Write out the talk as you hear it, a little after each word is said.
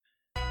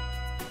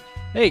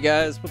Hey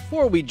guys,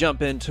 before we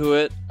jump into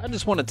it, I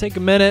just want to take a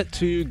minute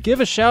to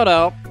give a shout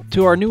out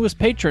to our newest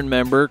patron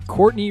member,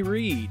 Courtney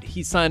Reed.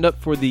 He signed up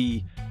for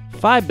the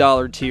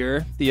 $5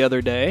 tier the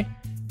other day,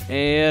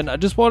 and I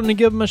just wanted to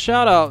give him a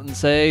shout out and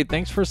say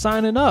thanks for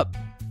signing up.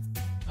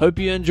 Hope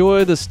you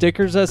enjoy the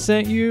stickers I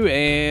sent you,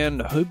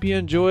 and hope you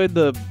enjoyed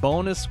the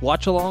bonus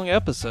watch-along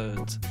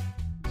episodes.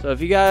 So if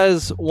you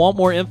guys want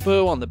more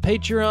info on the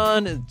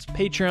Patreon, it's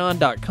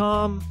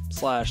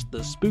patreon.com/the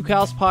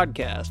Spookhouse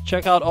Podcast.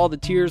 Check out all the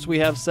tiers we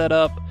have set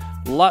up.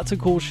 Lots of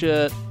cool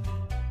shit.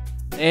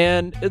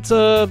 And it's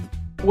a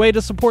way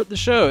to support the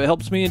show. It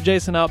helps me and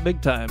Jason out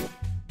big time.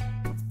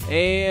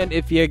 And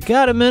if you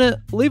got a minute,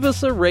 leave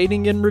us a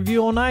rating and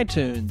review on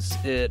iTunes.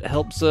 It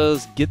helps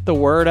us get the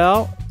word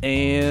out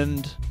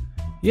and,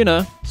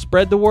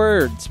 spread the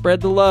word, spread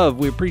the love.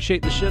 We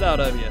appreciate the shit out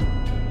of you.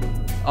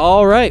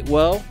 All right,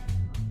 well,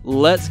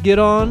 let's get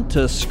on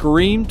to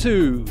Scream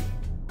 2.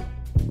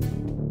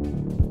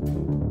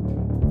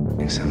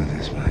 Think some of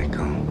this,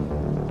 Michael.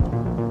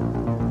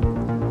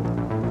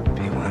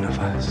 Be one of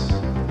us.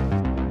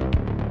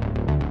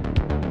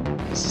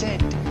 I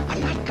said, I'm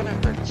not gonna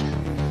hurt you.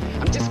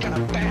 I'm just gonna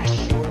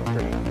bash your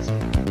brains.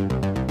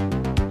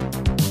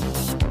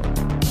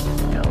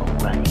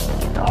 Nobody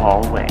in the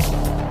hallway.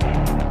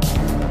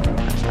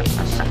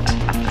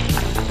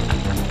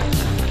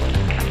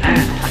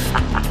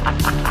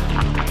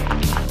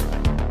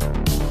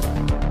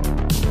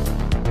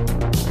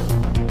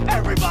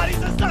 Everybody's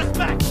a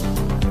suspect!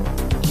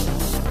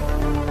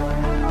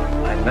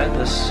 I met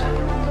this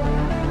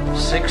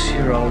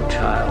 6-year-old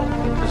child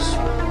with this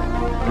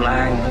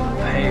blank,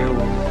 pale,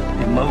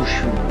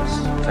 emotionless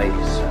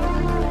face.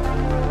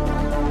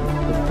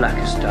 The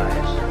blackest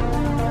eyes.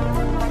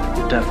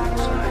 The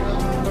devil's eyes.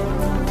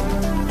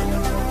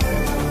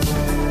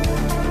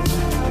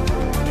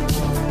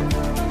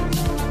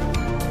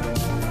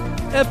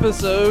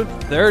 Episode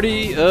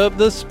 30 of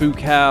the Spook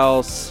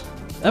House.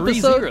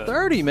 Episode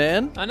 30,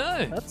 man. I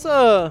know. That's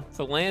It's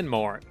a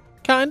landmark.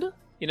 kinda.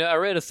 I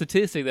read a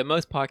statistic that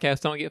most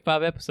podcasts don't get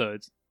 5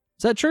 episodes.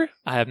 Is that true?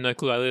 I have no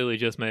clue. I literally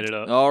just made it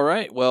up. All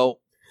right.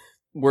 Well,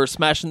 we're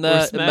smashing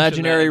that We're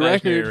smashing imaginary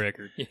that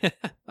record. Yeah.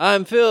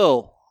 I'm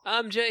Phil,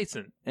 I'm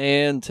Jason.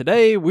 and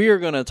today we are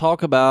going to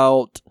talk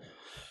about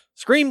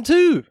Scream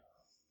 2.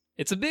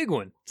 It's a big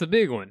one. It's a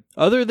big one.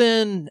 Other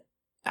than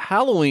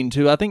Halloween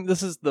 2, I think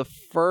this is the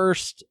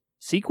first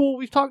sequel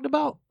we've talked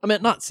about. I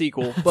mean, not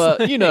sequel,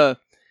 but,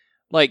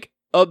 like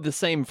of the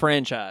same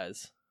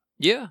franchise.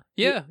 Yeah.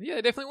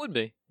 It definitely would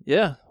be.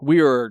 Yeah, we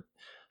are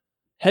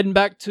heading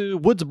back to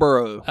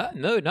Woodsboro.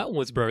 No, not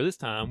Woodsboro this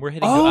time. We're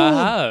heading to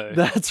Ohio.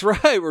 That's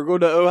right. We're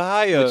going to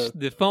Ohio. Which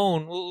the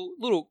phone,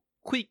 little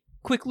quick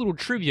little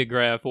trivia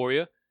graph for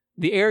you.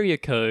 The area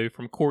code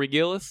from Corey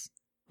Gillis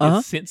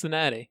is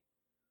Cincinnati.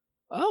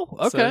 Oh,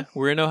 okay. So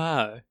we're in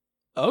Ohio.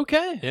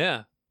 Okay.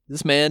 Yeah.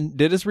 This man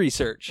did his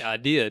research. I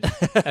did.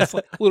 That's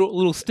like a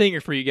little stinger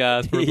for you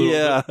guys for a little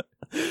Yeah. bit.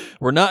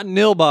 We're not in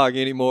Nilbog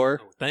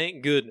anymore.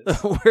 Thank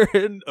goodness. We're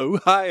in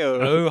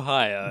Ohio.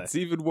 Ohio. It's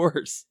even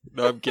worse.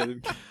 No, I'm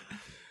kidding.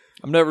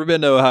 I've never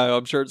been to Ohio.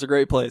 I'm sure it's a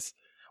great place.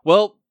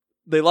 Well,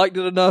 they liked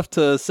it enough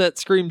to set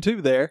Scream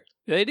 2 there.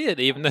 They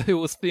did, even though it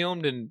was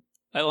filmed in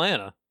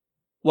Atlanta.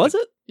 Was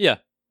it? Yeah.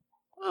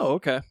 Oh,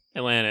 okay.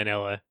 Atlanta and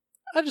LA.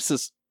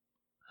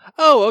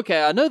 Oh,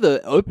 okay. I know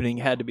the opening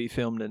had to be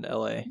filmed in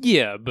LA.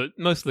 Yeah, but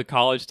most of the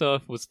college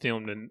stuff was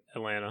filmed in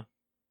Atlanta.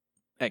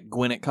 At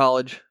Gwinnett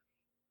College.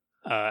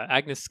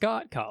 Agnes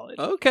Scott College.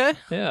 Okay.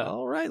 Yeah.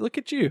 All right. Look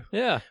at you.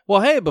 Yeah.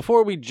 Well, hey,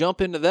 before we jump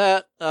into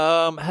that,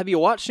 have you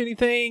watched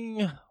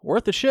anything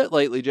worth a shit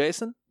lately,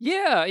 Jason?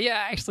 Yeah.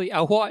 Actually,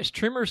 I watched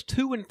Tremors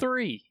 2 and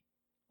 3.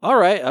 All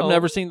right. I've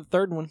never seen the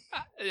third one.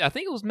 I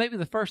think it was maybe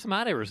the first time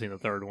I'd ever seen the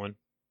third one.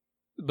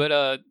 But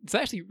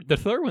the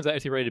third one's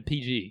actually rated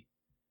PG.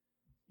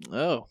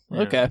 Oh,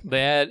 Yeah. okay.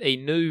 They add a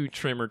new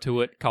Tremor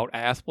to it called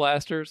Ass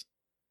Blasters,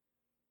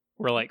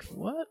 where like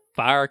What?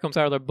 fire comes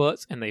out of their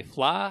butts and they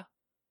fly.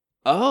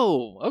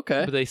 Oh,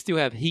 okay. But they still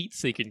have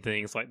heat-seeking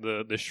things like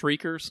the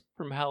Shriekers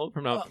from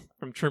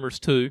Tremors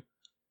 2.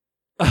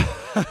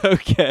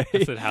 Okay.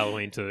 I said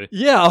Halloween 2.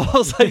 Yeah, I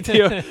was like,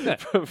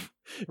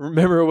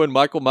 remember when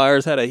Michael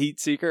Myers had a heat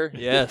seeker?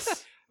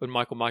 Yes. When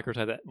Michael Myers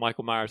had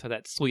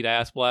that sweet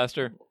ass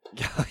blaster.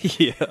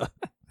 Yeah.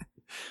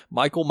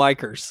 Michael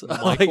Mikers.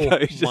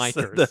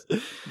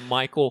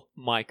 Michael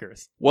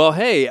Mikers. Well,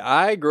 hey,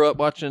 I grew up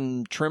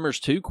watching Tremors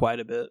 2 quite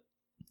a bit.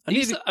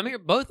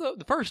 Both of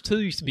the first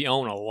two used to be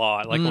on a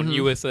lot, like on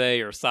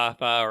USA or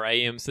Sci-Fi or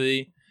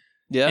AMC.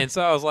 Yeah. And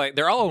so I was like,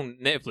 they're all on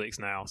Netflix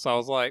now. So I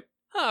was like,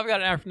 I've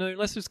got an afternoon.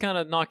 Let's just kind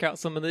of knock out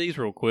some of these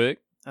real quick.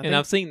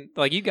 I've seen,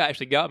 like, you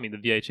actually got me the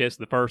VHS of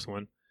the first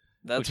one.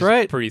 That's which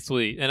right. Is pretty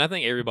sweet. And I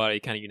think everybody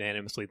kind of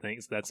unanimously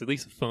thinks that's at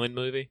least a fun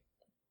movie.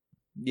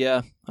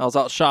 Yeah. I was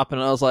out shopping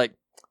and I was like,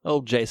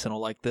 oh, Jason will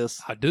like this.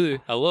 I do.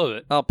 I love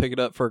it. I'll pick it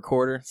up for $a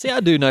quarter. See,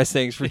 I do nice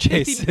things for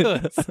Jason. He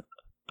does.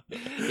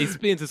 He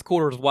spends his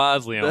quarters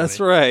wisely on That's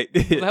it. right.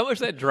 How much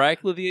that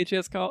Dracula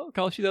VHS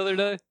cost you the other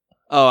day?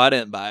 Oh, I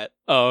didn't buy it.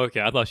 Oh,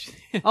 okay. I thought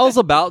I was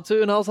about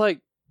to, and I was like,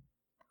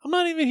 I'm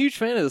not even a huge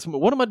fan of this movie.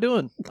 What am I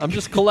doing? I'm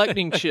just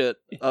collecting shit.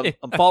 I'm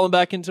falling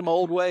back into my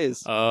old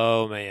ways.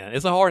 Oh, man.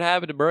 It's a hard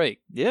habit to break.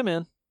 Yeah,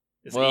 man.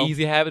 It's an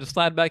easy habit to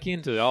slide back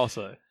into,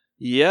 also.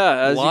 Yeah,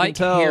 as like you can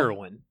tell.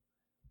 heroin.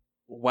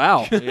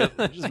 Wow.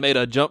 I just made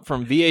a jump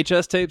from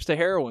VHS tapes to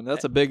heroin.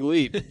 That's a big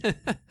leap.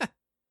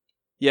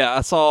 Yeah,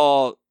 I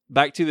saw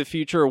Back to the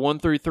Future 1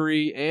 through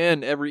 3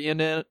 and every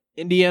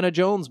Indiana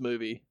Jones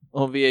movie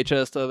on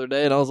VHS the other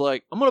day, and I was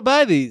like, I'm going to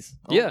buy these.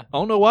 I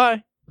don't know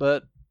why,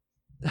 but...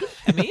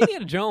 I mean,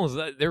 Indiana Jones,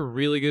 they're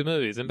really good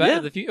movies. And Back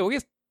to the Future, I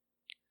guess...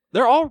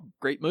 They're all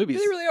great movies.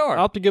 They really are.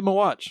 I'll have to give them a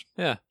watch.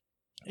 Yeah.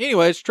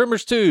 Anyways,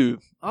 Tremors 2.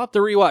 I'll have to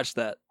rewatch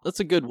that. That's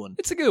a good one.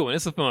 It's a good one.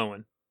 It's a fun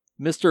one.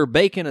 Mr.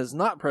 Bacon is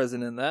not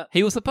present in that.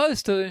 He was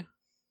supposed to,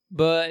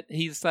 but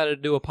he decided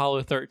to do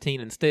Apollo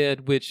 13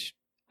 instead, which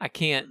I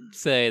can't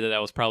say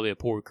that was probably a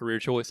poor career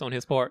choice on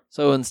his part.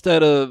 So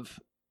instead of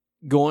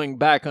going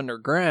back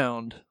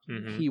underground,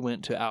 he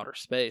went to outer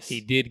space.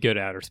 He did go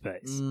to outer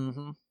space.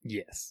 Mm-hmm.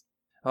 Yes.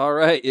 All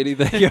right.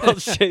 Anything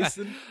else,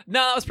 Jason? No,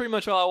 that was pretty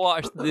much all I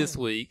watched this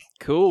week.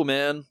 Cool,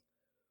 man.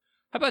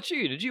 How about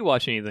you? Did you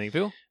watch anything,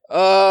 Phil?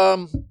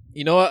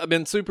 You know what? I've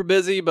been super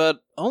busy,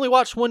 but I only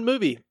watched one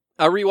movie.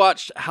 I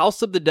rewatched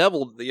House of the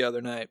Devil the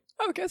other night.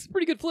 Okay, it's a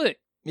pretty good flick.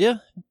 Yeah,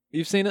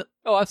 you've seen it?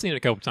 Oh, I've seen it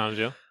a couple times,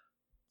 yeah.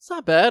 It's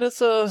not bad.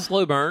 It's a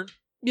slow burn.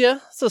 Yeah,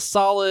 it's a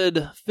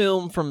solid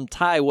film from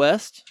Ty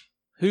West,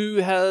 who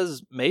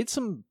has made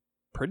some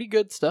pretty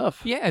good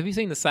stuff. Yeah, have you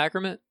seen The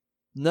Sacrament?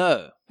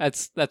 No.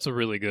 That's a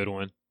really good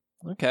one.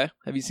 Okay.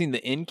 Have you seen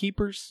The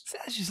Innkeepers?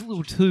 That's just a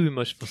little too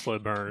much of a slow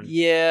burn.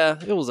 Yeah,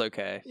 it was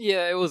okay.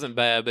 Yeah, it wasn't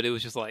bad, but it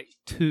was just like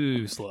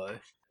too slow.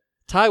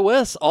 Ty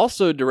West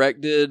also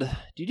directed...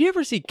 Did you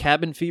ever see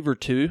Cabin Fever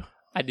 2?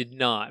 I did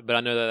not, but I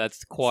know that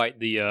that's quite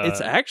the...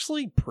 It's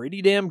actually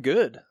pretty damn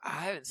good.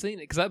 I haven't seen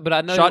it, but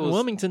I know Shot in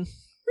Wilmington.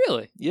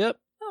 Really? Yep.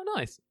 Oh,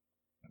 nice.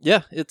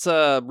 Yeah, it's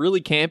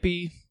really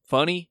campy,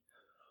 funny.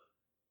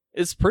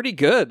 It's pretty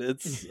good.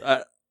 It's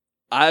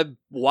I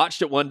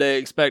watched it one day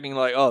expecting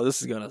like, oh,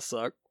 this is going to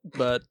suck.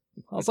 But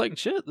I was like,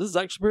 shit, this is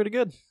actually pretty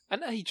good. I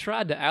know he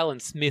tried to Alan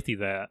Smithy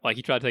that. Like,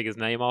 he tried to take his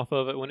name off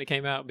of it when it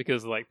came out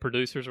because, like,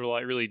 producers were,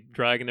 like, really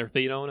dragging their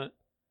feet on it.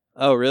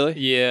 Oh, really?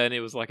 Yeah, and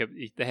it was like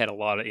they had a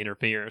lot of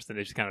interference, and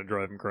it just kind of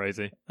drove him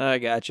crazy. I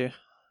got you.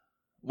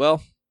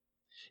 Well,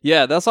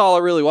 yeah, that's all I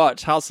really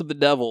watched. House of the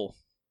Devil.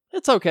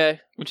 It's okay.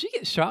 When she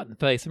gets shot in the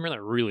face, I'm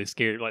really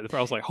scared. Like,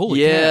 I was like,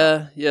 holy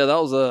cow. Yeah,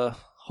 that was a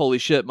holy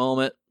shit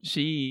moment.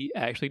 She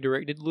actually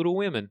directed Little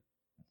Women.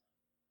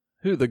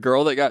 Who, the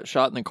girl that got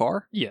shot in the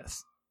car?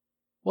 Yes.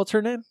 What's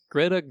her name?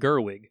 Greta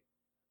Gerwig.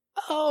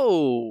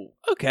 Oh,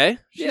 okay.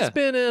 She's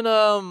been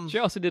in... She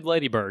also did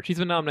Lady Bird. She's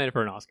been nominated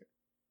for an Oscar.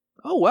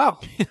 Oh, wow.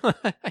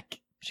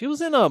 She was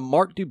in a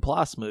Mark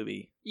Duplass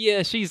movie.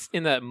 Yeah, she's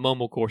in that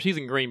mumblecore. She's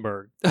in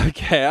Greenberg.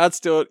 Okay, I'd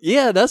still...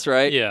 Yeah, that's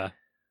right. Yeah.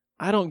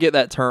 I don't get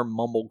that term,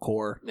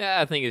 mumblecore.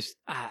 Yeah, I think it's...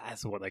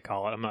 that's what they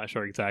call it. I'm not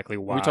sure exactly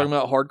why. We're talking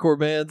about hardcore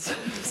bands?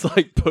 It's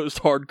like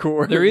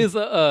post-hardcore. There is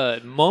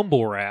a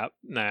mumble rap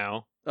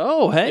now.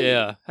 Oh, hey.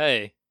 Yeah,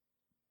 hey.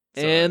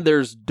 And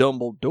there's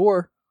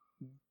Dumbledore.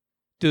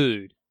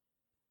 Dude.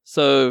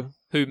 So...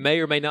 Who may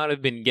or may not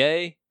have been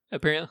gay,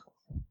 apparently.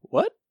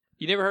 What?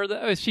 You never heard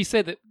that? Oh, she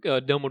said that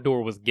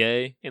Dumbledore was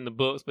gay in the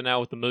books, but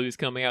now with the movies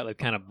coming out, they've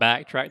kind of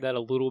backtracked that a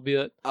little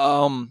bit.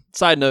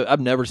 Side note,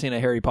 I've never seen a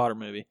Harry Potter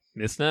movie.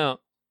 Missing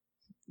out.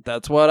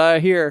 That's what I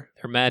hear.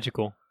 They're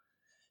magical.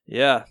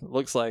 Yeah,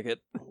 looks like it.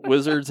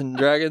 Wizards and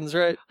dragons,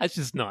 right?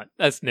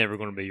 That's never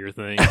going to be your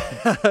thing.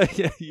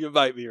 Yeah, you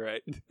might be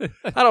right.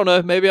 I don't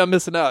know. Maybe I'm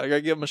missing out. I got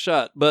to give them a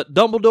shot. But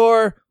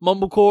Dumbledore,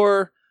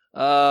 mumblecore,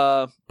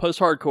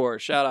 post-hardcore,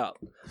 shout out.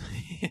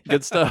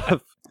 Good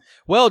stuff.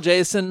 Well,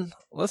 Jason,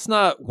 let's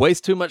not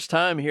waste too much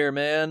time here,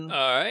 man.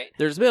 All right.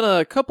 There's been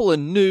a couple of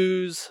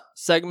news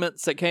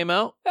segments that came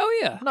out. Oh,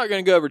 yeah. I'm not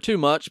going to go over too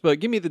much, but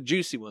give me the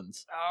juicy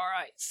ones. All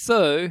right.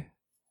 So,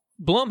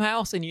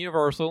 Blumhouse and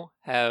Universal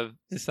have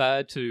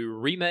decided to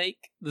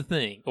remake The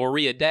Thing, or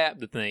readapt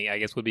The Thing, I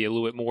guess would be a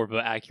little bit more of an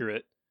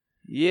accurate.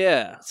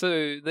 Yeah. So,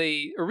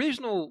 the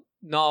original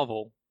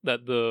novel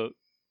that The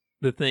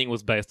Thing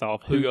was based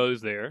off, Who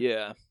Goes There?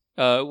 Yeah.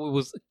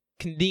 Was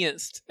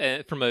condensed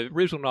from an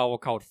original novel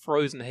called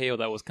Frozen Hell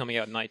that was coming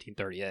out in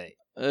 1938.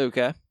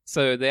 Okay.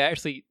 So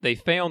they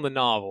found the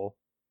novel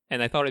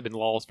and they thought it had been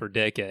lost for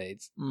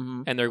decades,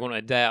 and they're going to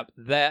adapt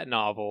that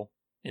novel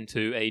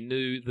into a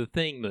new The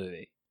Thing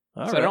movie.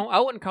 All right. I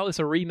wouldn't call this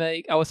a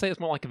remake. I would say it's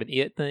more like of an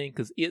It thing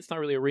because It's not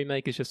really a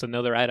remake. It's just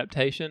another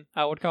adaptation.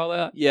 I would call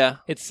that. Yeah.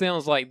 It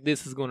sounds like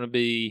this is going to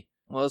be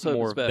more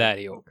of that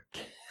ilk.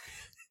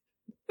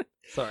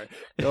 Sorry.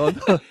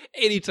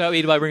 Anytime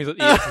anybody brings up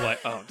it's like,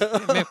 oh,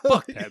 man,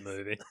 fuck that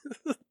movie.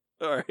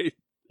 All right.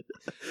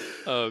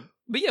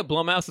 But yeah,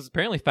 Blumhouse is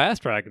apparently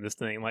fast-tracking this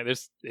thing. Like,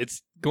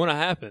 it's going to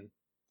happen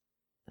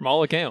from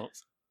all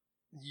accounts.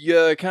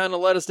 You kind of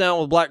let us down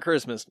with Black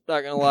Christmas.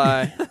 Not going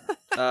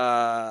to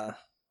lie.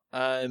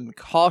 I'm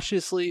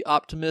cautiously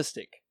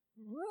optimistic.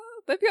 Well,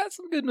 they've got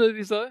some good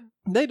movies, though.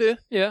 They do.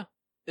 Yeah.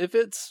 If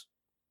it's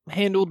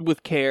handled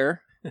with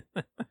care.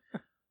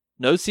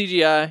 No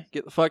CGI.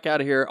 Get the fuck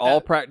out of here.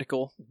 All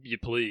practical. Yeah,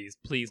 please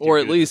do or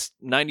at good. least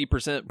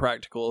 90%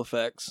 practical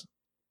effects.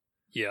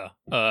 Yeah.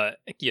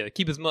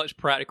 Keep as much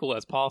practical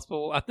as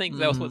possible. I think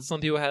that was what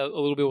some people had a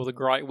little bit of a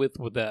gripe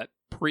with that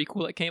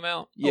prequel that came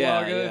out a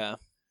while ago. Yeah.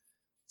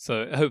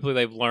 So hopefully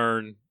they've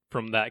learned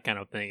from that kind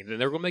of thing, and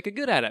they're going to make a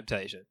good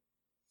adaptation.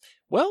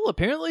 Well,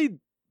 apparently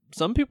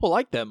some people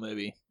like that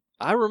movie.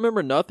 I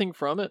remember nothing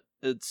from it.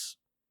 It's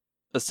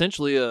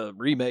essentially a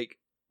remake,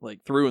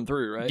 like through and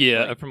through, right?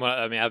 Yeah, Like, from what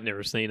I've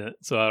never seen it,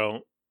 so I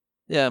don't.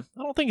 Yeah,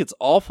 I don't think it's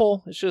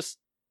awful. It's just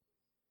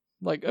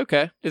like,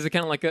 okay. Is it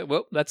kind of like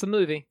that's a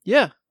movie?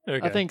 Yeah,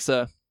 Okay. I think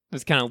so.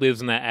 This kind of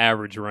lives in that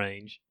average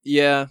range.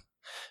 Yeah.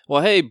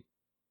 Well, hey,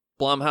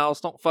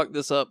 Blumhouse, don't fuck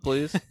this up,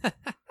 please.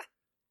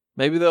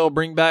 Maybe they'll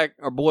bring back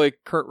our boy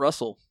Kurt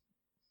Russell.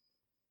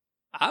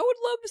 I would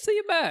love to see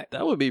it back.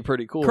 That would be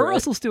pretty cool. Kurt right?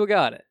 Russell still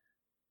got it.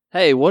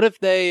 Hey, what if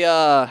they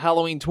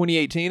Halloween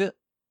 2018 it?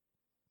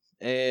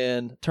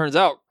 And turns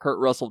out Kurt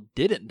Russell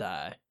didn't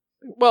die.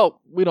 Well,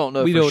 we don't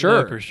know We for don't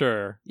sure. know for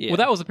sure. Yeah. Well,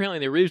 that was apparently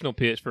the original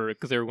pitch for it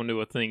because they were going to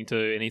do a thing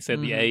too, and he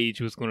said the age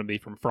was going to be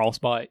from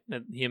frostbite.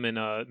 That him and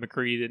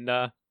McCready didn't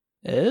die.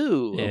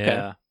 Oh, okay.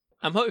 Yeah.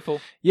 I'm hopeful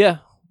Yeah,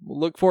 we'll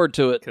look forward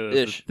to it. because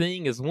The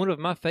Thing is one of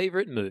my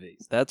favorite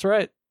movies. That's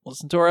right.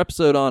 Listen to our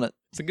episode on it.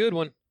 It's a good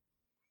one.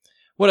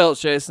 What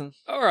else, Jason?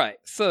 All right,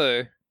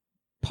 so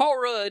Paul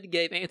Rudd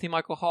gave Anthony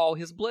Michael Hall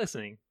his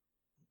blessing.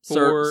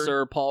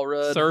 Sir Paul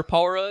Rudd. Sir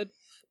Paul Rudd.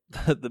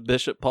 The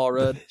Bishop Paul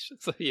Rudd.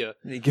 So, yeah.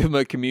 And you give him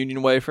a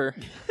communion wafer.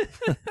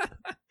 But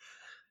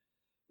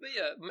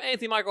yeah,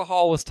 Anthony Michael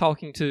Hall was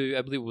talking to,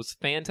 I believe it was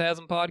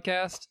Phantasm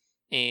Podcast,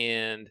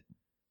 and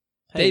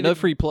Hey, no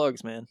free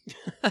plugs, man.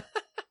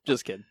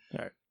 Just kidding.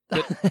 All right.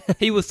 But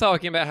he was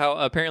talking about how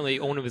apparently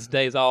on one of his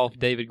days off,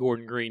 David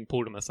Gordon Green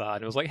pulled him aside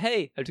and was like,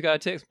 "Hey, I just got a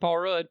text from Paul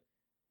Rudd.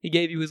 He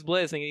gave you his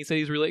blessing, and he said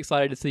he's really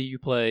excited to see you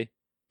play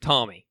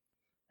Tommy."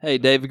 Hey,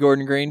 David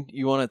Gordon Green,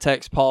 you want to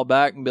text Paul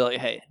back and be like,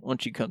 hey, why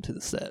don't you come to the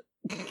set?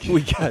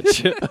 We got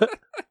you.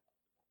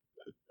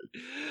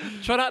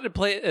 Try not to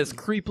play it as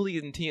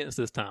creepily intense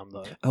this time,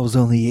 though. I was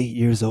only 8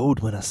 years old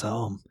when I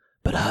saw him,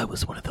 but I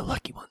was one of the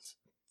lucky ones.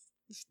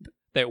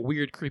 That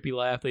weird, creepy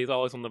laugh that he's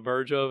always on the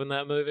verge of in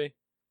that movie.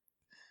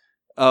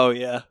 Oh,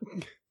 yeah.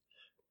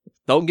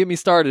 Don't get me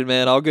started,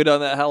 man. I'll go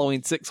down that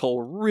Halloween 6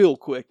 hole real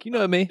quick. You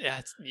know me.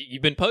 Yeah,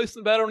 you've been posting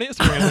about it on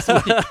Instagram this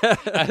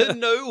week. Out of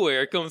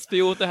nowhere comes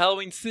Phil with the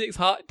Halloween 6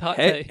 hot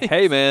take.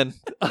 Hey, man.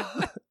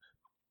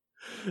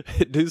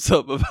 Do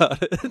something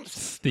about it.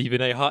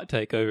 Stephen A. hot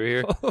take over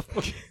here.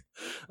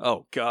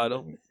 Oh, God.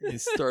 Don't get me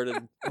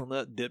started on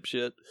that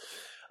dipshit.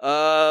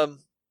 All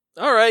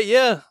right,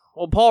 yeah.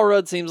 Well, Paul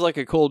Rudd seems like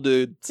a cool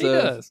dude. So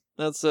He does.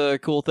 That's a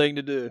cool thing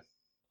to do.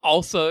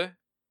 Also,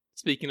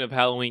 speaking of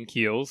Halloween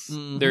kills,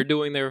 they're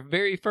doing their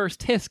very first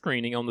test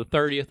screening on the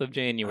 30th of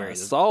January. I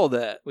saw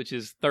that. Which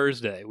is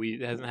Thursday.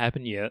 It hasn't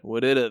happened yet.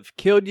 Would it have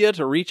killed you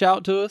to reach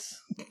out to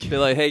us? Be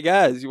like, hey,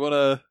 guys, you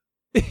want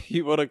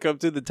to come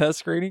to the test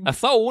screening? I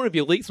saw one of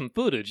you leak some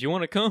footage. You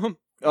want to come?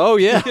 Oh,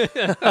 yeah.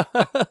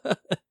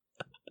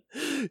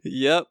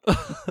 Yep.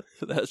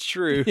 That's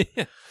true.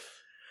 Yeah.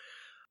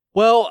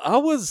 Well, I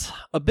was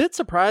a bit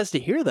surprised to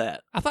hear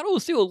that. I thought it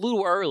was still a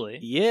little early.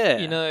 Yeah.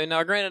 You know,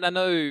 now granted, I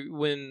know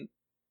when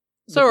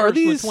So are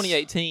these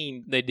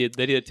 2018 they did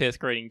a test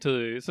screening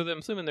too. So I'm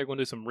assuming they're going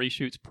to do some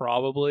reshoots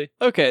probably.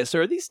 Okay, so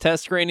are these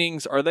test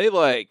screenings, are they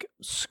like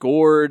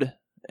scored,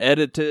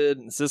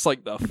 edited? Is this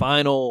like the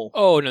final?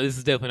 Oh no, this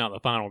is definitely not the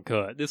final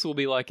cut. This will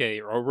be like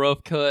a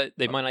rough cut.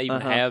 They might not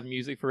even have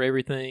music for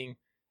everything.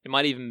 It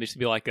might even just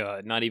be like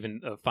not even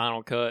a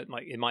final cut.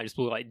 Like it might just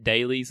be like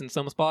dailies in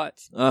some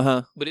spots.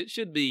 But it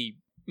should be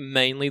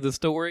mainly the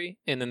story,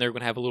 and then they're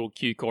going to have a little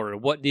cue card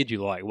of what did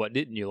you like, what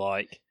didn't you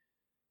like.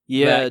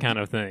 Yeah, that kind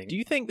of thing. Do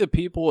you think the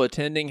people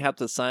attending have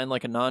to sign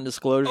like a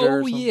non-disclosure? Oh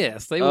or something?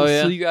 yes, they will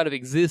sue you out of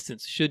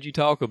existence should you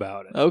talk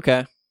about it.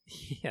 Okay.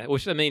 Yeah,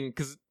 which I mean,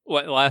 because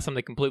last time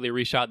they completely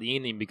reshot the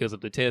ending because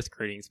of the test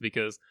screenings,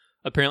 because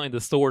apparently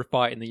the sword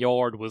fight in the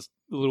yard was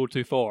a little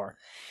too far.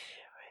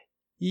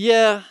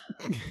 Yeah,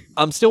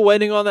 I'm still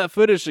waiting on that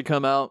footage to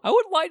come out. I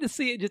would like to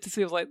see it just to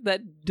see if it's like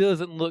that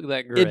doesn't look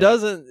that great. It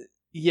doesn't.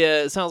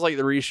 Yeah, it sounds like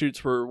the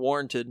reshoots were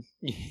warranted.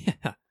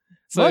 Yeah,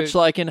 Much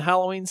like in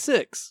Halloween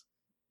 6.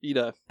 You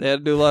know, they had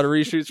to do a lot of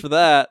reshoots for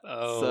that.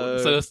 Oh,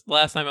 so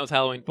last time it was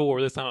Halloween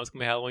 4. This time it's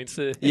gonna be Halloween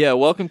 6. Yeah,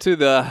 welcome to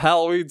the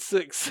Halloween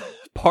 6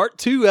 Part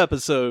 2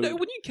 episode. No,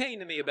 when you came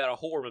to me about a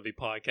horror movie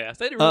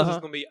podcast, I didn't realize it was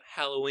gonna be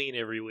Halloween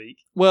every week.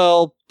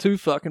 Well, too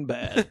fucking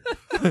bad.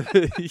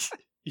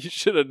 You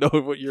should have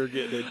known what you were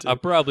getting into. I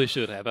probably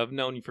should have. I've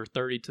known you for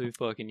 32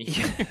 fucking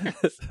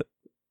years.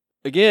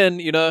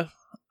 Again, you know,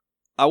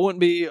 I wouldn't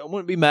be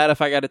mad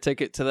if I got a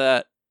ticket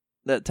to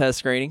that test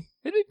screening.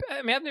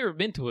 I mean, I've never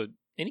been to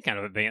any kind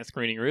of advanced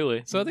screening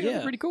really, so I think it'd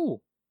be pretty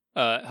cool.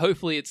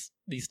 Hopefully, it's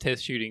these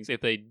test shootings.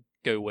 If they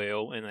go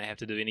well and they have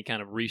to do any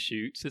kind of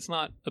reshoots, it's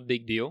not a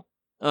big deal.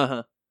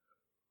 I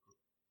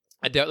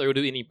doubt they'll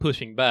do any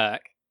pushing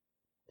back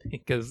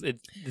because they've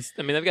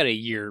got a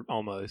year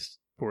almost.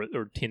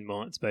 Or 10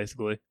 months,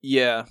 basically.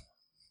 Yeah.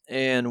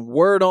 And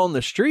word on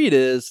the street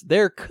is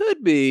there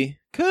could be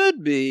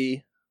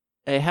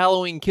a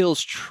Halloween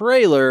Kills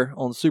trailer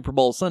on Super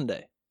Bowl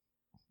Sunday.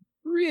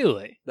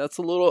 Really? That's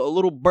a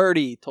little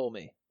birdie told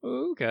me.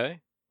 Okay.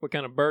 What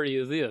kind of birdie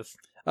is this?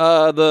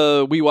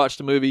 The We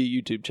Watched a Movie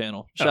YouTube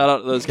channel. Shout out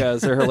to those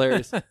guys. They're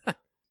hilarious.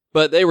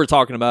 But they were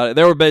talking about it.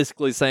 They were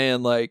basically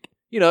saying, like,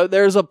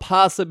 there's a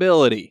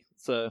possibility.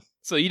 So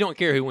you don't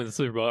care who wins the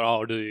Super Bowl at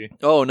all, do you?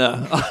 Oh,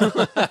 no.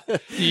 Do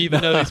you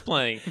even know who's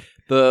playing?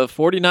 The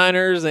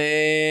 49ers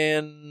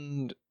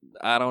and,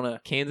 I don't know.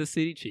 Kansas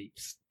City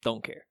Chiefs.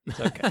 Don't care. It's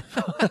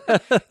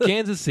okay.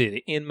 Kansas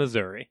City in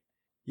Missouri.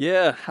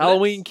 Yeah,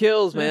 Halloween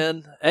Kills,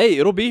 man. Hey,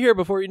 it'll be here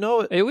before you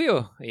know it. It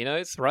will.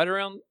 It's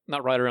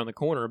not right around the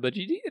corner, but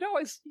you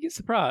get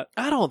surprised.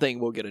 I don't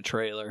think we'll get a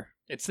trailer.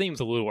 It seems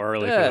a little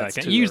early for That's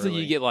that. too Usually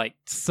early. you get like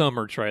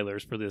summer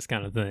trailers for this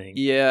kind of thing.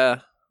 Yeah.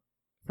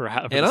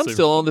 And I'm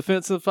still on the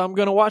fence if I'm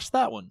going to watch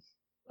that one.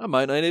 I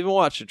might not even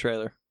watch the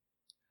trailer.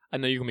 I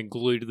know you're going to be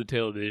glued to the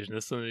television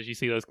as soon as you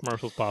see those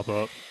commercials pop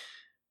up.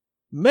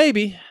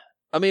 Maybe.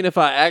 I mean, if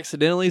I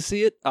accidentally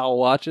see it, I'll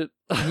watch it.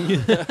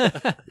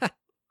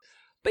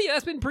 But yeah,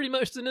 that's been pretty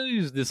much the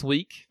news this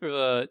week.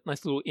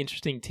 Nice little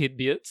interesting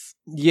tidbits.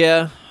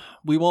 Yeah.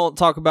 We won't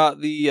talk about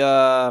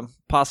the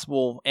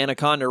possible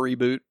Anaconda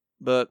reboot,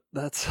 but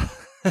that's...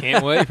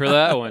 Can't wait for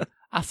that one.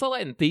 I saw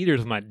that in theaters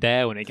with my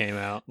dad when it came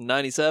out.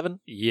 97?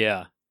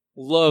 Yeah.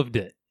 Loved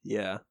it.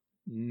 Yeah.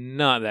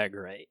 Not that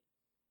great.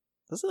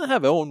 Doesn't it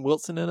have Owen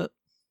Wilson in it?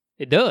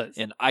 It does.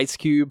 And Ice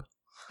Cube?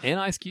 And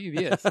Ice Cube,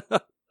 yes.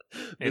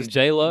 And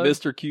J-Lo.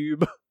 Mr.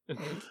 Cube.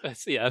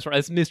 Yeah, that's right.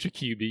 It's Mr.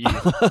 Cube to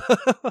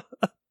you.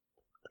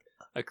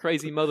 A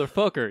crazy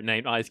motherfucker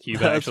named Ice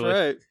Cube, actually.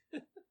 That's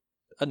right.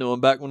 I knew him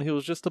back when he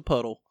was just a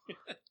puddle.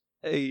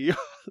 Hey.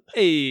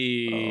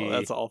 Hey. Oh,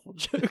 that's an awful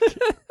joke.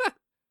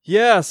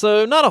 Yeah,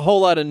 so not a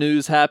whole lot of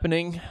news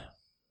happening.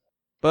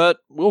 But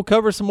we'll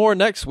cover some more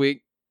next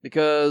week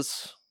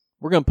because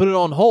we're going to put it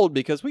on hold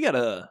because we got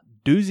a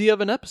doozy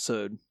of an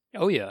episode.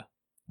 Oh, yeah.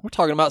 We're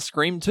talking about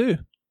Scream 2.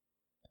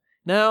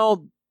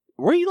 Now,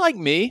 were you like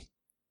me?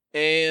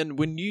 And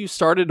when you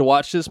started to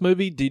watch this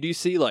movie, did you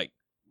see like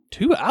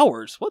 2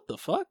 hours? What the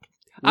fuck?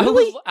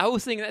 Really? I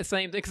was thinking that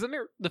same thing because I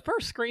remember the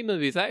first Scream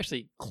movie is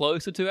actually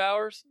close to 2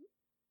 hours.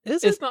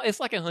 Is it? It's not.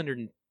 It's like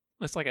 100.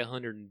 It's like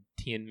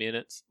 110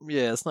 minutes.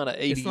 Yeah, it's not an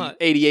 80, It's not-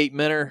 88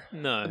 minute.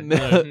 No, 88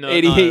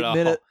 not at all.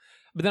 minute.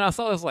 But then I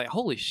saw it, I was like,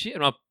 holy shit!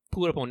 And I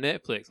pulled it up on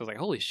Netflix. I was like,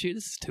 holy shit,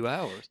 this is 2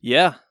 hours.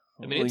 Yeah.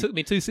 I mean, it took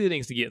me 2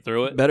 sittings to get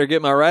through it. Better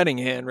get my writing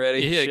hand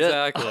ready. Yeah, Shit.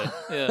 exactly.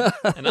 Yeah,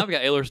 and I've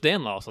got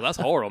Ehlers-Danlos, so that's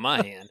hard on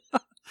my hand.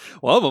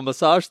 Well, I'm a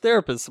massage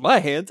therapist, so my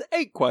hands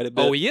ache quite a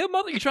bit. Oh yeah,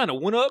 mother, you trying to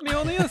one up me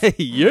on this?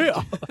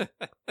 Yeah.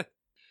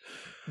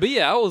 But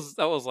yeah, I was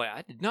like,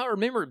 I did not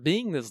remember it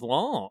being this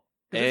long.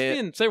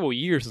 It's been several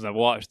years since I've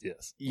watched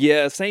this.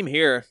 Yeah, same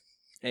here.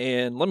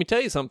 And let me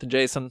tell you something,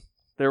 Jason.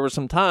 There were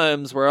some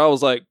times where I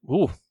was like,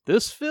 ooh,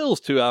 this feels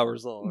 2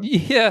 hours long.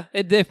 Yeah,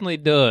 it definitely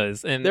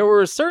does. And There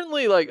were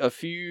certainly like a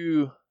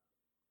few,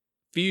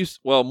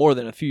 more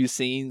than a few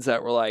scenes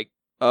that were like,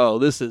 oh,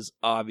 this is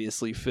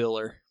obviously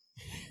filler.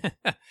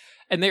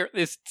 and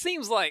it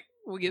seems like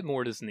we'll get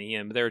more to this in the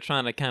end, but they were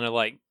trying to kind of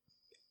like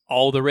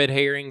all the red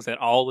herrings at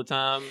all the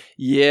time.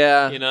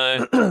 Yeah. You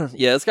know?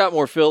 Yeah, it's got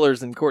more fillers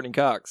than Courtney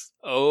Cox.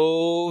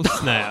 Oh,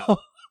 snap.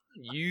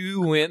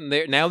 You went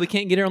there. Now we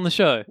can't get her on the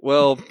show.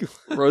 Well,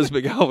 Rose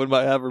McGowan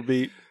might have her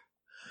beat.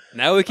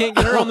 Now we can't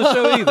get her on the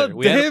show either.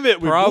 Damn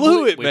it, we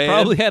blew it, man. We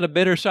probably had a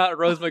better shot at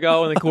Rose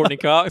McGowan than Courtney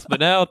Cox, but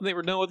now I think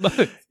we're done with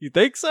both. You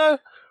think so?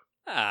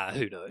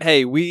 Who knows?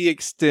 Hey, we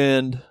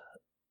extend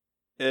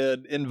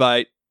an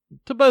invite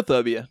to both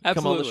of you. Absolutely.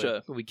 Come on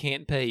the show. We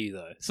can't pay you,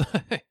 though. So.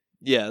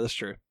 Yeah, that's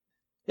true.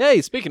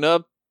 Hey, speaking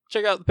of,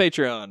 check out the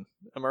Patreon.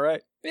 Am I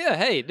right? Yeah,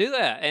 hey, do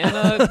that.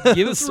 And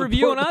give us a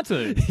review on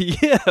iTunes.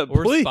 Yeah,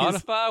 or please.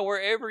 Spotify,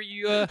 wherever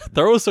you...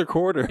 Throw us a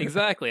quarter.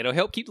 Exactly. It'll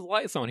help keep the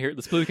lights on here at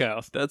the Spook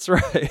House. That's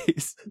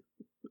right.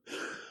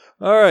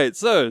 All right,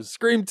 so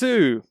Scream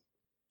 2.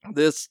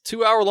 This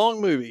 2 hour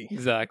long movie.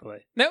 Exactly.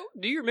 Now,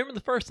 do you remember the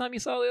first time you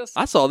saw this?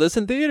 I saw this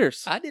in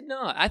theaters. I did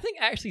not. I think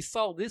I actually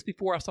saw this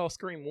before I saw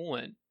Scream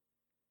 1.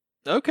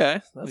 Okay,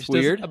 that's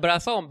weird. But I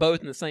saw them both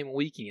in the same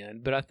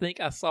weekend. But I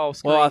think I saw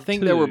Scream 2. Well, I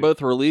think they were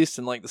both released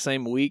in like the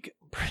same week.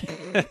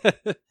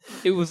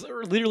 It was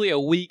literally a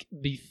week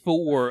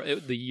before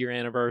the year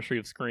anniversary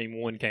of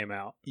Scream 1 came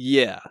out.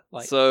 Yeah.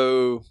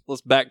 So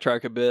let's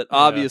backtrack a bit. Yeah.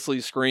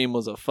 Obviously, Scream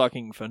was a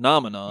fucking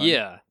phenomenon.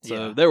 Yeah.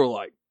 So they were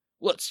like,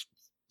 let's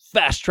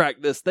fast track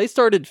this. They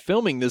started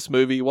filming this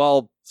movie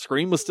while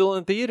Scream was still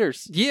in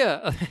theaters.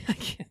 Yeah.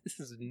 This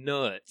is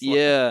nuts.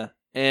 Yeah.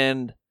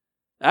 And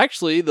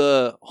actually,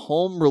 the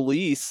home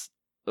release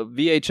of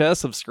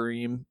VHS of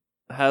Scream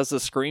has a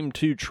Scream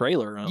 2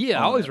 trailer on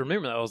Yeah, I always it.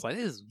 remember that. I was like,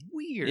 this is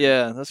weird.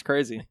 Yeah, that's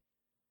crazy.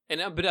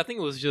 But I think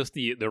it was just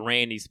the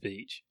Randy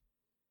speech.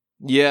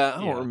 Yeah, I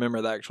don't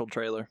remember the actual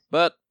trailer,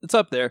 but it's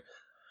up there.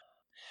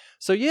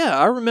 So yeah,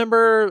 I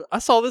remember I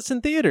saw this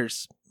in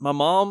theaters. My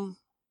mom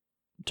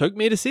took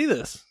me to see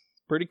this.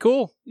 Pretty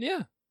cool.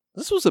 Yeah.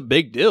 This was a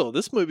big deal.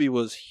 This movie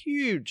was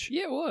huge.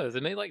 Yeah, it was.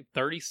 It made like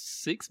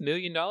 $36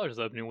 million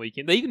opening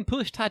weekend. They even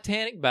pushed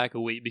Titanic back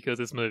a week because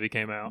this movie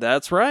came out.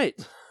 That's right.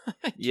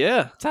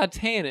 Yeah.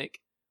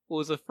 Titanic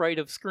was afraid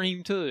of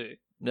Scream 2.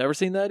 Never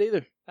seen that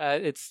either.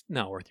 It's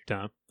not worth your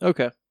time.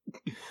 Okay.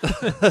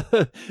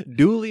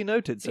 Duly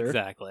noted, sir.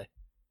 Exactly.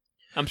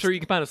 I'm sure you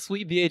can find a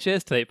sweet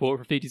VHS tape for it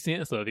for 50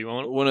 cents, though, if you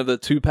want it. One of the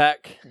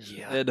 2-pack.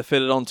 Yeah. They had to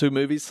fit it on 2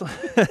 movies.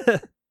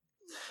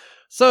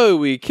 So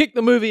we kick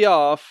the movie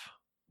off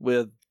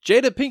with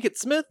Jada Pinkett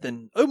Smith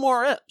and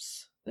Omar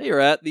Epps. They are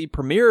at the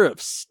premiere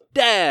of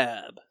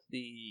Stab,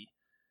 the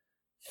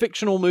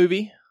fictional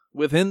movie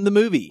within the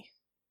movie.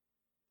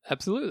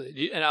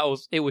 Absolutely. And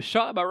it was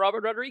shot by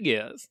Robert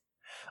Rodriguez.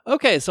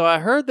 Okay, so I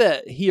heard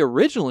that he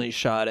originally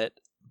shot it,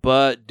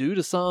 but due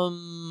to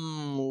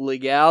some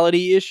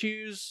legality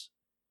issues,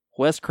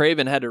 Wes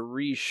Craven had to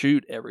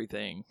reshoot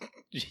everything.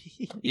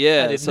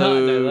 Yeah, I did not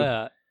know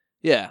that.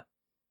 Yeah.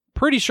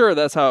 Pretty sure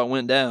that's how it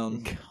went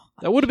down.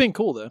 That would have been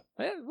cool, though.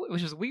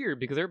 Which is weird,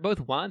 because they're both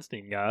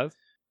Weinstein guys.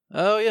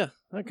 Oh, yeah.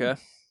 Okay.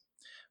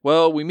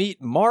 Well, we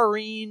meet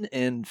Maureen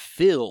and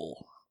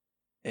Phil,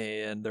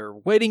 and they're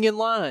waiting in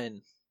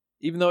line,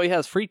 even though he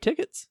has free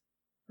tickets,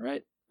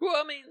 right? Well,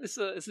 I mean, it's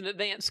an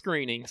advanced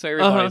screening, so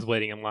everybody's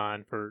waiting in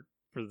line for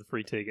the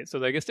free tickets. So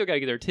they still got to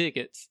get their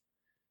tickets,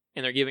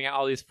 and they're giving out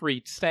all these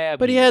free stab.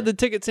 But he had the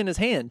tickets in his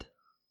hand.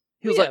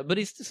 He was like, but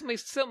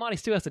somebody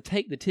still has to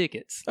take the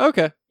tickets.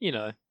 Okay. You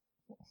know.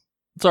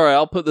 It's all right.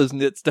 I'll put those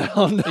nits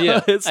down.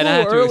 Yeah, it's and a I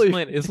have little to early.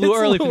 explain it. It's a little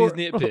early for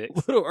these nitpicks.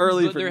 A little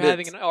early but for they're nits.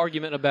 having an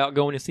argument about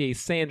going to see a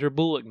Sandra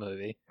Bullock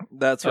movie.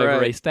 That's over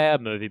right. a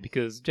Stab movie,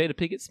 because Jada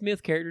Pinkett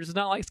Smith character does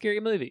not like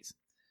scary movies.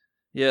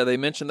 Yeah, they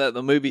mentioned that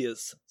the movie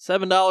is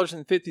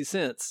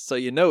 $7.50, so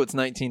you know it's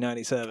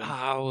 1997.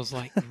 I was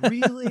like,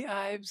 really?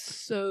 I'm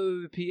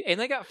so and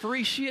they got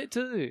free shit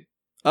too.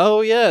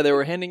 Oh yeah, they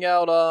were handing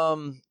out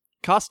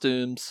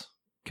costumes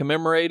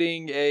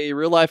commemorating a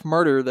real life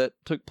murder that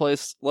took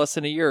place less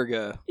than a year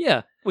ago.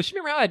 Yeah. Well, you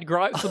remember how I had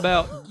gripes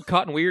about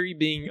Cotton Weary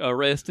being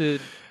arrested,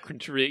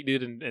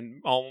 convicted,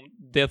 and on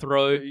death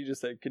row? You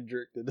just said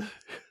convicted.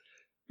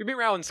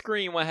 Remember how in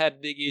Scream I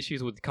had big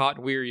issues with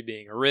Cotton Weary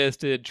being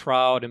arrested,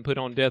 tried, and put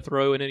on death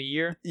row in a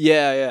year?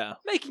 Yeah, yeah.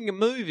 Making a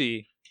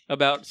movie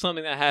about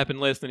something that happened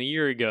less than a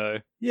year ago.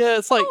 Yeah,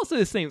 it's like... Also,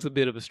 this seems a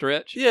bit of a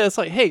stretch. Yeah, it's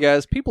like, hey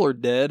guys, people are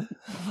dead.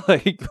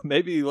 Like,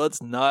 maybe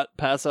let's not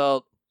pass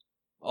out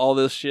all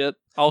this shit.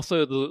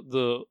 Also,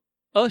 the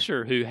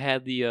usher who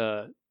had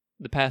the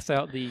pass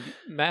out the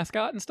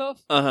mascot and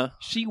stuff.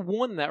 She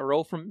won that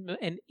role from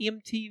an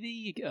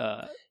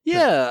MTV.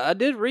 Yeah, I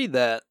did read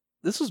that.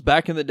 This was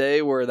back in the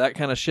day where that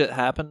kind of shit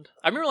happened.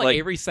 I remember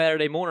every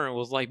Saturday morning it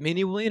was like,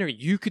 Mini Winner,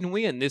 you can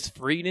win this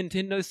free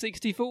Nintendo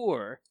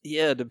 64.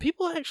 Yeah, do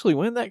people actually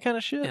win that kind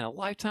of shit? And a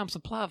lifetime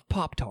supply of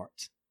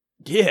Pop-Tarts.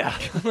 Yeah.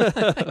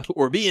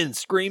 Or being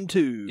Scream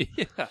 2.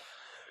 Yeah.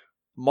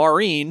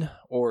 Maureen,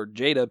 or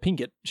Jada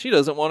Pinkett, she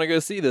doesn't want to go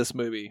see this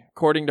movie.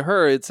 According to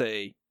her, it's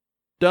a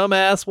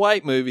dumbass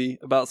white movie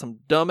about some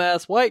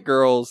dumbass white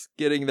girls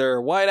getting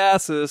their white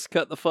asses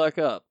cut the fuck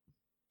up.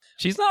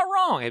 She's not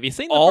wrong. Have you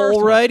seen the first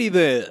one? Alrighty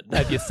then.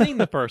 Have you seen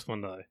the first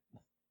one, though?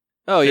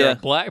 Oh, You're yeah. a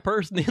black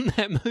person in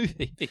that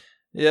movie.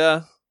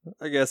 Yeah,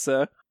 I guess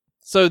so.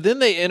 So then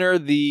they enter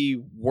the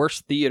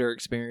worst theater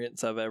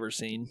experience I've ever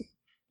seen.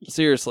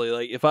 Seriously,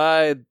 like, if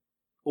I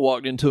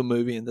walked into a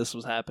movie and this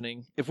was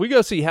happening, if we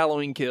go see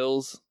Halloween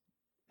Kills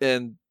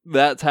and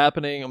that's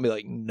happening, I'll be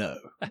like, no.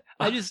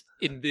 I just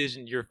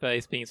envisioned your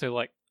face being so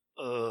like,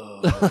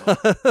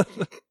 ugh.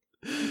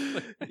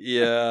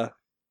 Yeah.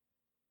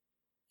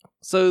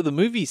 So the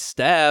movie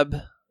Stab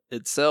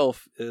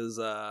itself is,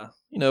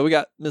 we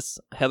got Miss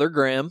Heather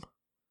Graham.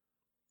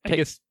 I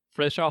guess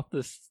fresh off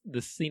this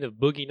scene of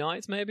Boogie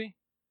Nights, maybe?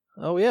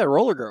 Oh, yeah,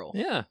 Roller Girl.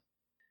 Yeah.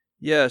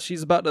 Yeah,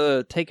 she's about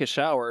to take a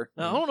shower.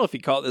 Now, I don't know if you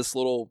caught this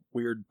little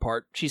weird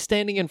part. She's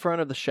standing in front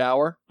of the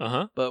shower,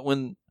 but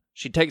when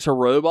she takes her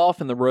robe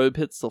off and the robe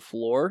hits the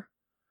floor,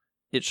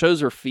 it shows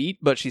her feet,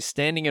 but she's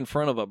standing in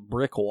front of a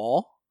brick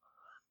wall.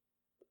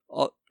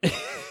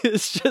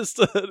 It's just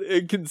an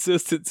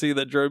inconsistency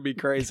that drove me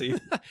crazy.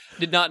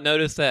 Did not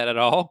notice that at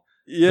all.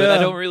 Yeah. But I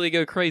don't really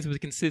go crazy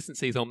with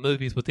consistencies on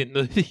movies within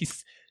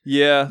movies.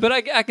 Yeah. But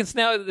I can,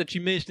 now that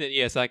you mentioned it,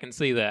 yes, I can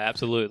see that,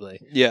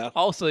 absolutely. Yeah.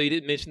 Also, you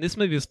didn't mention this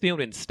movie was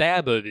filmed in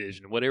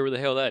Stab-O-Vision, whatever the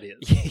hell that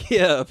is.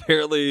 Yeah,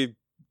 apparently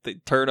they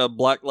turn a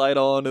black light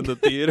on in the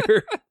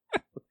theater.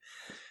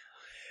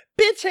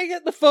 Bitch, I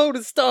got the phone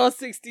and Star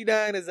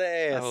 69 his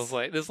ass. I was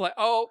like,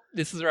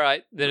 this is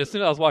right. Then as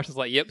soon as I was watching, I was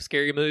like, yep,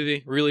 scary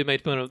movie. Really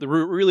made fun of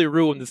really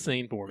ruined the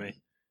scene for me.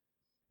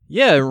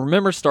 Yeah,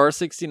 remember Star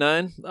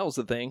 69? That was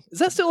the thing. Is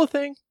that still a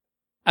thing?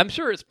 I'm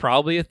sure it's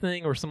probably a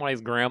thing, or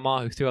somebody's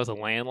grandma who still has a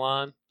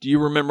landline. Do you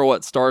remember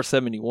what Star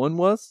 71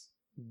 was?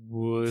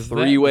 Was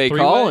Three-way that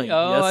calling.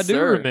 Oh, Yes, I do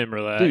sir.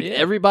 remember that. Dude, yeah.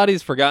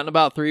 everybody's forgotten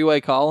about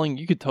three-way calling.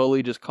 You could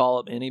totally just call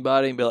up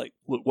anybody and be like,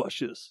 "Look, watch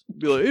this."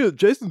 Be like, "Yeah,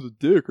 Jason's a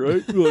dick,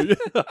 right?" Be like,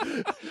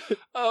 yeah.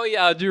 Oh,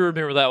 yeah, I do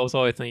remember that was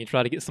always the thing. You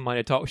try to get somebody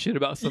to talk shit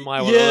about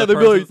somebody. Yeah, they'd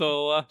be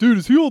like, "Dude,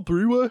 is he on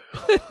three-way?"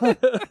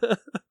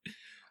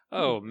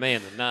 Oh,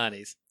 man, the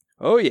 90s.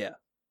 Oh, yeah.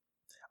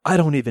 I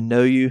don't even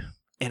know you,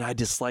 and I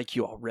dislike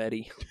you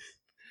already.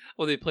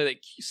 Well, they play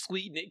that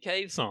sweet Nick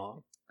Cave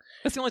song.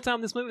 That's the only time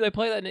in this movie they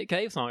play that Nick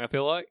Cave song, I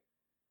feel like.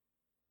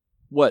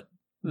 What?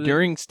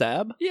 During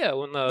Stab? Yeah,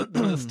 when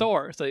it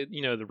starts,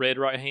 the red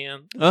right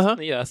hand. Uh-huh.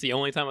 Yeah, that's the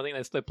only time I think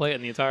they play it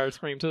in the entire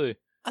Scream 2.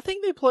 I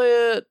think they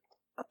play it...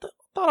 I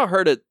thought I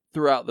heard it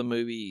throughout the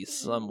movie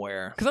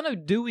somewhere. Because I know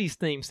Dewey's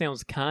theme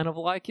sounds kind of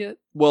like it.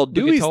 Well,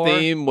 Dewey's guitar.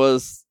 theme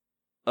was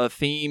a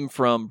theme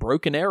from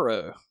Broken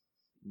Arrow,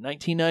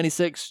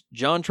 1996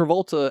 John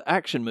Travolta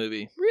action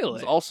movie. It Really?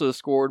 was also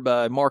scored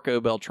by Marco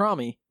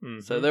Beltrami.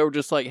 Mm-hmm. So they were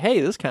just like, hey,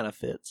 this kind of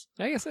fits.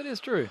 I guess that is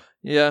true.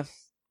 Yeah.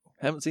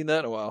 Haven't seen that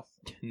in a while.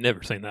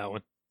 Never seen that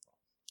one.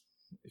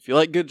 If you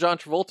like good John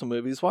Travolta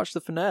movies, watch The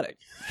Fanatic.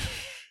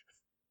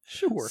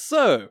 Sure.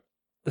 So,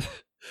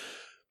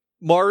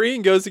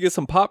 Maureen goes to get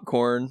some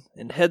popcorn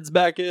and heads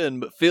back in,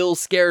 but Phil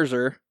scares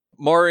her.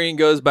 Maureen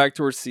goes back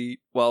to her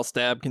seat while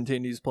Stab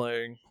continues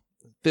playing.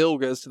 Phil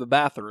goes to the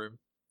bathroom.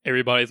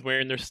 Everybody's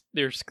wearing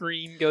their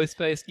Scream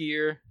Ghostface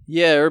gear.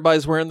 Yeah,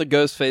 everybody's wearing the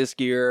Ghostface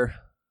gear.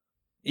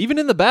 Even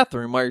in the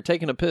bathroom while you're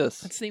taking a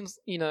piss. It seems,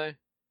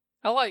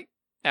 I like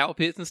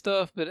outfits and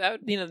stuff, but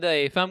at the end of the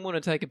day, if I'm going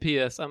to take a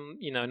piss, I'm,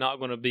 not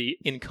going to be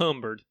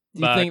encumbered.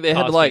 Do you think they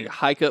had to, like,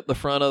 hike up the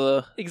front of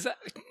the...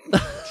 Exactly.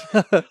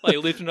 Like,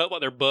 lifting up like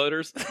they're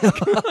butters.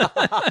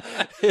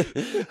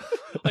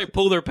 Like,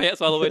 pull their pants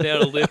all the way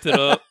down and lift it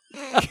up.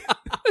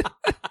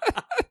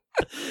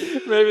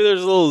 Maybe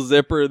there's a little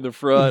zipper in the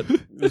front.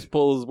 Just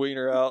pull his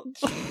wiener out.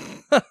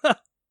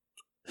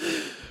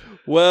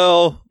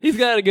 Well, he's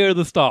got to go to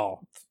the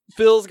stall.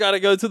 Phil's got to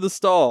go to the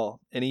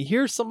stall, and he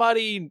hears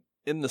somebody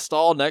in the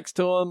stall next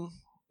to him.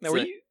 Now, were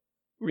you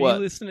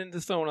listening to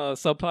some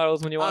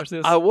subtitles when you watched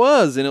this? I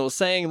was, and it was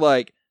saying,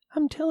 like,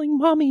 I'm telling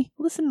mommy,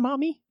 listen,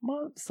 mommy,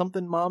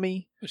 something,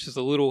 mommy. Which is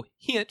a little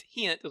hint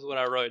is what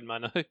I wrote in my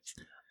notes.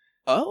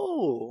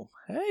 Oh,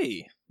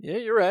 hey. Yeah,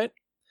 you're right.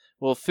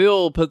 Well,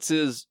 Phil puts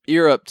his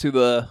ear up to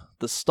the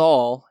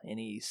stall, and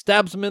he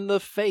stabs him in the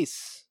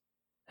face.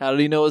 How did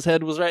he know his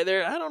head was right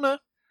there? I don't know,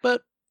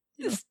 but...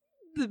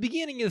 The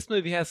beginning of this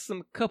movie has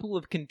some couple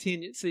of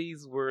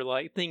contingencies where,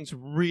 like, things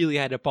really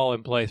had to fall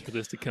in place for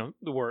this to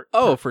work.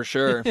 Oh, for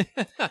sure.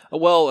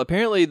 Well,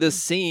 apparently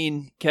this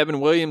scene,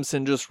 Kevin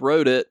Williamson just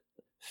wrote it.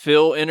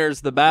 Phil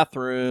enters the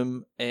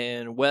bathroom,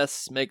 and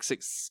Wes makes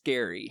it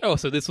scary. Oh,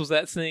 so this was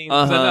that scene?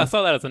 Uh-huh. I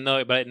saw that as a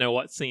note, but I didn't know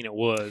what scene it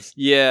was.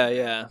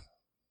 Yeah.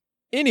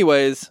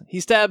 Anyways,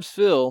 he stabs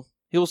Phil.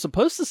 He was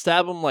supposed to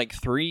stab him like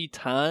 3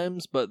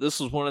 times, but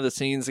this was one of the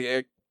scenes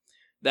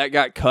that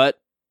got cut,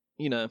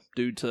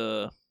 due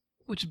to...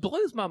 Which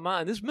blows my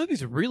mind. This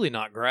movie's really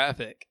not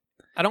graphic.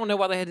 I don't know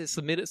why they had to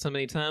submit it so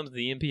many times to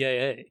the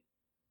MPAA.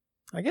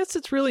 I guess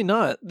it's really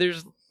not.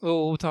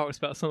 We'll talk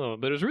about some of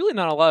them, but there's really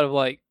not a lot of,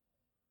 like...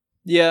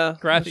 Yeah,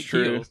 graphic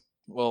kills.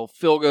 Well,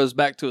 Phil goes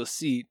back to his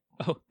seat.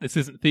 Oh, this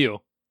isn't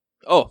Phil.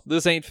 Oh,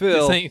 this ain't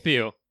Phil. This ain't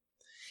Phil.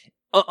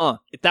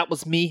 If that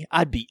was me,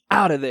 I'd be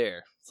out of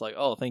there. It's like,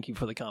 oh, thank you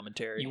for the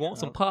commentary. You want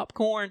some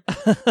popcorn?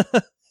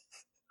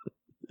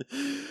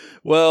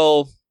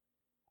 Well,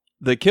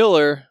 the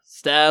killer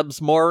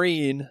stabs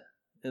Maureen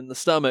in the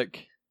stomach.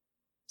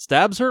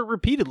 Stabs her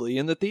repeatedly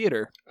in the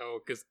theater. Oh,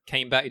 because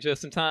came back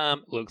just in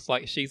time. Looks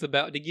like she's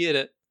about to get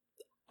it.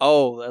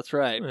 Oh, that's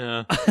right.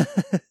 Yeah.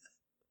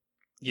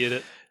 Get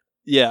it?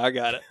 Yeah, I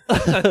got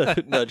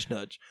it. Nudge,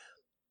 nudge.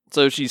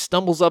 So she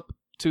stumbles up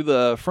to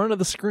the front of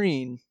the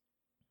screen.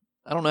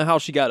 I don't know how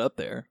she got up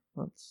there.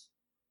 I've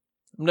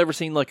never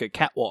seen like a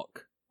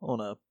catwalk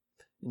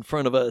in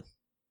front of a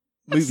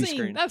movie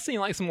screen. I've seen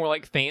like some more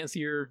like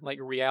fancier like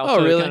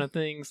Rialto kind of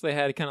things. They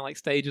had kind of like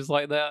stages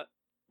like that.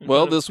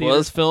 Well, this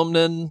was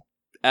filmed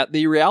at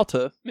the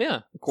Rialto.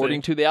 Yeah.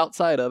 According to the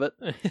outside of it.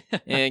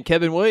 And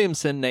Kevin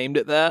Williamson named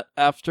it that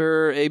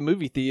after a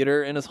movie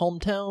theater in his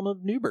hometown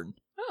of Newbern.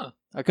 Oh.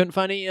 I couldn't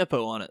find any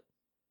info on it.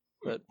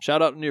 But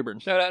shout out to Newbern.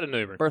 Shout out to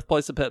Newbern.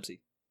 Birthplace of Pepsi.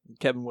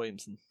 Kevin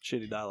Williamson.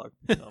 Shitty dialogue.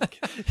 No,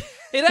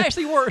 it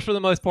actually works for the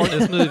most part in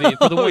this movie.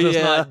 For the one that's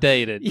not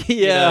dated.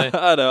 Yeah,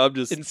 I know.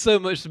 It's so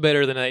much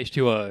better than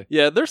H2O.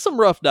 Yeah, there's some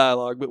rough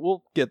dialogue, but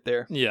we'll get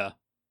there. Yeah.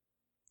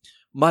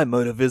 My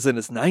motive isn't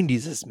as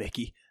 90s as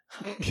Mickey.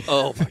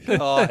 Oh my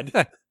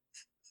God.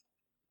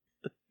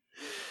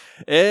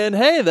 And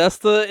hey, that's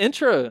the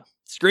intro.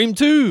 Scream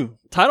 2,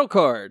 title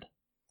card.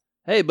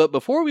 Hey, but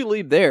before we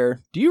leave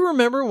there, do you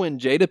remember when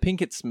Jada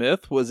Pinkett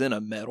Smith was in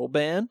a metal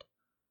band?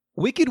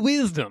 Wicked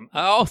Wisdom.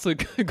 I also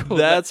Googled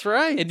That's that.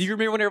 right. And do you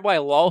remember when everybody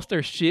lost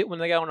their shit when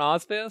they got on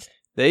Ozfest?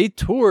 They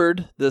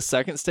toured the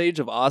second stage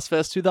of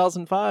Ozfest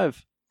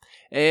 2005.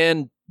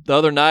 And the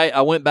other night,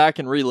 I went back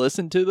and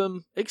re-listened to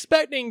them,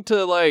 expecting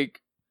to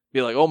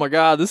be like, oh my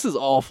God, this is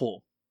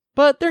awful.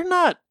 But they're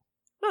not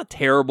not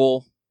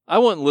terrible. I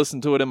wouldn't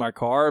listen to it in my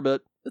car,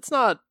 but it's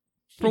not.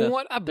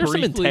 There's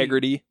some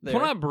integrity there.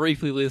 When I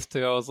briefly listened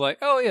to it, I was like,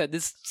 oh yeah,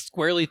 this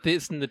squarely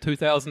fits in the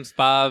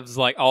 2005's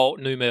like alt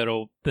new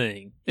metal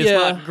thing. It's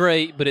not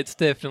great, but it's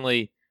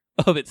definitely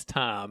of its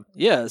time.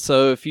 Yeah,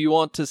 so if you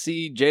want to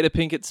see Jada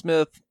Pinkett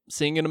Smith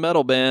sing in a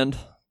metal band,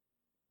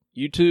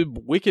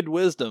 YouTube Wicked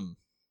Wisdom.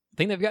 I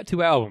think they've got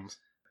 2 albums.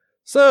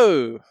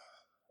 So,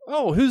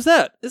 who's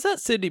that? Is that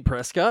Sydney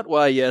Prescott?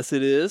 Why, yes,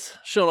 it is.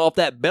 Showing off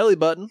that belly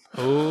button.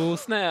 Oh,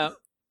 snap.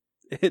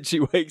 And she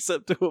wakes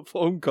up to a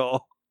phone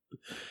call.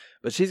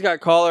 But she's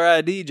got caller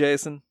ID,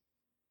 Jason.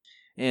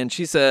 And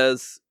she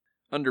says,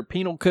 under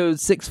penal code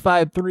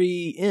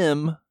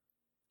 653M,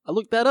 I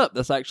looked that up.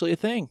 That's actually a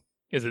thing.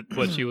 Is it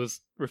what she was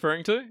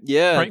referring to?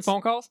 Yeah. Prank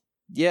phone calls?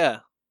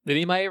 Yeah. Did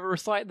anybody ever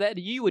recite that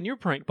to you in your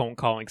prank phone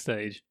calling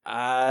stage?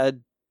 I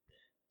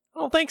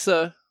don't think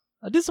so.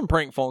 I did some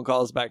prank phone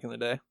calls back in the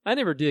day. I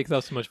never did because I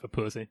was too much of a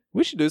pussy.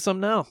 We should do some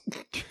now.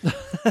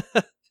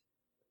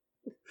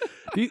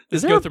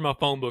 Let's go through my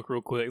phone book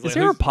real quick. Is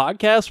there a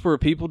podcast where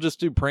people just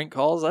do prank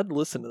calls? I'd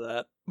listen to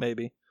that,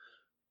 maybe.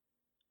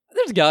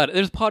 There's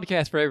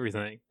podcasts for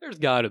everything. There's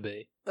got to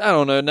be. I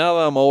don't know. Now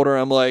that I'm older,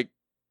 I'm like,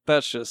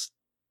 that's just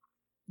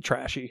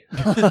trashy.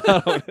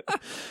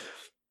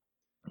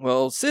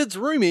 Well, Sid's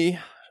roomie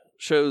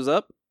shows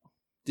up.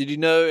 Did you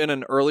know in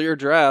an earlier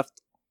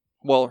draft,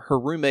 her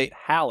roommate,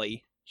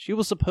 Hallie, she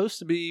was supposed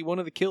to be one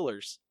of the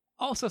killers.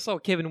 Also saw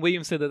Kevin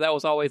Williams said that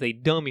was always a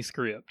dummy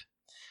script.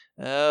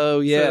 Oh,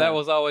 yeah. So that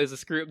was always a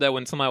script that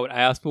when somebody would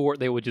ask for it,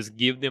 they would just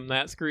give them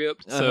that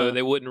script. So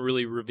they wouldn't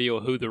really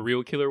reveal who the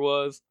real killer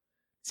was.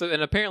 So,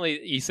 and apparently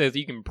he says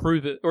you can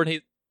prove it,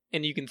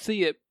 and you can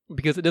see it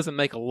because it doesn't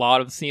make a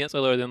lot of sense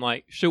other than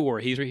like, sure,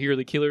 here are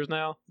the killers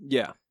now.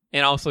 Yeah.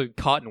 And also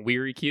Cotton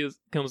Weary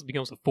becomes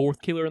the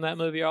 4th killer in that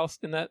movie,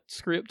 in that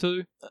script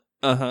too.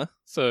 Uh-huh.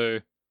 So,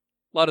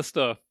 a lot of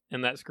stuff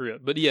in that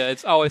script. But yeah,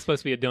 it's always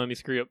supposed to be a dummy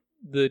script.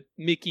 The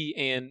Mickey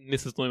and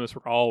Mrs. Loomis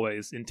were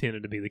always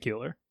intended to be the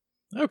killer.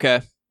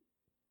 Okay.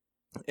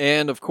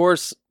 And of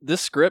course,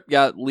 this script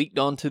got leaked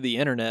onto the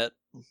internet.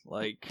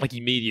 Like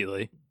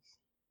immediately.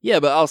 Yeah,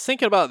 but I was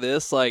thinking about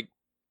this, like,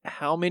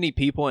 how many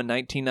people in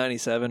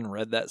 1997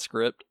 read that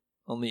script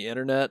on the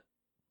internet?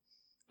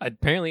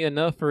 Apparently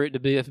enough for it to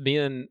be I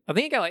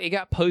think it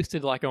got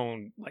posted like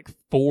on like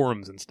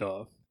forums and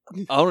stuff.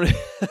 I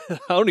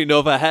don't even know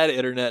if I had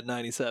internet in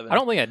 97. I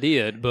don't think I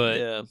did, but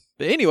yeah.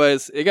 But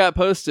anyways, it got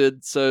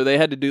posted, so they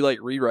had to do like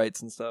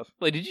rewrites and stuff.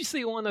 Like, did you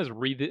see one of those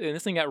and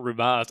this thing got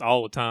revised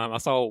all the time. I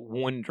saw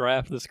one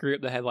draft of the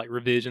script that had like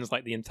revisions,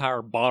 like the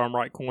entire bottom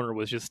right corner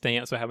was just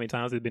stamped, so how many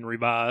times it had been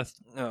revised.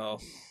 Oh.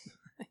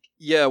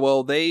 Yeah,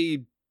 well,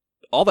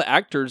 all the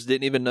actors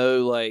didn't even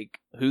know like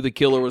who the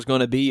killer was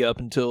going to be up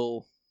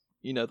until,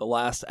 the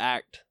last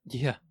act.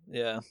 Yeah.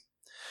 Yeah.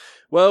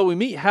 Well, we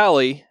meet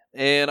Hallie.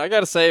 And I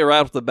gotta say, right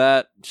off the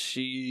bat,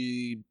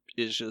 she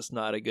is just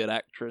not a good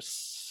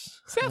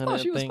actress. See, I thought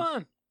she was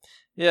fine.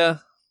 Yeah.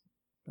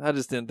 I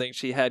just didn't think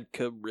she had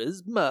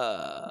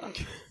charisma.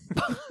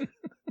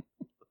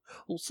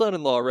 Little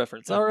son-in-law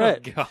reference. All right.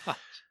 Oh, gosh.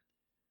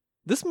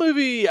 This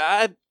movie,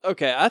 I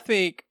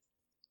think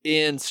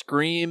in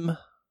Scream,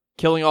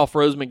 killing off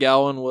Rose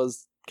McGowan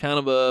was kind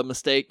of a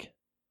mistake.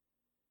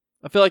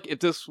 I feel like if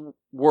this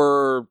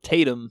were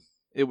Tatum,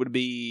 it would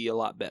be a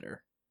lot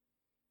better.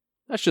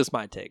 That's just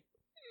my take.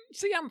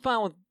 See, I'm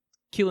fine with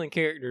killing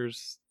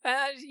characters.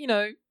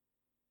 The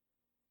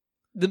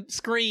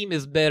Scream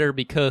is better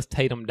because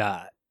Tatum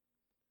died.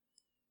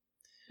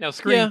 Now,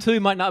 Scream 2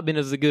 might not have been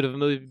as good of a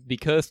movie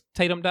because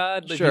Tatum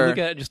died, but if you look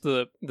at just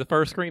the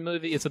first Scream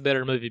movie, it's a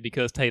better movie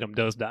because Tatum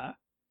does die.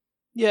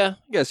 Yeah,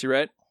 I guess you're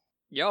right.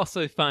 You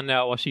also find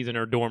out while she's in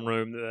her dorm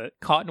room that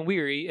Cotton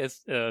Weary has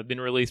been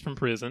released from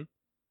prison.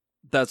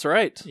 That's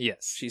right.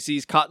 Yes. She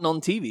sees Cotton on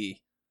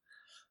TV.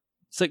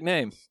 Sick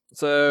name.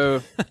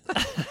 So,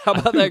 how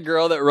about that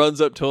girl that runs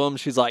up to him?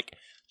 She's like,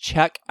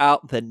 check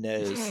out the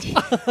nose.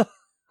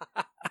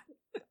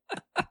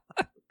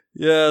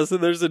 Yeah, so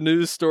there's a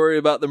news story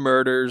about the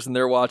murders, and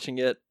they're watching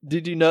it.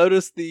 Did you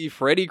notice the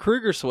Freddy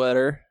Krueger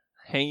sweater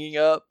hanging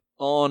up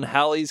on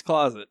Hallie's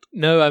closet?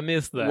 No, I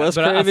missed that. Wes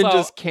Craven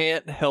just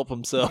can't help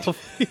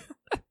himself.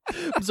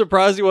 I'm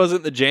surprised he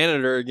wasn't the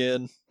janitor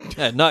again.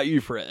 Not you,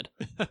 Fred.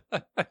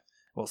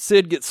 Well,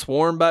 Sid gets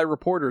swarmed by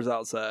reporters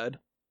outside.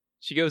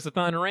 She goes to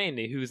find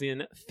Randy, who's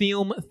in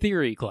film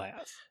theory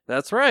class.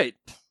 That's right.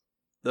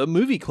 The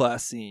movie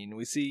class scene.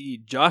 We see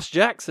Josh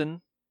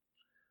Jackson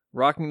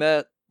rocking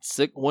that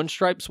sick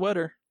one-stripe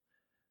sweater.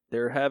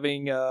 They're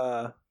having,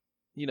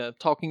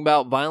 talking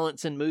about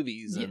violence in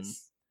movies. Yes. And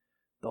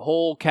the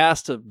whole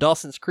cast of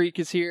Dawson's Creek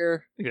is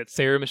here. We got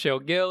Sarah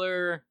Michelle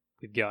Gellar.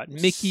 We've got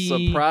Mickey.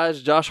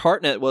 Surprised Josh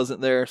Hartnett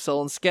wasn't there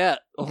selling scat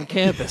on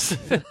campus.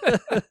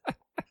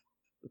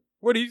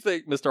 What do you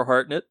think, Mr.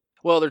 Hartnett?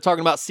 Well, they're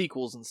talking about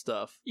sequels and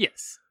stuff.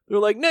 Yes. They're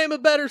like, name a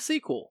better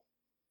sequel.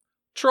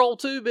 Troll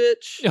 2,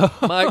 bitch.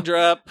 Mic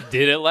drop.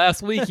 Did it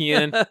last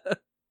weekend.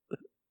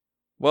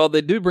 Well,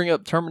 they do bring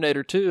up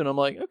Terminator 2, and I'm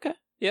like, okay.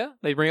 Yeah,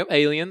 they bring up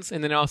aliens,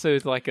 and then also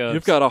it's like a...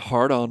 You've got a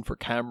hard-on for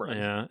Cameron.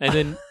 Yeah, and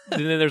then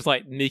there's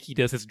like Nikki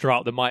does this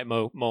drop the mic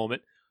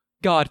moment.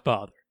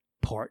 Godfather,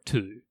 Part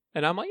 2.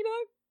 And I'm like,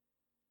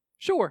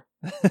 sure.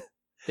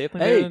 Definitely.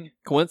 Hey,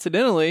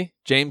 coincidentally,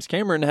 James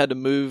Cameron had to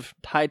move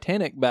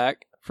Titanic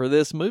back for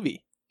this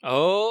movie.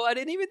 Oh, I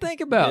didn't even think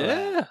about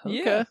that.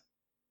 Okay. Yeah.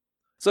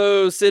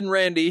 So Sid and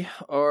Randy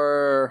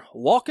are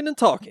walking and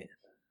talking,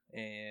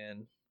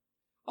 and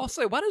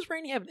also, why does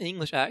Randy have an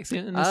English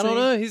accent in this I don't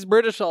know. He's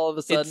British all of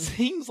a sudden. It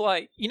seems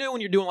like,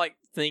 when you're doing like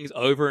things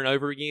over and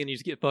over again, you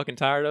just get fucking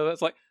tired of it.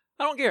 It's like,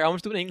 I don't care. I'm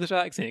just doing an English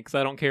accent because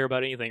I don't care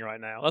about anything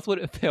right now. That's what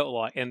it felt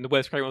like. And the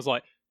Wes Craven was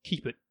like,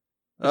 keep it.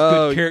 It's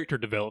good character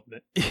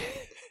development.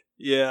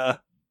 Yeah.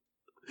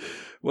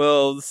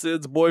 Well,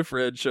 Sid's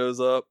boyfriend shows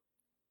up,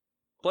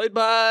 played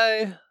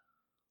by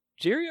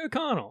Jerry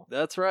O'Connell.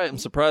 That's right. I'm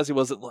surprised he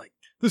wasn't like,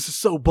 this is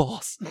so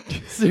boss.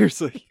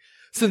 Seriously.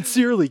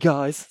 Sincerely,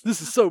 guys.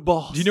 This is so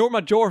boss. Do you know where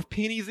my jar of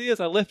pennies is?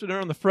 I left it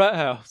around the frat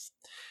house.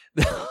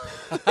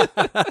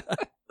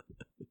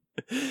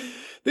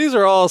 These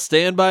are all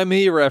Stand By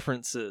Me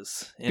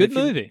references. And Good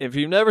movie. If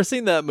you've never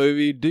seen that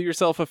movie, do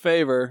yourself a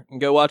favor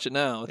and go watch it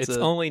now. It's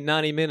only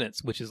 90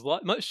 minutes, which is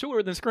much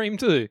shorter than Scream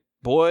 2.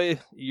 Boy,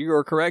 you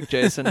are correct,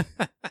 Jason.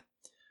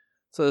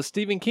 So, a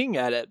Stephen King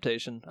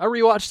adaptation. I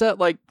rewatched that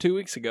like 2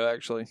 weeks ago,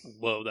 actually.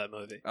 Love that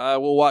movie. I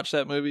will watch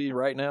that movie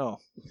right now.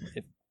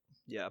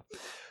 Yeah.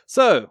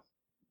 So,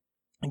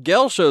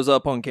 Gail shows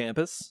up on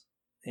campus,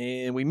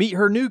 and we meet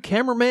her new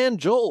cameraman,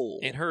 Joel.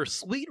 And her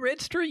sweet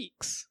red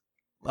streaks.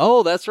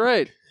 Oh, that's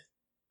right.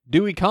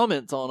 Dewey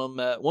comments on them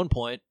at one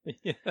point.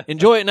 Yeah.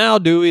 Enjoy it now,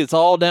 Dewey. It's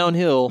all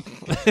downhill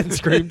in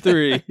Scream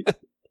 3.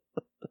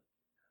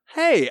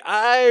 Hey,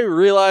 I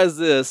realized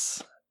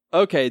this.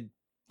 Okay,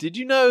 did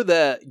you know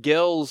that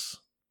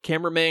Gail's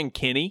cameraman,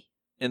 Kenny,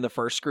 in the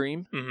first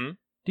Scream? Mm-hmm.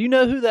 Do you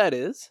know who that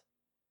is?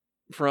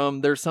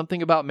 From There's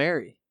Something About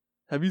Mary.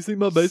 Have you seen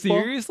my baseball?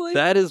 Seriously?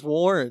 That is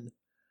Warren.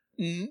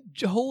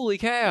 Holy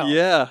cow.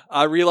 Yeah,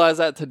 I realized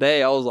that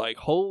today. I was like,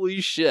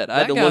 holy shit. I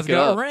had to look it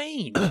up.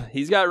 Range.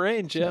 He's got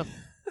range, yeah.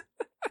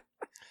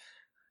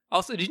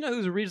 Also, did you know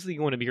who's originally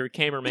going to be her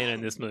cameraman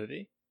in this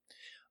movie?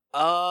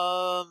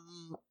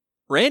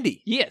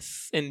 Randy.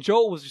 Yes, and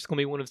Joel was just going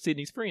to be one of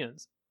Sydney's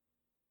friends.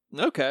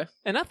 Okay.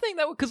 And I think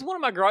that because one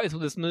of my gripes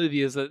with this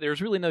movie is that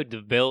there's really no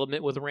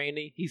development with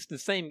Randy. He's the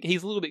same.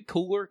 He's a little bit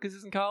cooler because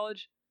he's in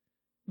college,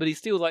 but he's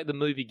still like the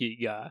movie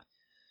geek guy.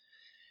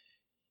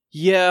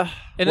 Yeah,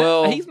 and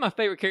well, he's my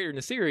favorite character in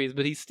the series,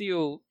 but he's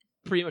still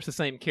pretty much the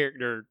same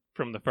character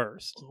from the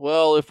first.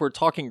 Well, if we're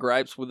talking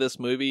gripes with this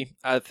movie,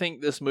 I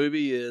think this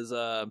movie is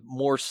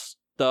more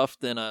stuff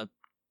than a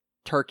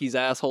turkey's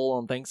asshole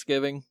on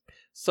Thanksgiving.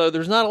 So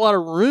there's not a lot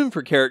of room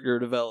for character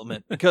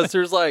development because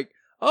there's like,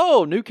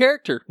 oh, new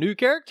character.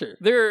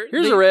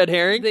 Here's a red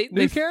herring,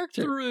 new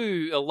character.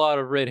 Threw a lot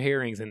of red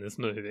herrings in this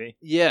movie.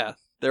 Yeah,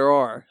 there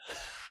are.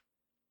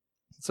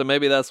 So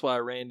maybe that's why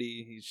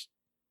Randy,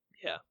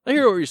 yeah, I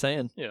hear what you're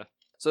saying. Yeah.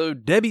 So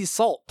Debbie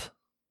Salt,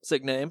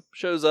 sick name,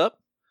 shows up.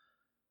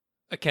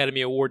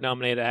 Academy Award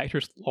nominated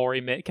actress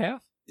Laurie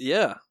Metcalf.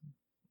 Yeah.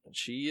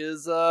 She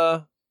is,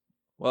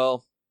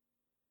 well,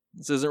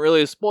 this isn't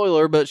really a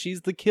spoiler, but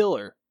she's the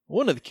killer.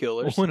 One of the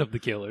killers. One of the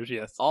killers,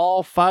 yes.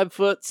 All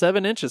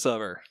 5'7" of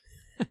her.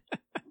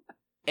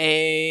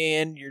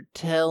 And you're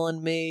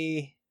telling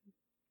me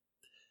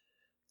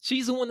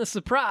she's the one that's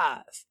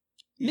surprised.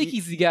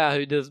 Nikki's the guy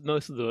who does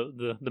most of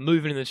the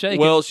moving and the shaking.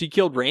 Well, she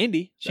killed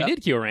Randy. She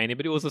did kill Randy,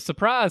 but it was a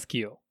surprise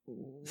kill.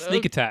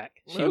 Sneak attack.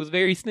 She was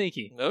very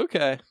sneaky.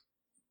 Okay.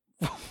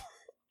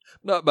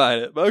 Not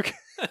buying it, but okay.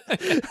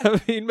 I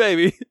mean,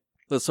 maybe.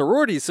 The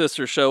sorority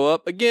sisters show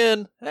up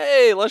again.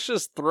 Hey, let's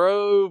just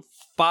throw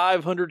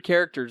 500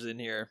 characters in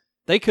here.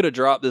 They could have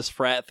dropped this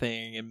frat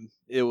thing and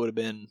it would have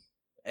been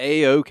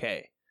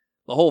A-okay.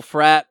 The whole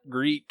frat,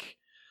 Greek,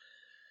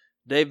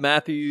 Dave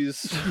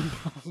Matthews,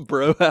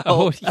 bro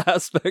out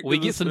aspect. We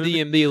get some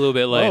D&B a little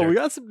bit later. Oh, we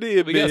got some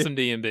D&B. We got some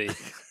D&B.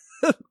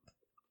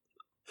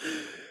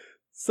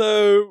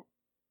 So,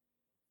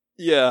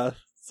 yeah.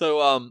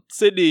 So,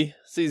 Sydney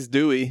sees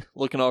Dewey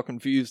looking all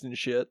confused and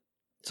shit.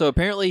 So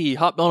apparently he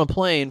hopped on a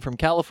plane from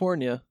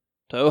California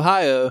to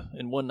Ohio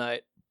in one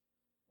night.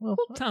 Well,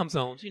 time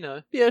zones,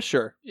 Yeah,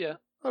 sure. Yeah.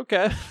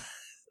 Okay.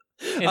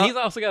 And he's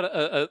also got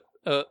a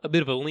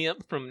bit of a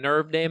limp from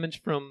nerve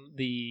damage from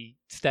the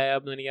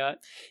stab that he got.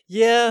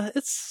 Yeah,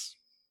 it's...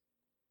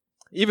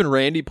 Even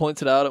Randy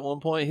points it out at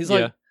one point. He's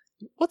like,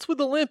 what's with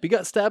the limp? He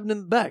got stabbed in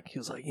the back. He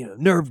was like,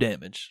 nerve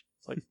damage.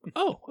 It's like,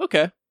 oh,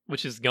 okay.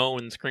 Which is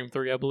gone in Scream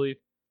 3, I believe.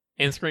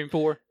 And Scream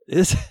 4.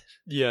 Is it?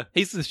 Yeah.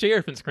 He's the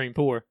sheriff in Scream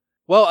 4.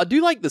 Well, I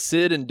do like the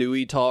Sid and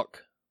Dewey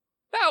talk.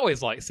 I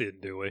always like Sid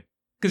and Dewey.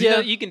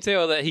 Because you can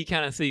tell that he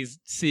kind of sees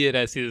Sid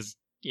as his,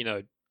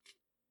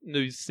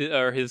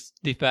 his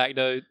de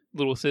facto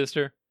little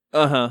sister.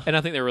 Uh-huh. And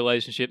I think their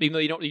relationship, even though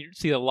you don't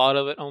see a lot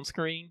of it on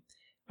screen,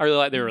 I really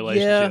like their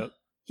relationship.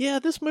 Yeah,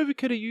 this movie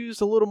could have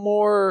used a little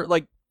more,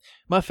 like,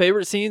 my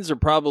favorite scenes are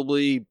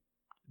probably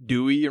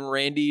Dewey and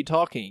Randy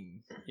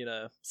talking,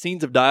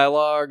 scenes of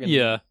dialogue.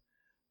 And,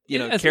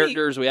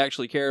 characters we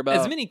actually care about.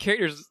 As many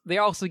characters, they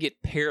also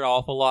get paired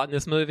off a lot in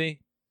this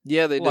movie.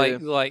 Yeah, they do.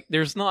 Like,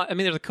 there's not... I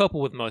mean, there's a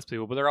couple with most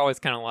people, but they're always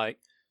kind of like...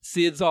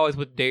 Sid's always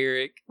with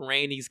Derek.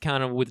 Randy's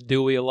kind of with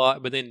Dewey a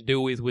lot, but then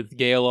Dewey's with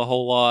Gail a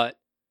whole lot.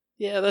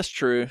 Yeah, that's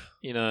true.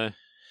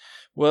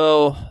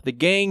 Well, the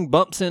gang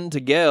bumps into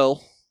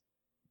Gail,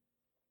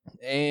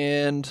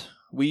 and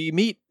we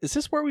meet... Is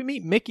this where we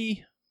meet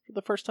Mickey for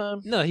the first time?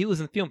 No, he was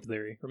in Film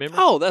Theory, remember?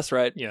 Oh, that's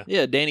right. Yeah.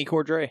 Yeah, Danny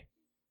Cordray.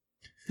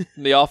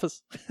 In The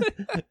Office.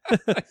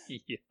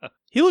 Yeah.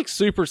 He looks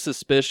super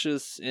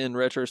suspicious in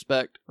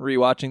retrospect,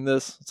 rewatching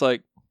this. It's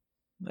like,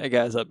 that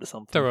guy's up to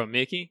something. Talk about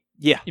Mickey?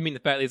 Yeah. You mean the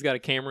fact that he's got a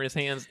camera in his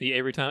hands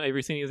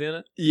every scene he's in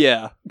it?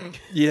 Yeah.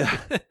 Yeah.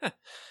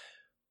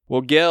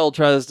 Well, Gail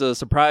tries to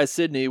surprise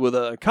Sydney with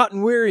a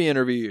Cotton Weary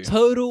interview.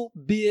 Total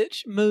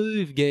bitch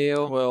move,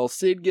 Gail. Well,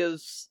 Sid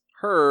gives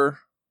her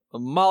a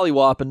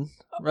mollywhopping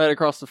right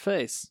across the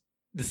face.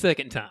 The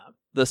second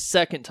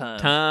time.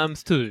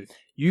 Times 2.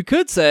 You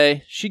could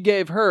say she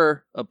gave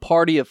her a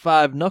party of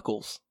 5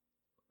 knuckles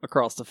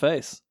across the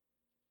face.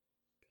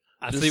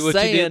 I Just see what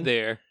saying. you did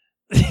there.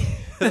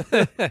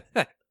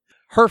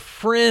 Her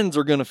friends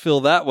are going to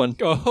feel that one.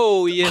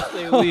 Oh, yes,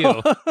 they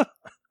will.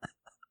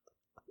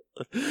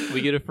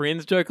 We get a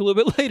friends joke a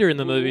little bit later in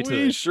the movie,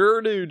 too. We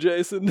sure do,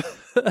 Jason.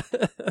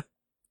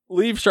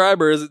 Liev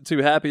Schreiber isn't too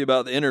happy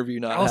about the interview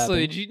not Also,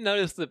 happening. did you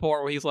notice the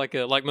part where he's like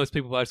most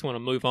people, I just want to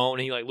move on,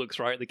 and he like looks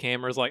right at the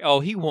camera, is like,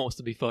 oh, he wants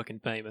to be fucking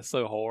famous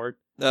so hard.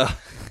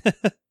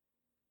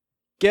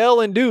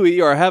 Gail and Dewey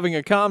are having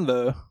a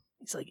convo.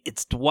 He's like,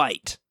 it's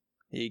Dwight.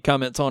 He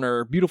comments on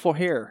her beautiful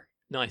hair.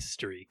 Nice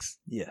streaks.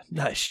 Yeah,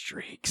 nice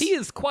streaks. He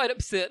is quite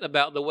upset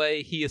about the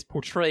way he is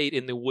portrayed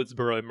in the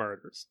Woodsboro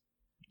murders.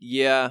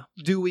 Yeah.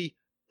 Dewey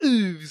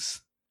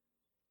ooze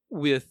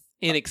with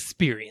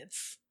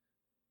inexperience.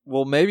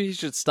 Well, maybe he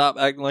should stop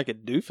acting like a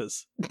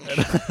doofus.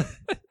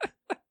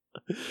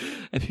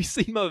 Have you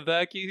seen my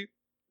vacuum?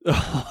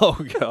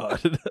 Oh,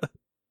 God.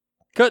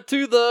 Cut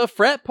to the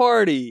frat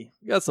party.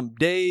 We got some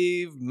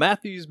Dave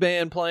Matthews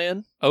Band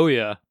playing. Oh,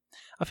 yeah.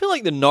 I feel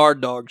like the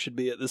Nard Dog should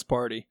be at this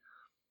party.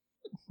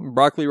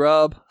 Broccoli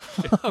Rob.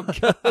 Oh,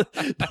 God.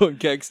 Doing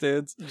keg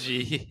stands.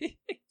 Jeez.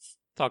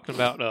 Talking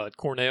about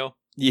Cornell.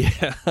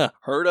 Yeah,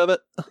 heard of it.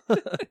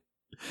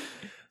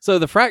 So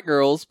the frat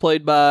girls,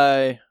 played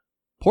by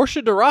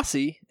Portia de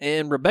Rossi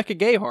and Rebecca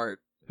Gayheart.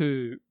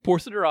 Who?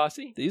 Portia de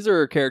Rossi? These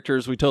are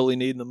characters we totally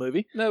need in the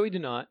movie. No, we do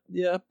not.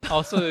 Yeah.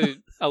 Also,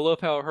 I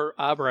love how her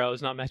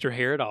eyebrows not match her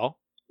hair at all.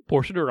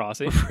 Portia de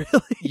Rossi.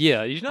 Really?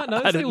 Yeah, you did not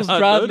notice? I did It was not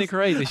driving me notice.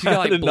 crazy. She I got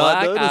like did not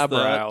black notice that.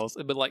 eyebrows,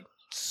 but like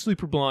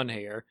super blonde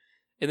hair.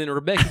 And then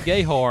Rebecca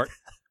Gayheart,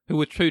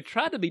 who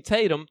tried to be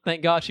Tatum.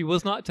 Thank God she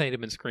was not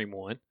Tatum in Scream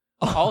 1.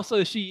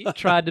 Also, she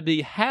tried to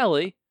be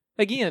Hallie.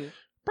 Again,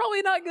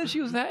 probably not good.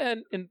 She was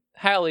in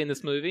Hallie in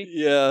this movie.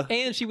 Yeah.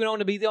 And she went on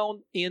to be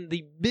in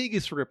the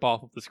biggest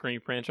ripoff of the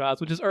Scream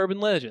franchise, which is Urban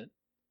Legend.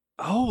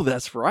 Oh,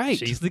 that's right.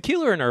 She's the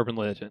killer in Urban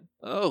Legend.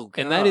 Oh,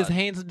 God. And that is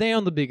hands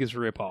down the biggest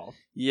ripoff.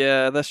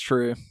 Yeah, that's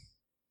true.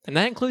 And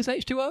that includes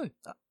H2O.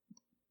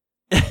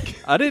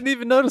 I didn't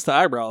even notice the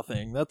eyebrow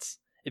thing. That's...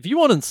 If you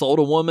want to insult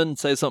a woman,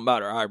 say something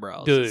about her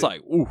eyebrows. Dude. It's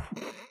like, ooh.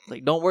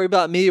 Like, don't worry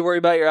about me, worry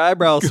about your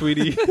eyebrows,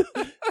 sweetie.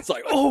 It's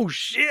like, oh,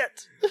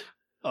 shit.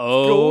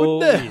 Oh,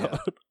 Going down. yeah.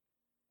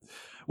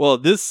 Well,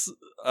 this,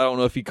 I don't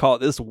know if you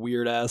caught this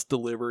weird-ass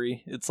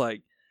delivery. It's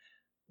like,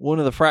 one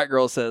of the frat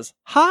girls says,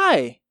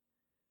 hi.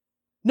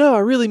 No, I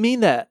really mean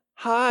that.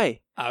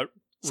 Hi.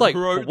 It's like,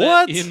 wrote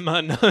what? that in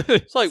my notes.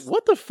 It's like,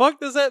 what the fuck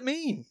does that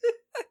mean?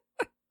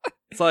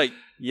 It's like,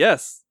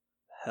 yes.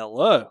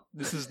 Hello.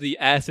 This is the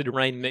acid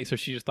rain mixer.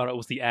 She just thought it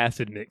was the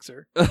acid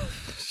mixer.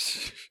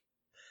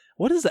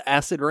 What is the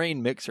acid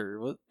rain mixer?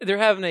 What? They're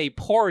having a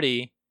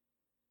party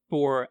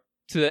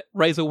to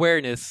raise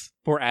awareness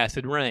for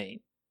acid rain.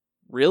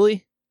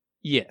 Really?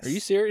 Yes. Are you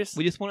serious?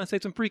 We just want to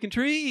save some freaking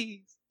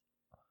trees.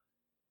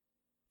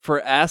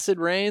 For acid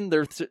rain,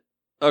 they're...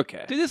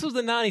 Okay. Dude, this was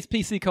the 90s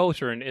PC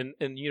culture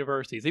in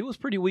universities. It was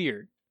pretty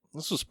weird.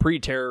 This was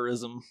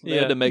pre-terrorism. They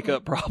Yeah. had to make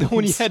up problems.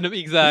 When you had to...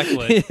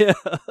 Exactly. Yeah.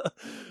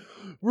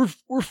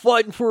 We're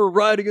fighting for a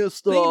right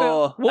against Think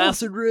about what was-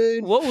 acid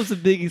rain. What was the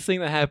biggest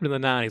thing that happened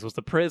in the 90s? Was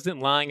the president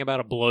lying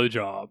about a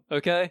blowjob,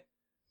 okay?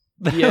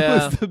 That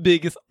Yeah. was the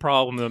biggest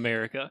problem in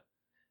America.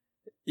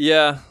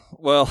 Yeah,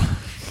 well.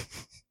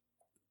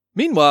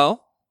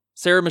 Meanwhile,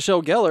 Sarah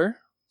Michelle Gellar,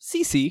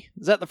 Cece,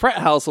 is at the frat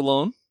house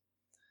alone.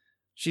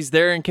 She's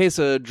there in case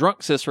a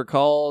drunk sister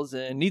calls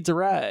and needs a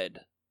ride.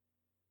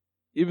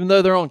 Even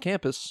though they're on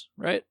campus,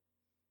 right?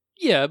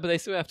 Yeah, but they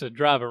still have to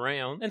drive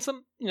around. And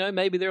some,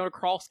 maybe they're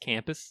across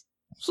campus.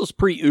 This was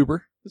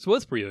pre-Uber. This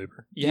was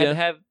pre-Uber. You had to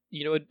have,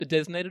 a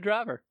designated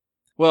driver.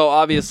 Well,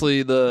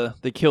 obviously, the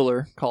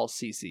killer calls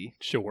Cece.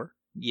 Sure.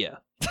 Yeah.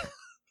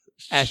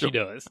 As Sure. she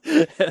does.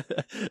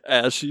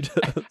 As she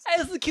does.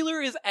 As the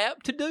killer is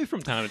apt to do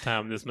from time to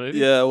time in this movie.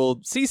 Yeah, well,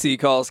 Cece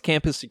calls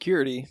campus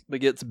security,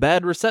 but gets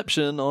bad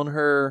reception on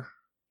her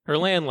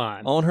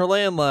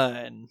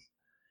landline.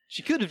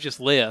 She could have just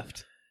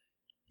left.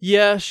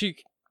 Yeah, she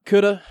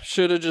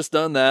shoulda just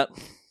done that.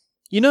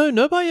 You know,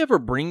 nobody ever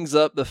brings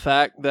up the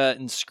fact that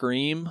in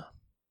Scream,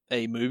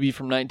 a movie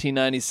from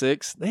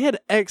 1996, they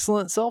had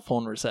excellent cell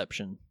phone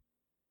reception.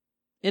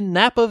 In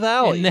Napa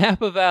Valley.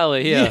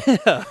 Yeah.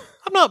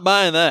 I'm not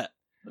buying that,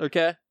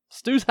 okay?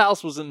 Stu's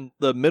house was in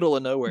the middle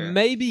of nowhere.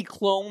 Maybe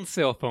clone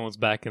cell phones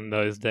back in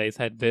those days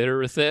had better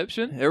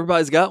reception.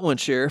 Everybody's got one,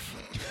 Sheriff.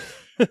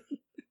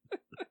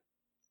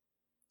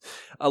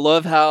 I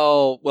love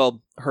how,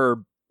 well,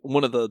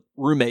 one of the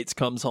roommates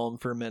comes home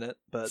for a minute,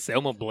 but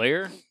Selma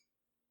Blair?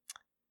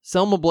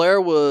 Selma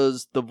Blair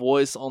was the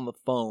voice on the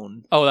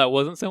phone. Oh, that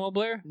wasn't Selma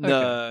Blair?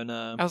 No,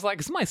 no. I was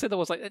like, somebody said that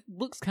was like, it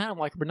looks kind of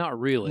like her, but not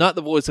really. Not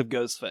the voice of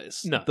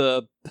Ghostface. No.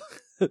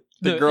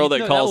 The girl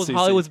that calls that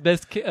was Hollywood's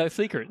best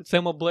secret.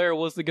 Selma Blair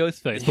was the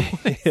Ghostface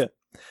voice. Yeah.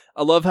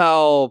 I love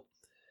how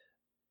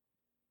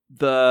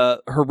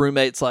her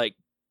roommate's like,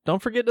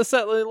 don't forget to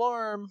set the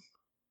alarm.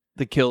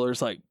 The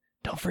killer's like,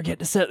 don't forget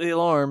to set the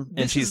alarm.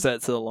 And she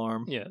sets the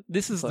alarm. Yeah.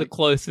 This is the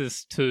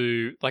closest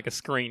to like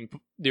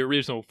the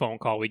original phone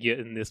call we get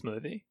in this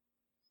movie.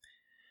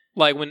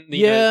 Like when,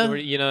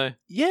 you know.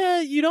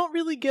 Yeah, you don't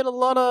really get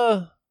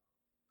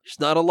there's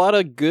not a lot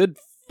of good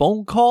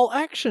phone call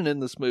action in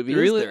this movie,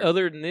 really, is there?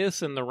 other than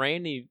this and the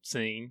Randy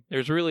scene,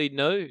 there's really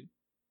no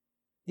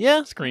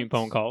Scream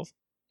phone calls.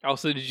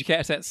 Also, did you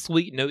catch that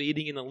sweet no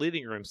eating in the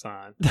living room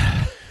sign?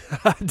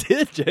 I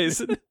did,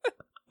 Jason.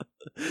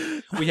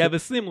 We have a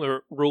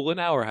similar rule in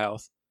our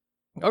house.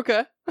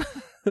 Okay.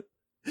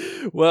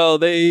 Well,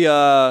 they,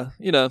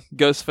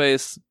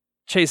 Ghostface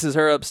chases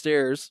her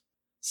upstairs,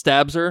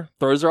 stabs her,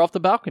 throws her off the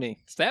balcony.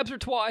 Stabs her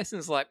twice and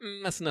is like,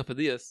 that's enough of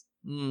this.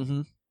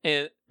 Mm-hmm.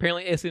 And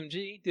apparently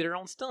SMG did her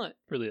own stunt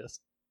for this.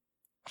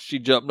 She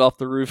jumped off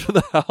the roof of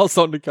the house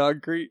onto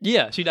concrete?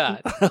 Yeah, she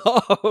died.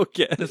 Oh,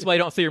 okay. That's why you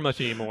don't see her much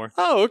anymore.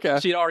 Oh, okay.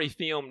 She'd already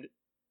filmed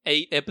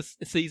 8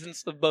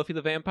 seasons of Buffy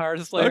the Vampire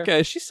Slayer.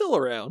 Okay, she's still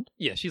around.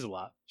 Yeah, she's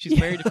alive. She's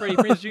married to Freddie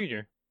Prinze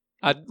Jr.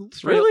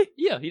 Really?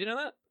 Yeah, you didn't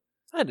know that?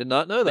 I did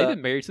not know that. They've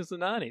been married since the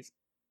 90s.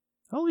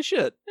 Holy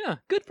shit. Yeah,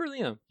 good for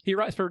them. He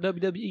writes for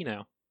WWE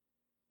now.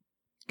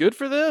 Good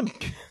for them.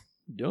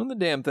 Doing the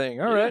damn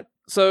thing. All right.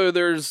 So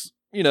there's,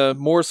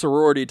 more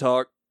sorority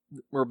talk.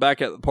 We're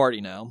back at the party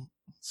now.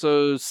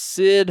 So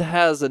Sid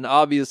has an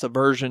obvious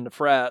aversion to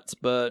frats,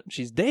 but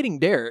she's dating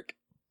Derek.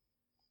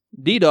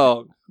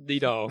 D-Dog.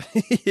 D-Dog.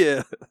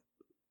 Yeah.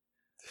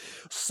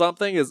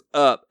 Something is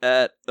up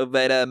at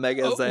Aveda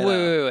Mega Zeta.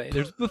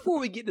 Wait. Before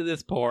we get to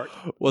this part,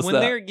 when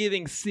they're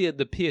giving Sid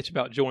the pitch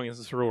about joining a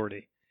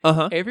sorority,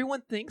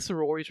 everyone thinks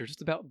sororities are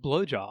just about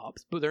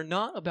blowjobs, but they're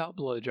not about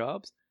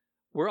blowjobs.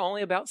 We're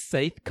only about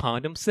safe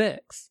condom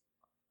sex.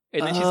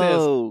 And then she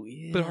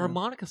says, but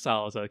harmonica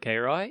style is okay,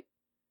 right?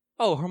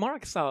 Oh,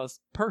 harmonica style is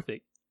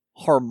perfect.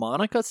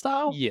 Harmonica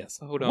style? Yes.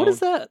 Hold on. What is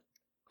that?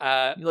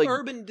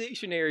 Urban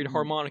Dictionary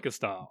harmonica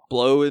style.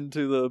 Blow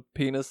into the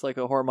penis like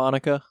a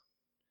harmonica?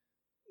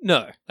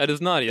 No, that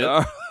is not it.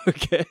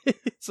 Okay.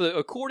 So,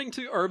 according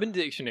to Urban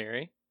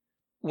Dictionary,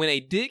 when a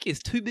dick is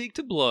too big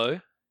to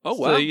blow,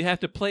 so you have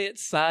to play it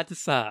side to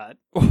side.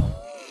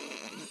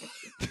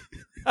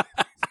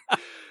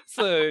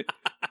 So,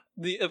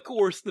 of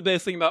course, the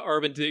best thing about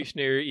Urban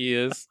Dictionary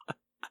is,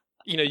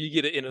 you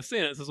get it in a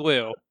sentence as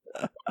well.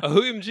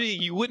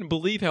 OMG, you wouldn't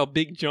believe how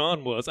big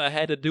John was. I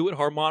had to do it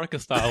harmonica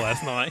style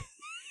last night.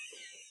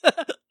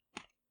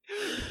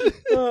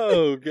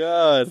 Oh,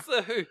 God.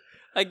 So,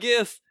 I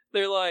guess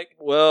they're like...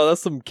 Well,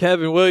 that's some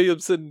Kevin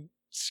Williamson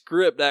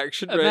script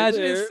action right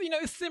there. Imagine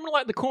it's similar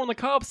like the Corn on the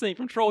Cob scene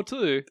from Troll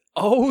 2.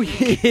 Oh,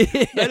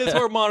 yeah. That is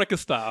harmonica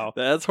style.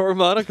 That's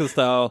harmonica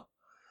style.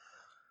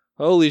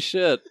 Holy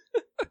shit.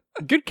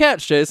 Good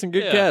catch, Jason.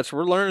 Good catch.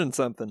 We're learning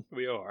something.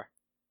 We are.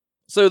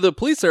 So the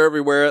police are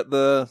everywhere at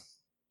the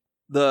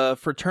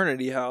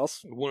fraternity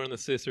house. One of the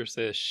sisters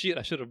says, shit,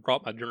 I should have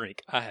brought my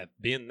drink. I have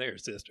been there,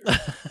 sister.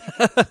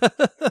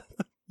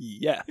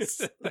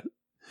 Yes.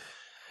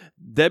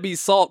 Debbie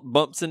Salt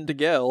bumps into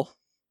Gail.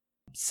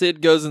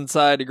 Sid goes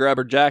inside to grab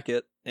her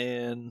jacket,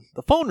 and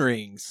the phone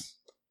rings.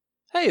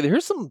 Hey,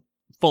 here's some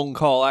phone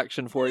call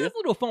action for you. A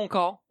little phone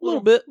call. A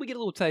little bit. We get a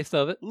little taste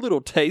of it.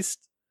 Little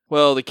taste.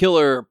 Well, the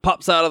killer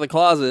pops out of the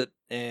closet,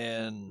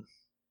 and,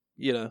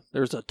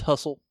 there's a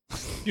tussle.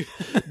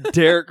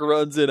 Derek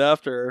runs in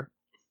after her.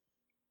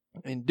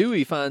 And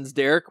Dewey finds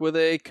Derek with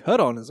a cut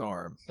on his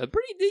arm. A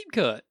pretty deep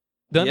cut.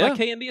 Done by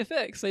K&B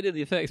Effects. They did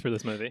the effects for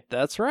this movie.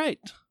 That's right.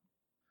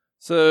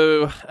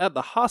 So, at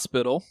the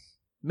hospital,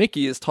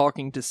 Mickey is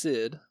talking to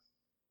Sid.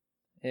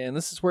 And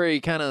this is where he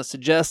kind of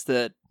suggests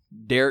that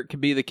Derek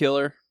could be the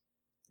killer.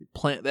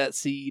 Plant that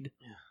seed.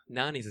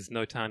 90s is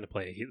no time to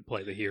play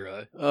the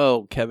hero.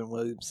 Oh, Kevin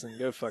Williamson,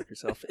 go fuck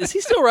yourself. Is he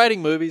still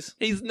writing movies?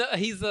 He's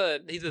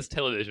just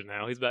television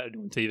now. He's back to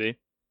doing TV.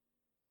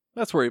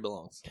 That's where he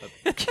belongs.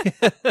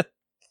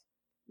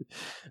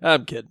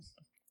 I'm kidding.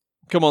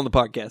 Come on the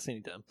podcast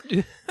anytime.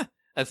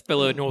 As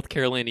fellow North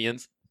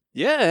Carolinians.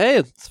 Yeah, hey,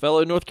 it's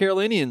fellow North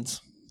Carolinians.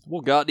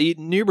 We got to eat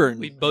in New Bern.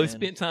 We both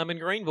spent time in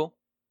Greenville.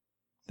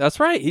 That's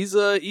right. He's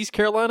a East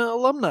Carolina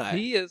alumni.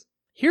 He is.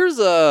 Here's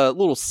a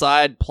little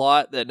side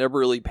plot that never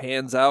really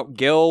pans out.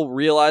 Gail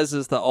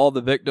realizes that all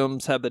the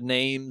victims have the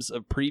names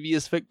of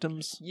previous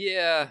victims.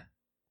 Yeah.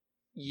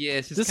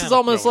 Yes. This is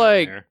almost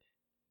like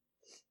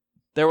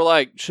they were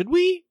like, should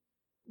we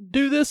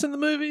do this in the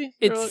movie?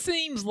 It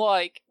seems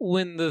like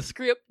when the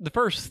script, the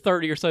first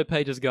 30 or so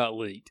pages got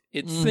leaked,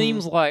 it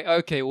seems like,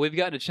 okay, we've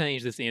got to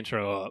change this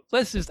intro up.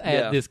 Let's just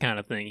add this kind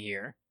of thing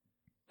here.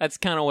 That's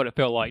kind of what it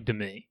felt like to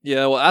me.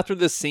 Yeah, well, after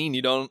this scene,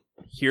 you don't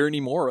hear any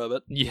more of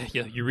it. Yeah,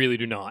 you really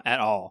do not, at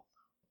all.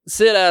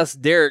 Sid asks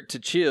Derek to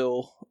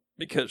chill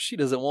because she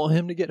doesn't want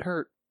him to get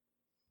hurt.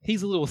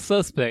 He's a little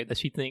suspect that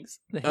she thinks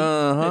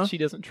that she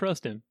doesn't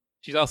trust him.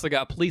 She's also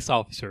got police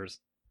officers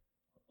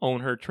on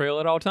her trail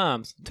at all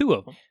times. 2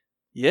 of them.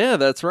 Yeah,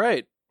 that's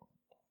right.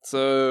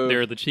 So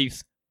they're the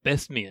chief's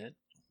best men.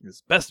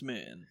 His best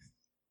men.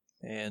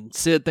 And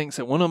Sid thinks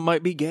that one of them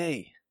might be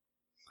gay.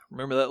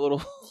 Remember that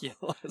little... Yeah.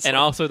 And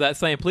also that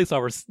same police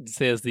officer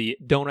says the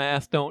don't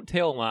ask, don't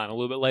tell line a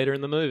little bit later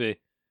in the movie.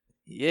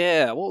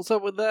 Yeah, what's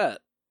up with that?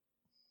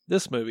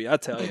 This movie, I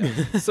tell you.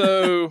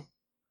 So,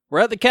 we're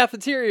at the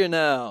cafeteria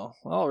now.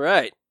 All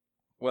right.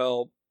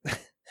 Well,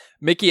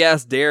 Mickey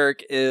asks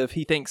Derek if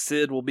he thinks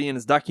Sid will be in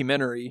his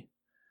documentary.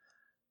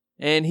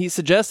 And he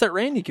suggests that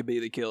Randy could be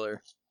the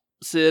killer.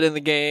 Sid and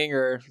the gang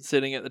are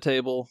sitting at the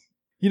table.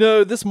 You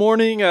know, this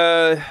morning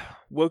I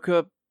woke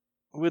up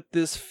with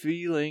this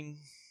feeling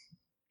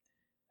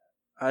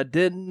I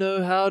didn't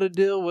know how to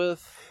deal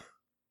with.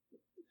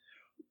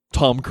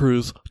 Tom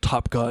Cruise,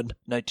 Top Gun,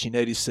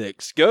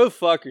 1986. Go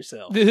fuck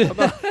yourself.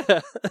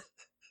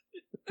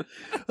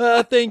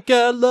 I think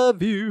I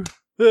love you.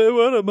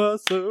 What am I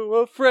so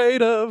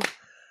afraid of?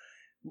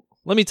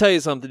 Let me tell you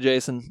something,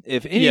 Jason.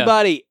 If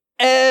anybody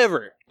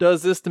ever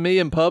does this to me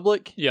in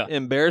public,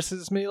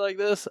 embarrasses me like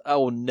this, I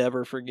will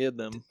never forgive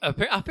them. I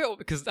felt,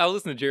 because I was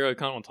listening to Jerry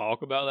O'Connell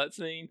talk about that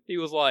scene, he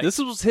was like... This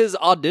was his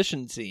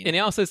audition scene. And he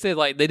also said,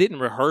 like, they didn't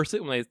rehearse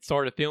it when they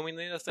started filming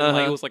this, and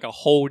like, it was like a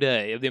whole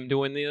day of them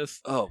doing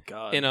this. Oh,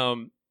 God. And,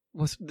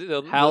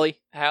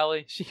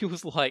 Hallie, she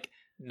was like,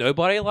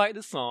 nobody liked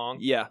the song.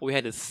 Yeah. We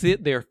had to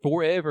sit there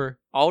forever,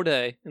 all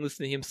day, and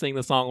listen to him sing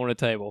the song on a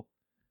table.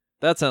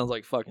 That sounds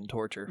like fucking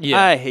torture.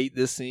 Yeah. I hate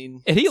this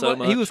scene. And he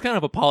much. was kind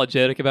of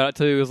apologetic about it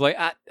too. He was like,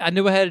 I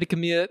knew I had to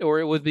commit, or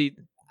it would be,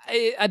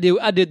 I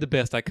did the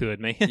best I could,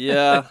 man.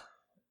 Yeah.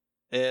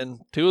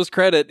 And to his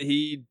credit,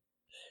 he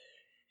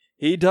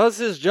does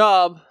his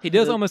job. He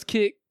does almost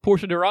kick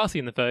Portia de Rossi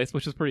in the face,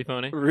 which is pretty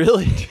funny.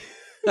 Really?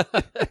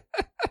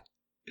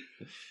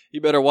 You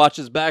better watch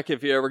his back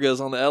if he ever goes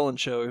on the Ellen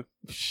show.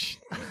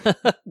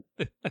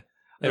 They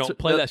don't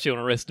play that shit on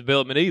Arrested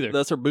Development either.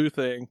 That's her boo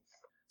thing.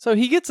 So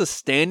he gets a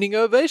standing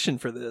ovation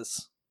for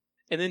this.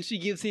 And then she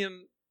gives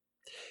him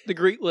the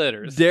Greek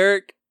letters.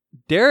 Derek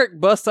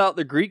busts out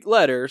the Greek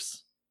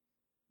letters.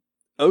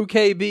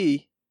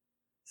 OKB.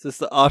 Is this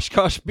the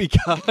Oshkosh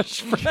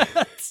B'gosh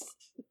France?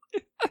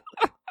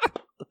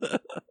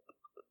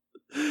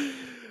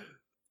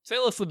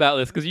 Tell us about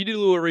this, because you did a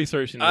little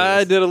research in this.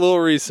 I did a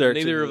little research.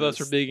 Neither of us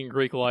are big in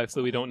Greek life,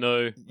 so we don't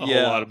know a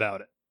whole lot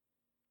about it.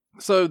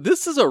 So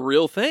this is a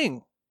real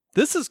thing.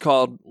 This is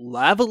called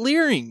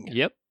lavaliering.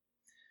 Yep.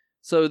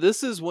 So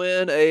this is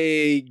when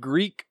a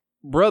Greek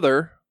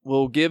brother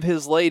will give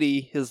his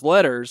lady his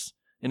letters,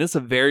 and it's a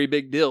very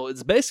big deal.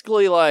 It's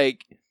basically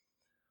like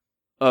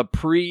a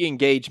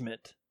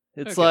pre-engagement.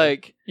 It's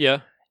like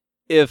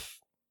if...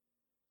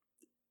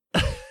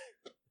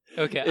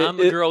 Okay, I'm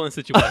the girl in the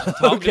situation.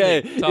 Talk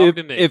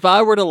to me. If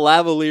I were to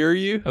lavalier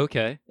you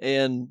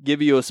and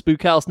give you a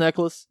spook house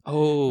necklace,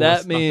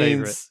 that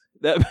means...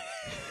 my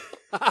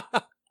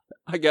favorite.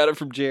 I got it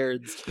from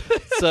Jared's.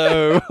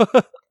 So...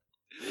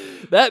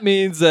 That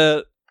means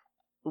that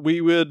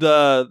we would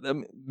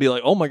be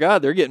like, oh my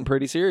God, they're getting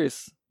pretty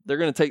serious. They're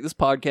going to take this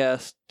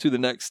podcast to the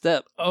next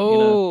step.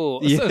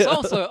 Oh, so it's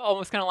also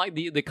almost kind of like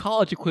the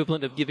college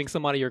equivalent of giving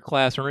somebody your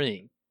class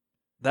ring.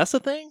 That's a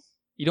thing?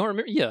 You don't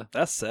remember? Yeah.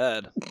 That's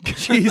sad.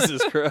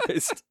 Jesus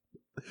Christ.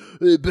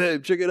 Hey,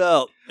 babe, check it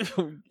out.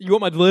 You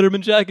want my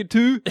Letterman jacket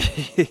too?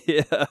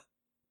 Yeah.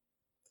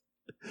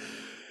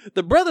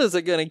 The brothers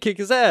are going to kick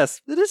his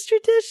ass. It's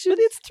tradition.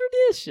 It's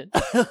tradition.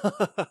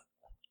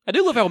 I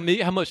do love how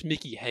much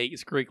Mickey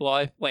hates Greek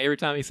life. Like, every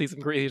time he sees some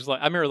Greek, he's like,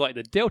 I remember, like,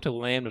 the Delta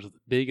Lambdas was the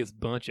biggest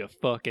bunch of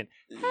fucking...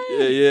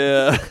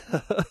 Yeah.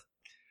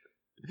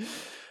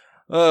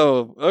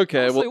 Oh,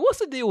 okay. So what's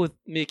the deal with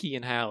Mickey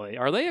and Hallie?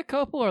 Are they a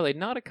couple? Are they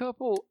not a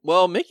couple?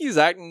 Well, Mickey's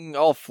acting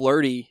all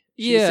flirty.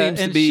 She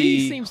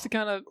seems to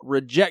kind of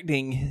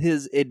rejecting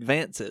his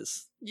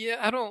advances. Yeah,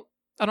 I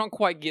don't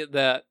quite get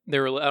that. I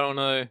don't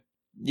know.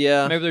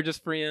 Yeah. Maybe they're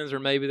just friends, or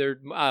maybe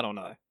I don't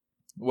know.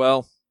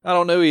 Well, I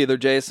don't know either,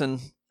 Jason.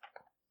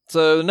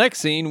 So the next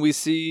scene, we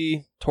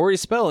see Tori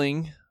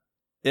Spelling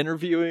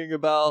interviewing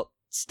about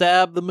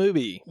Stab the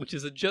movie. Which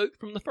is a joke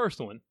from the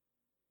first one.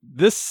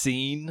 This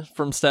scene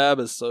from Stab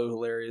is so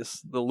hilarious.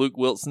 The Luke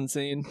Wilson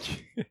scene.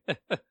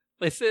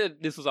 They said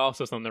this was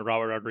also something that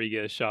Robert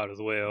Rodriguez shot as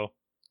well.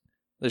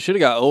 They should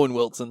have got Owen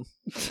Wilson.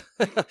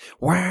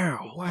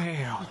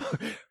 Wow.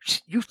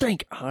 You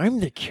think I'm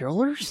the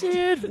killer,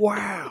 Sid?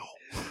 Wow.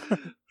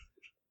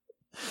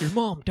 Your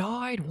mom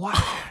died?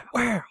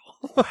 Wow.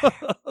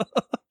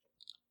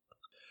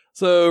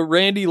 So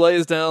Randy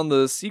lays down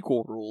the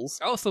sequel rules.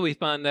 Also, we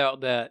find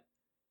out that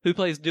who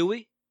plays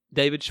Dewey?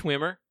 David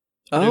Schwimmer.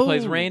 And who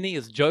plays Randy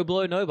is Joe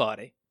Blow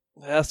Nobody.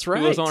 That's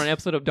right. Who was on an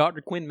episode of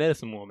Dr. Quinn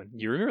Medicine Woman.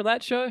 You remember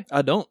that show?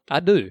 I don't. I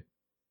do.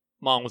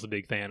 Mom was a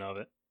big fan of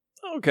it.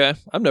 Okay.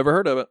 I've never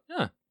heard of it.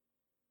 Huh.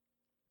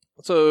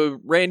 So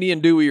Randy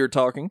and Dewey are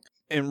talking,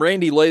 and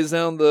Randy lays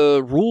down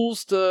the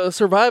rules to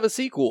survive a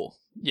sequel.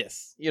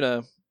 Yes. You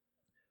know,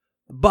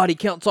 body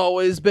count's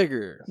always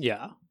bigger.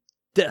 Yeah.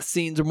 Death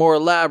scenes are more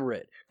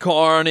elaborate.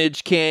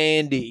 Carnage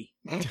Candy.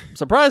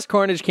 Surprised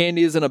Carnage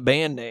Candy isn't a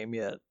band name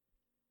yet.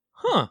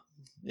 Huh.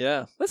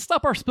 Yeah. Let's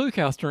stop our spook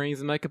house dreams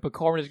and make up a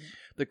Carnage.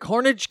 The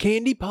Carnage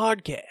Candy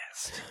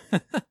Podcast.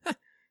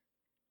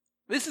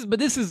 This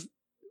is,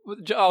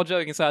 all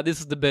joking aside, this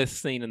is the best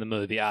scene in the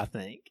movie, I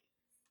think.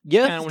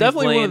 Yeah, it's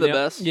definitely one of the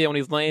best. Yeah, when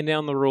he's laying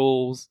down the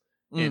rules,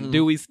 and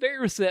Dewey's very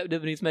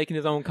receptive, and he's making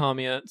his own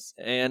comments.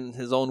 And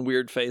his own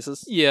weird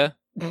faces. Yeah.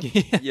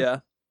 Yeah.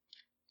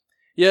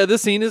 Yeah,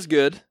 this scene is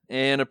good,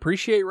 and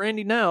appreciate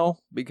Randy now,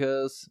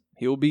 because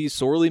he'll be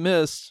sorely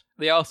missed.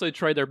 They also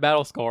trade their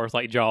battle scars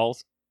like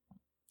Jaws.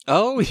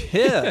 Oh,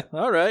 yeah.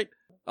 All right.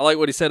 I like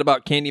what he said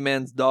about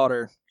Candyman's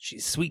daughter.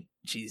 She's sweet.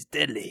 She's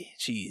deadly.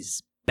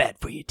 She's bad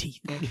for your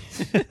teeth.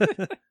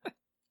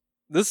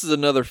 This is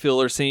another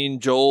filler scene.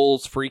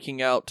 Joel's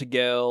freaking out to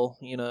Gail.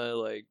 You know,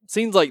 like,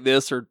 scenes like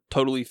this are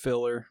totally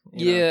filler.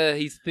 Yeah,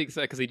 he thinks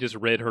that because he just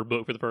read her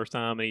book for the first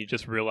time, and he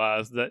just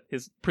realized that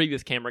his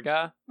previous camera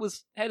guy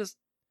had his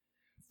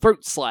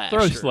throat slash.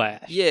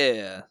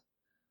 Yeah.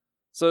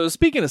 So,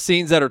 speaking of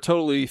scenes that are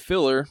totally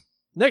filler,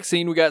 next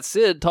scene we got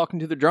Sid talking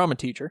to the drama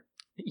teacher.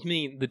 You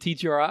mean the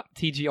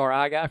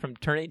TGRI guy from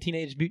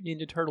Teenage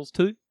Mutant Ninja Turtles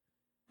 2?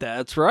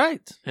 That's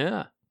right.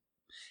 Yeah.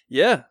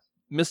 Yeah.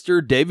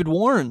 Mr. David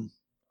Warren,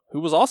 who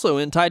was also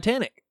in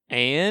Titanic.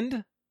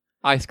 And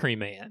Ice Cream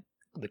Man.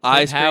 The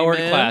Ice Cream Howard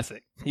Man.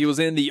 classic. He was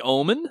in The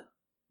Omen,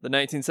 the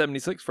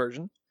 1976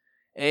 version.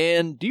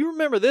 And do you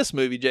remember this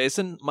movie,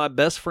 Jason? My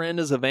Best Friend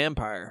is a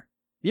Vampire.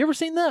 You ever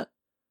seen that?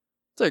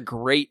 It's a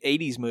great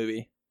 80s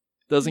movie.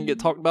 Doesn't get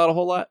talked about a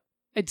whole lot.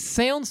 It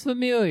sounds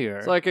familiar.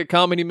 It's like a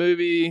comedy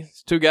movie.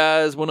 It's two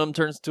guys. One of them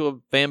turns into a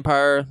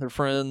vampire. They're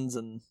friends,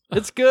 and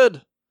it's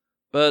good.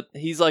 But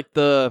he's like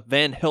the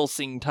Van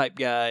Helsing type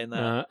guy in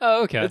that.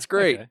 Oh, okay. It's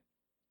great. Okay.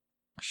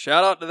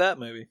 Shout out to that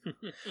movie.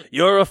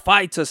 You're a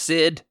fighter,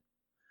 Sid.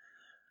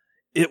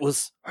 It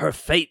was her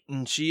fate,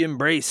 and she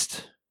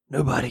embraced.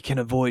 Nobody can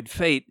avoid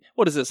fate.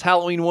 What is this,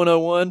 Halloween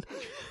 101?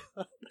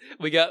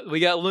 We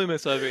got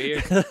Loomis over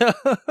here.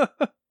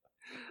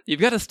 You've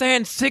got to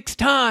stand 6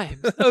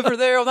 times over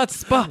there on that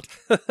spot.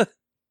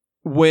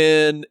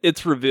 When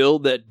it's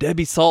revealed that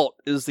Debbie Salt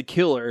is the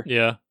killer,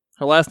 yeah,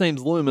 her last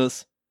name's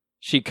Loomis,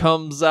 she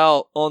comes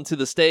out onto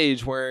the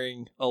stage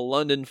wearing a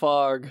London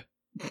Fog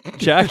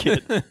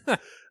jacket.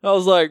 I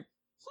was like,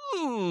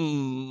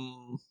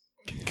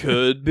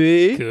 could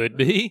be. Could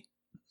be.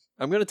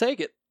 I'm going to take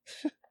it.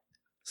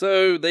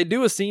 So they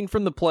do a scene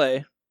from the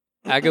play.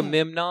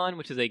 Agamemnon,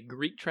 which is a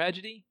Greek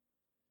tragedy.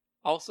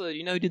 Also,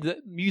 you know who did the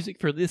music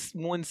for this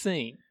one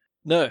scene?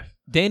 No.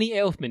 Danny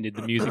Elfman did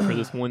the music for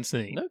this one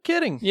scene. No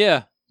kidding.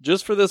 Yeah.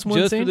 Just for this one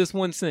scene? Just for this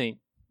one scene.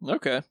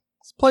 Okay.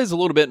 This plays a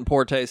little bit in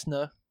poor taste,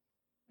 no?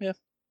 Yeah.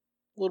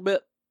 A little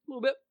bit. A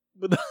little bit.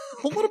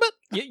 A little bit.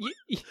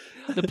 Yeah.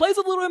 The play's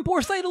a little in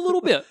poor state, a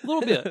little bit.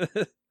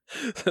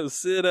 So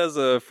Sid has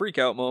a freak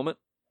out moment.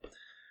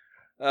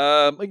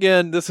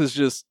 Again, this is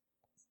just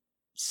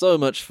so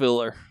much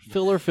filler.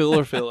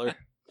 Filler.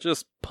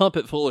 Just pump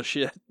it full of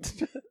shit.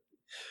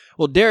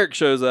 Well, Derek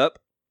shows up.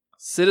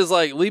 Sid is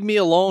like, leave me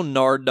alone,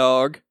 Nard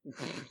dog.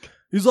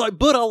 He's like,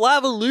 but I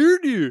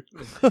lavaliered you.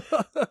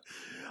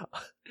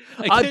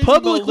 I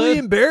publicly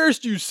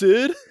embarrassed you,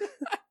 Sid.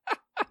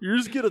 You're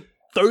just going to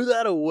throw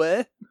that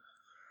away?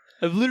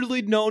 I've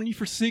literally known you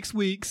for 6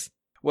 weeks.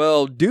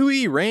 Well,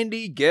 Dewey,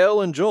 Randy, Gail,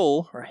 and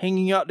Joel are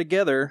hanging out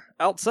together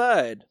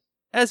outside,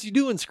 as you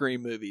do in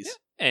Scream movies.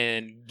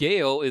 And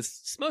Gail is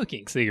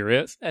smoking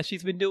cigarettes, as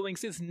she's been doing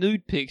since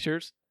nude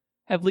pictures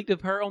have leaked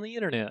of her on the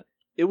internet.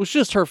 It was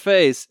just her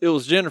face. It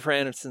was Jennifer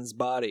Aniston's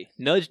body.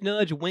 Nudge,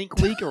 nudge, wink,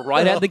 wink,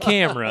 right at the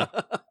camera.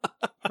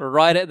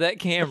 Right at that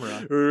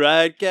camera.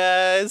 Right,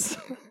 guys?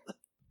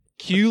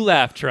 Cue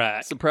laugh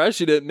track. Surprised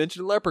she didn't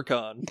mention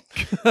Leprechaun.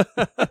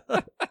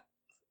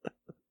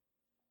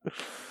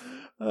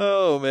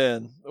 Oh,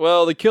 man.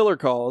 Well, the killer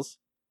calls.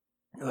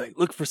 Like,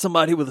 look for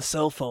somebody with a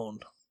cell phone.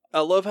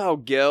 I love how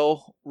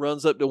Gail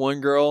runs up to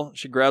one girl.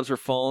 She grabs her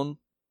phone.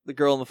 The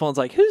girl on the phone's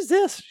like, who's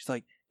this? She's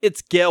like,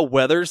 it's Gail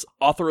Weathers,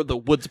 author of the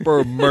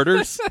Woodsboro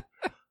Murders.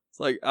 It's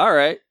like, all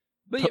right.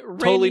 But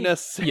totally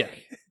necessary. Yeah.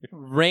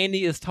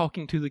 Randy is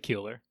talking to the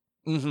killer.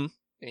 Mm-hmm.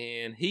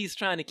 And he's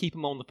trying to keep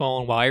him on the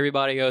phone while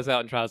everybody goes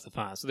out and tries to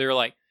find. So they're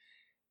like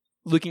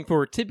looking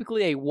for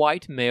typically a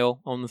white male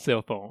on the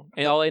cell phone.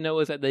 And all they know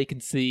is that they can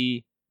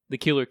see the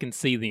killer can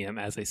see them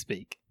as they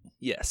speak.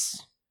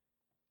 Yes.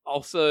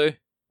 Also,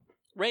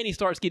 Randy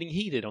starts getting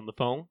heated on the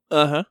phone.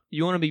 Uh-huh.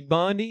 You want to be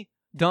Bundy?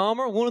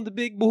 Dahmer? One of the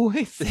big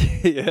boys?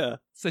 Yeah.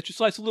 Set your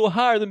sights a little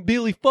higher than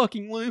Billy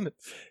fucking Loomis.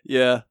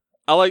 Yeah.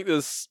 I like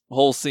this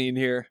whole scene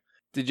here.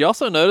 Did you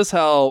also notice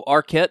how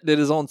Arquette did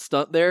his own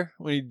stunt there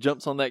when he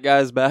jumps on that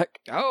guy's back?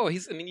 Oh,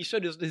 you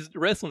showed his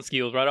wrestling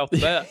skills right off the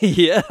bat.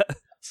 Yeah.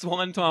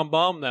 Swanton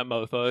bomb that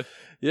mofo.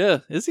 Yeah.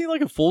 Is he like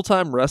a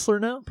full-time wrestler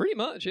now? Pretty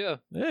much, yeah.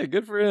 Yeah,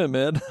 good for him,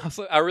 man.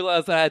 Also, I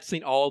realized that I had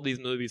seen all of these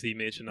movies he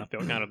mentioned. I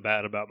felt kind of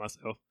bad about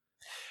myself.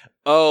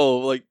 Oh,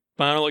 like...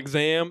 Final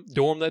Exam,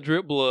 Dorm That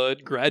Drip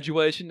Blood,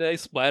 Graduation Day,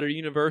 Splatter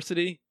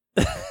University.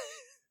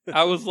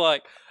 I was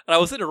like... And I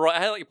was sitting right,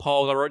 I had like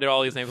pause. I wrote down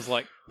all these names. I was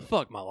like,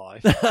 "Fuck my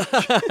life."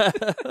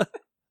 I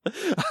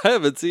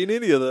haven't seen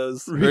any of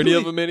those. Really? Are any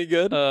of them any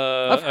good?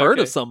 I've heard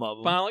of some of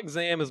them. Final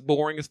Exam is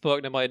boring as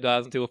fuck. Nobody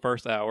dies until the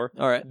first hour.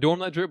 All right. Dorm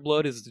That Drip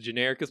Blood is as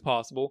generic as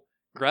possible.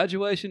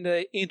 Graduation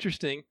Day,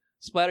 interesting.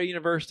 Splatter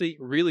University,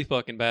 really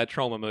fucking bad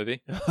trauma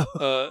movie.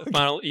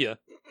 Final, yeah.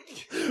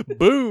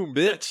 Boom,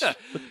 bitch.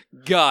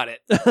 Got it.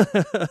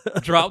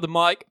 Drop the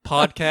mic.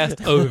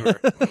 Podcast over.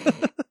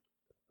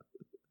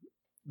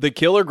 The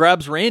killer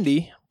grabs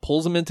Randy,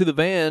 pulls him into the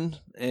van,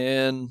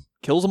 and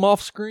kills him off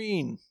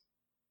screen.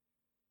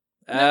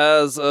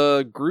 As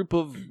a group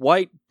of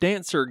white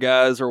dancer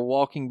guys are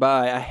walking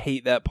by. I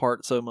hate that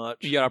part so much.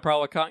 You got a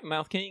problem with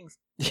Cottonmouth Kings?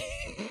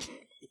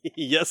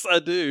 Yes, I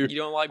do. You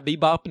don't like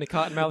bebopping the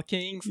Cottonmouth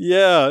Kings?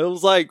 Yeah, it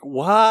was like,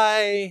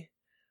 why?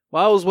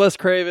 Why was Wes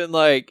Craven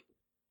like,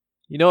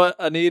 you know what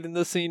I need in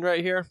this scene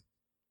right here?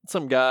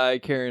 Some guy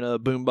carrying a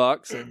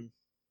boombox and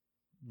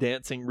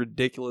dancing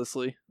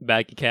ridiculously.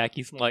 Baggy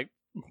khakis like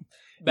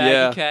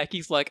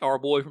our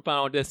boy from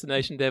Final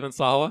Destination, Devin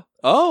Sawa.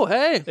 Oh,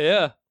 hey.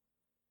 Yeah.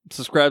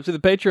 Subscribe to the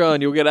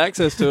Patreon. You'll get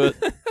access to it.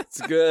 It's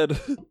good.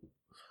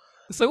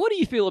 So what do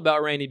you feel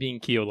about Randy being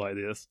killed like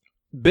this?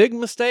 Big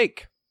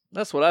mistake.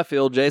 That's what I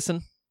feel,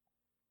 Jason.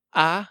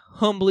 I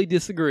humbly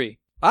disagree.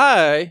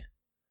 I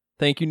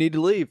think you need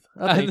to leave.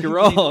 I think you're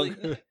wrong.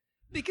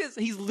 Because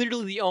he's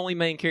literally the only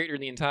main character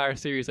in the entire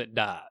series that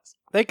dies.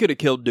 They could have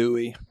killed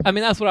Dewey. I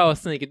mean, that's what I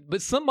was thinking.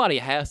 But somebody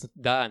has to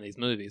die in these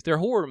movies. They're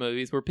horror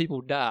movies where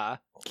people die.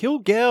 Kill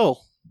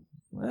Gail.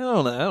 I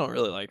don't know. I don't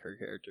really like her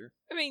character.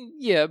 I mean,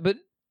 yeah, but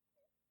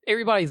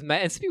everybody's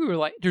mad. And some people were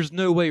like, there's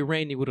no way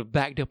Randy would have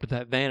backed up to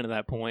that van at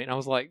that point. And I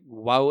was like,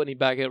 why wouldn't he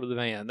back up to the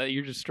van?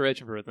 You're just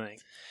stretching for a thing.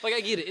 Like, I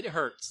get it. It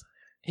hurts.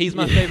 He's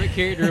my favorite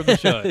character of the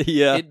show.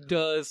 Yeah. It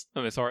does.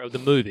 I mean, sorry, of the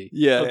movie.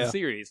 Yeah. Of the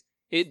series.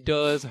 It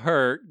does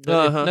hurt,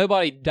 but if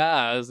nobody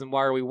dies, then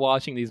why are we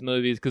watching these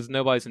movies? Because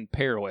nobody's in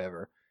peril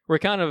ever. We're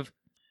kind of,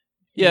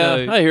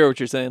 I hear what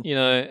you're saying.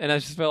 And I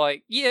just felt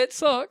like, yeah, it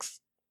sucks,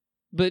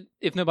 but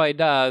if nobody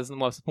dies, then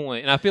what's the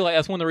point? And I feel like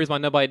that's one of the reasons why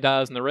nobody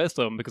dies in the rest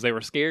of them, because they were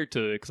scared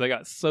to, because they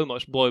got so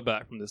much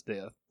blowback from this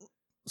death.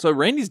 So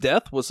Randy's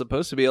death was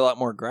supposed to be a lot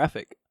more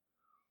graphic.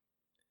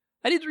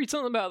 I did read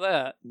something about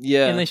that.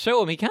 Yeah. And they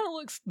show him, he kind of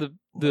looks, the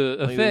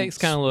effects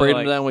kind of look sprayed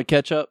like... him down with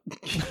ketchup.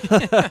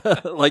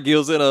 Like he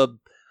was in a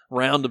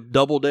round of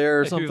Double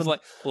Dare or something. He was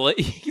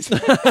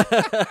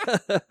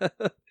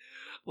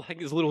like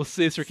his little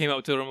sister came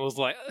up to him and was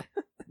like...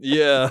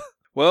 Yeah.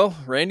 Well,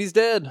 Randy's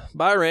dead.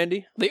 Bye,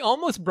 Randy. They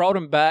almost brought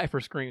him back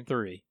for Scream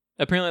 3.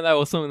 Apparently that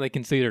was something they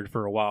considered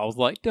for a while. I was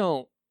like,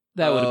 don't.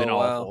 That would have been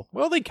awful.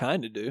 Well, they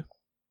kind of do.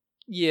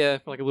 Yeah,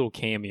 for like a little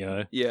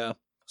cameo. Yeah.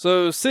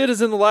 So Sid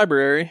is in the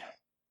library.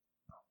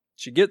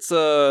 She gets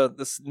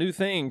this new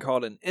thing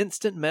called an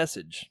instant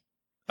message.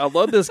 I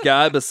love this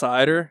guy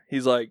beside her.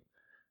 He's like,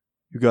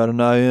 you got an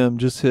IM,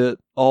 just hit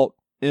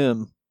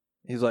Alt-M.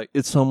 He's like,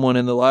 it's someone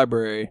in the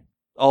library.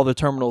 All the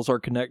terminals are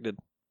connected.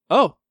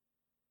 Oh,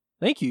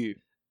 thank you.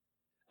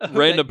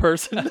 Random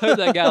person. I heard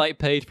that guy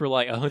paid for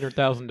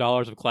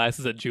 $100,000 of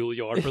classes at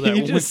Juilliard for that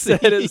He one just scene.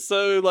 said it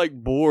so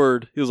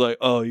bored. He was like,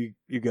 oh, you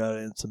got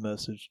an instant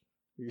message.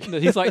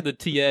 He's like the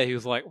TA. He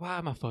was like, why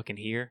am I fucking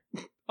here?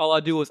 All I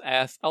do is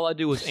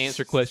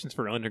answer questions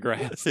for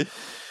undergrads.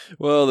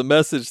 Well, the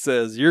message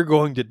says, you're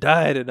going to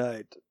die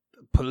tonight.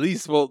 The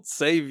police won't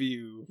save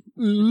you.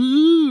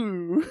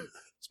 Ooh.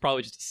 It's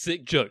probably just a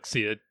sick joke,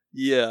 Sid.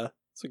 Yeah.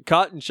 So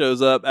Cotton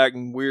shows up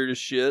acting weird as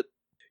shit.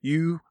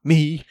 You,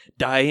 me,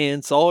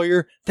 Diane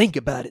Sawyer. Think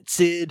about it,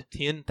 Sid.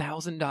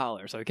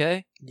 $10,000,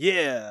 okay?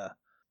 Yeah.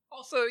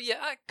 Also, yeah,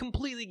 I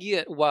completely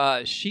get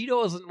why she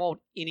doesn't want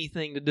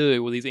anything to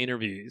do with these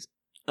interviews.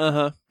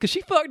 Uh-huh. Because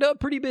she fucked up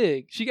pretty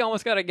big. She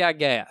almost got a guy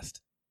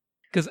gassed.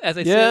 Because as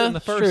they said in the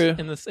first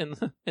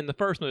in the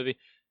first movie,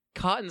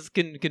 Cotton's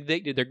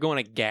convicted. They're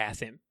going to gas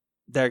him.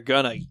 They're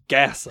gonna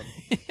gas him.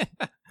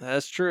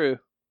 That's true.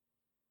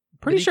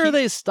 Pretty sure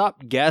they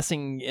stopped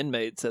gassing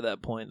inmates at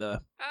that point, though.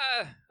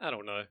 I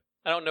don't know.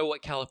 I don't know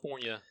what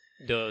California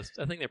does.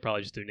 I think they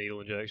probably just do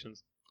needle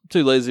injections. I'm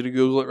too lazy to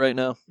Google it right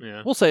now.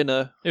 Yeah. We'll say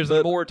no. There's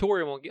a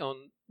moratorium on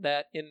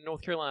that in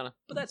North Carolina.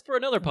 But that's for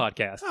another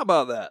podcast. How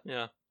about that?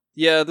 Yeah.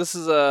 Yeah, this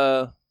is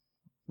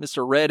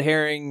Mr. Red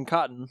Herring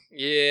Cotton.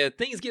 Yeah,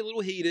 things get a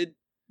little heated.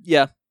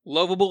 Yeah.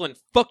 Lovable and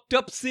fucked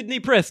up Sidney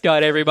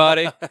Prescott,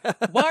 everybody.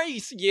 Why are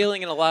you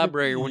yelling in a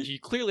library when you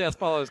clearly have to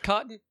follow his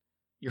cotton?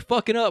 You're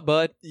fucking up,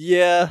 bud.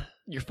 Yeah.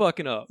 You're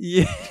fucking up.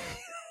 Yeah.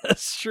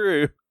 That's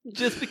true.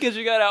 Just because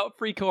you got out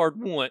free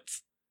card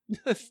once.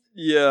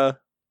 Yeah.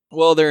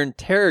 Well, they're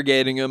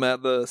interrogating him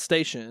at the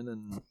station,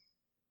 and,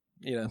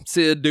 you know,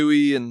 Sid,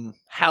 Dewey, and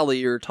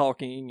Hallie are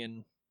talking,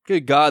 and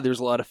good God, there's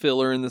a lot of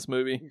filler in this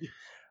movie.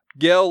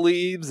 Gail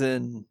leaves,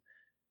 and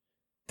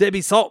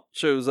Debbie Salt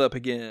shows up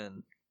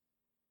again.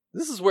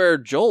 This is where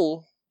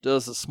Joel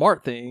does a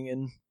smart thing,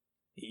 and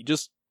he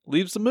just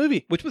leaves the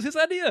movie. Which was his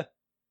idea.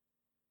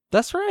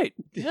 That's right.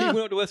 He Yeah.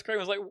 went up to Wes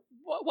Craven and was like,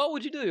 what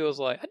would you do? I was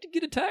like, I had to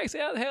get a taxi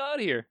out the hell out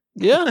of here.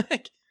 Yeah.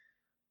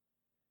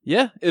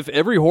 Yeah. If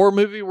every horror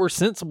movie were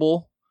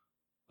sensible,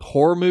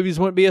 horror movies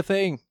wouldn't be a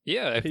thing.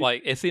 Yeah, if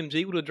like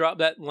SMG would have dropped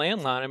that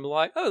landline and be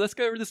like, oh, let's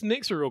go over this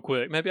mixer real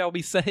quick. Maybe I'll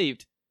be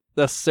saved.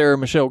 That's Sarah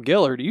Michelle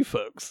Gellar to you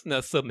folks.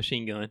 No,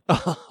 submachine gun.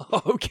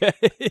 Okay.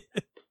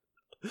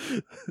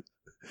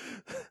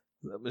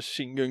 That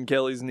Machine Gun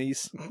Kelly's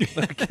niece.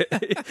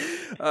 Okay.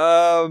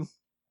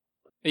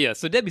 Yeah,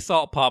 so Debbie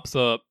Salt pops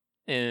up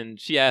and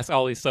she asks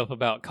all these stuff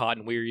about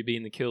Cotton Weary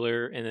being the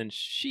killer, and then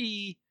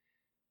she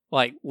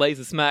like lays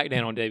a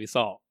smackdown on Debbie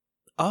Salt.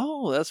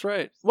 Oh, that's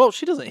right. Well,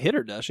 she doesn't hit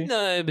her, does she?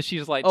 No, but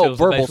she's like, Oh,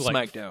 verbal basically,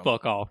 like, smackdown.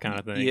 fuck off kind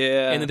of thing.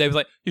 Yeah. And then Debbie's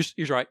like,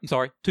 you're right. I'm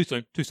sorry. Too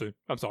soon.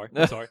 I'm sorry.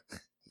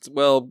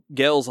 Well,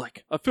 Gail's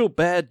like, I feel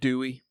bad,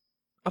 Dewey.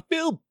 I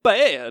feel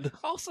bad.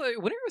 Also,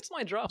 whenever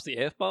somebody drops the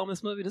F-bomb in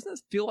this movie, doesn't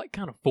it feel like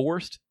kind of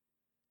forced?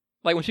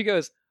 Like when she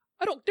goes,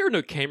 there are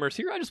no cameras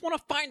here. I just want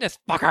to find this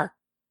fucker.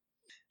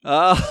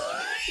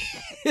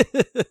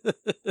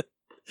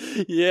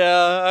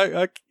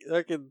 Yeah,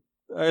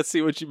 I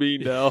see what you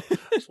mean now.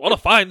 Just want to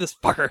find this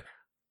fucker.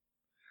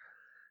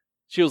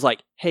 She was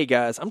like, hey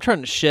guys, I'm trying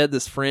to shed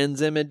this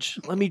Friends image.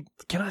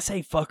 Can I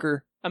say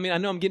fucker? I mean, I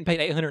know I'm getting paid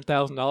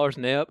 $800,000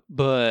 NEP,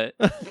 but...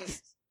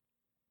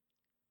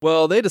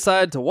 Well, they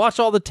decide to watch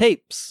all the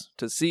tapes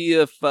to see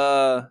if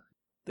the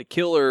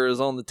killer is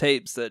on the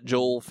tapes that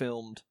Joel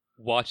filmed.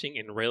 Watching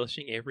and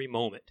relishing every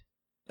moment.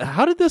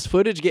 How did this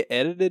footage get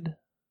edited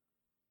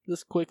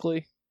this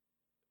quickly?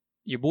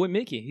 Your boy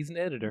Mickey, he's an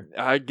editor.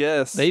 I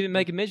guess. They even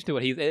make a mention to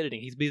it. He's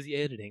editing. He's busy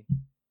editing.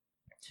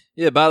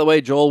 Yeah, by the way,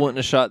 Joel wouldn't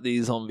have shot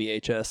these on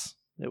VHS.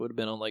 It would have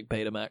been on like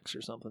Betamax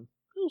or something.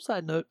 Little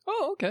side note.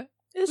 Oh, okay.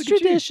 It's Look at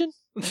tradition.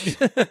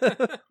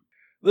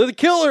 The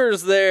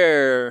killer's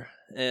there.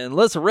 And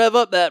let's rev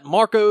up that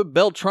Marco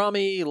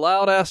Beltrami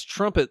loud-ass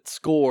trumpet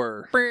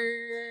score.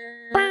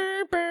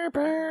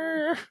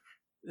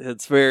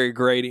 It's very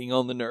grating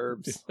on the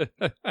nerves.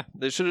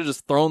 They should have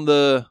just thrown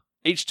the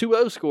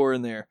H2O score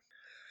in there.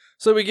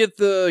 So we get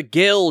the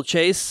Gale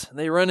chase.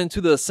 They run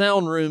into the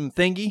sound room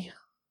thingy.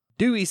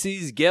 Dewey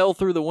sees Gale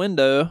through the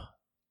window.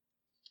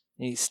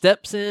 And he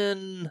steps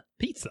in...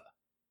 Pizza.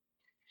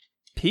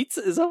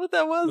 Pizza? Is that what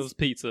that was? It was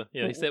pizza.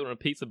 Yeah, he stepped in a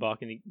pizza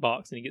box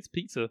and he gets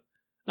pizza.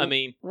 I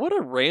mean... What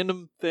a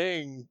random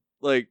thing.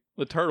 Like...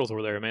 The turtles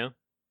were there, man.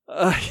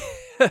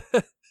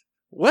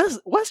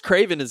 Wes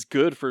Craven is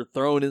good for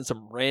throwing in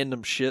some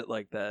random shit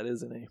like that,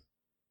 isn't he?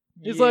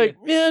 He's like,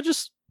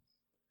 just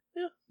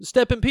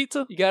step in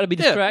pizza. You gotta be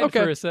distracted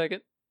for a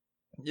second.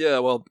 Yeah,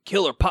 well,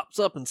 killer pops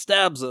up and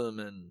stabs him,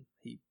 and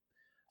he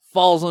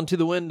falls onto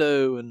the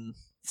window and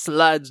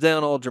slides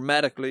down all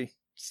dramatically.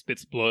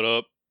 Spits blood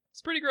up.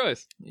 It's pretty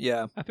gross.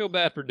 Yeah. I feel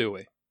bad for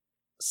Dewey.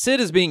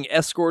 Sid is being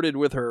escorted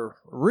with her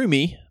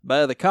roomie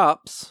by the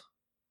cops.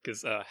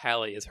 Because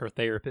Hallie is her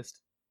therapist.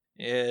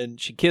 And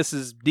she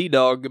kisses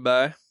D-Dog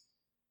goodbye.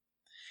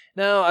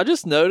 Now, I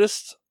just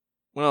noticed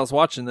when I was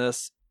watching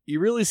this, you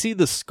really see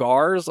the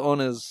scars on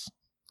his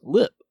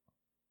lip.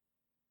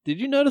 Did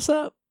you notice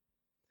that?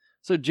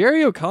 So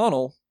Jerry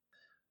O'Connell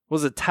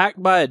was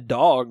attacked by a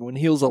dog when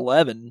he was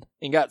 11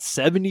 and got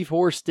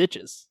 74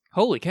 stitches.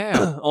 Holy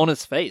cow. On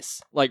his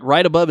face. Like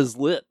right above his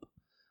lip.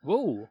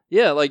 Whoa.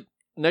 Yeah, like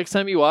next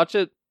time you watch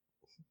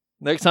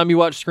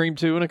Scream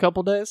 2 in a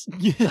couple days.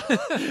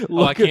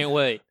 Oh, I can't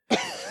wait.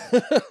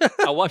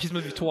 I watched this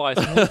movie twice.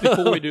 Once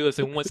before we do this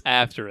and once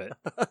after it.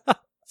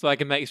 So I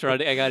can make sure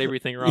I got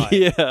everything right.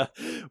 Yeah.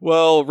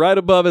 Well, right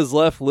above his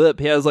left lip,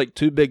 he has like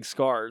 2 big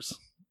scars.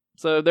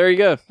 So there you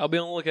go. I'll be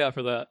on the lookout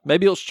for that.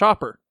 Maybe it's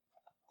Chopper.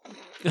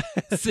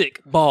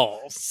 Sick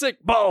balls.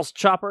 Sick balls,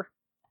 Chopper.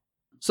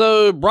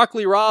 So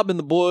Broccoli Rob and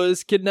the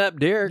boys kidnap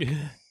Derek.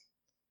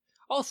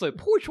 Also,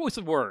 poor choice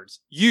of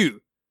words.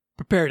 You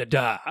prepare to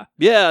die.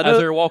 Yeah, as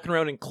they're walking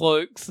around in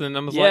cloaks, and I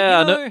was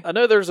like, I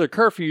know there's a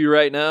curfew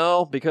right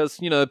now because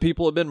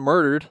people have been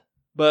murdered,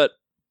 but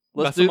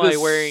let's do this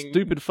wearing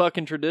stupid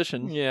fucking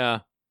tradition. Yeah,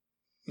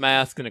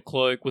 mask and a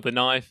cloak with a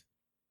knife.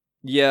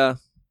 Yeah,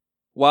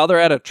 while they're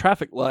at a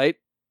traffic light,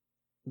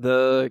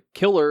 the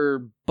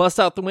killer busts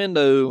out the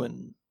window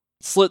and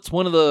slits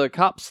one of the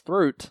cops'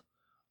 throat.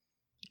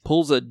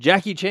 Pulls a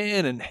Jackie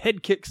Chan and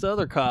head kicks the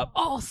other cop.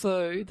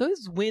 Also,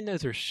 those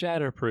windows are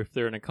shatterproof.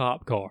 They're in a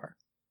cop car.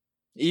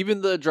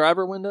 Even the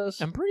driver windows?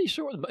 I'm pretty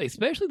sure,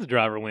 especially the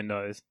driver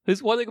windows.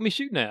 What are they going to be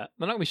shooting at?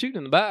 They're not going to be shooting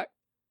in the back.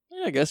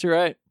 Yeah, I guess you're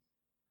right.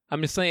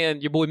 I'm just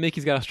saying, your boy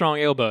Mickey's got a strong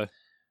elbow.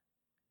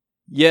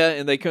 Yeah,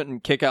 and they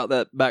couldn't kick out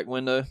that back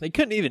window. They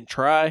couldn't even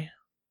try.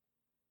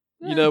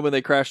 You know, when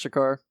they crashed the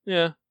car.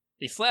 Yeah.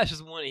 He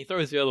slashes one and he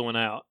throws the other one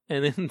out.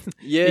 And then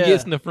Yeah. he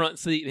gets in the front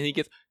seat and he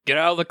gets, get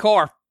out of the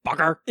car,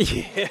 fucker.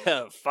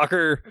 Yeah,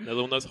 fucker. Another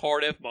one of those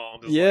hard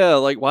F-bombs. Yeah,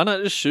 like, why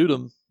not just shoot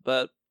him?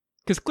 But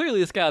because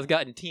clearly this guy's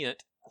got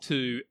intent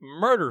to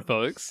murder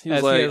folks. he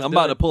was like, I'm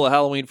about to pull a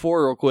Halloween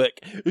 4 real quick.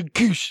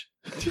 Goosh.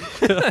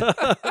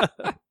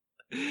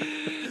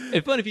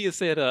 It's funny if he had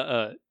said,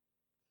 how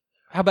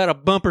about a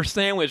bumper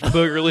sandwich,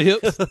 booger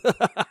lips?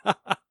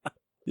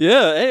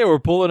 Yeah, hey, we're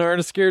pulling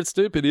Ernest Scared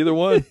Stupid, either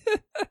one.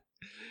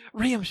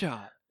 Ram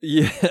shot.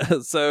 Yeah,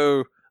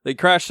 so they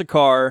crash the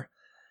car,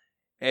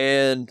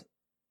 and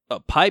a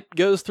pipe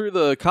goes through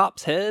the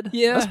cop's head.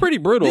 Yeah. That's pretty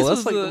brutal. This That's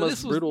was like the this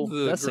most was brutal.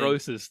 the death scene.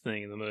 grossest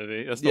thing in the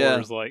movie. As far Yeah.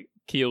 as like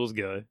kills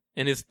go.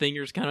 And his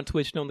fingers kind of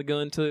twitched on the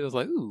gun too. I was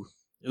like, ooh.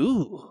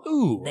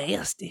 Ooh,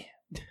 nasty.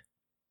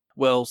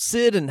 Well,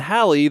 Sid and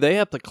Hallie, they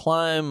have to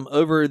climb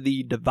over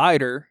the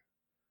divider.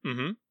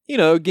 Mm-hmm. You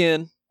know,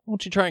 again,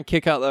 won't you try and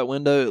kick out that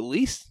window? At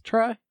least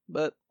try,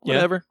 but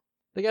whatever.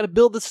 They got to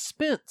build the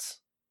suspense.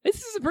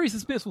 This is a pretty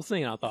suspenseful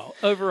scene, I thought.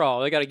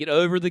 Overall, they got to get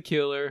over the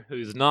killer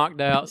who's knocked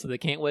out so they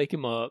can't wake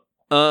him up.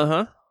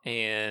 Uh-huh.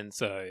 And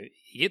so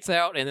he gets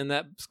out, and then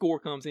that score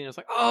comes in. It's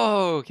like,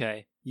 oh,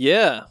 okay.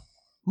 Yeah.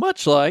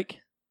 Much like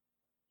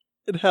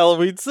in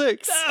Halloween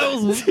 6.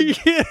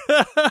 Yeah.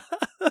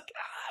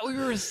 We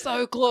were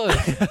so close.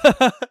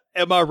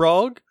 Am I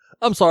wrong?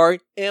 I'm sorry.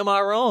 Am I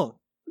wrong?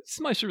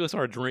 Somebody should really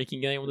start a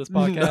drinking game with this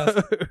podcast.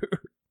 No.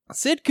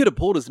 Sid could have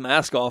pulled his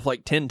mask off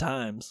like 10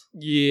 times.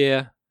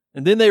 Yeah.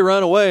 And then they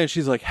run away, and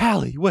she's like,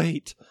 Hallie,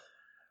 wait.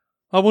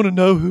 I want to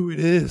know who it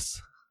is.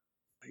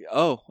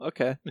 Oh,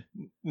 okay.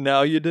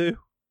 Now you do.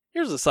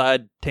 Here's a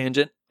side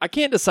tangent. I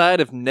can't decide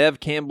if Neve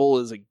Campbell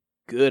is a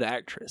good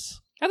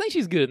actress. I think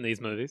she's good in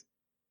these movies.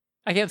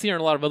 I can't see her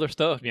in a lot of other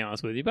stuff, to be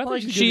honest with you, but I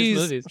think she's good in these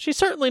movies. She's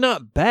certainly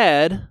not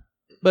bad,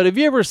 but have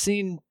you ever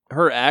seen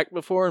her act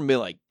before and be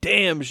like,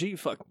 damn, she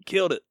fucking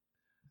killed it?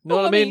 Know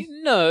what I mean?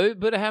 No,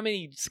 but how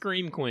many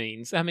Scream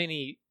Queens, how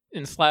many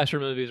in slasher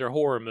movies or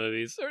horror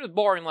movies, or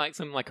barring like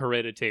something like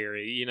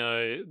Hereditary, you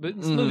know, but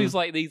movies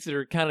like these that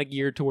are kind of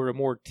geared toward a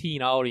more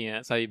teen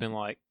audience, how you've been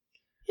like,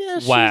 yeah,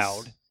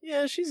 wowed.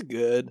 Yeah, she's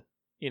good.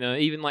 You know,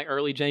 even like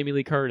early Jamie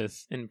Lee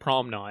Curtis in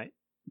Prom Night.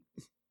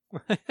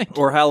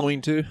 Or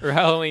Halloween 2. Or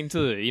Halloween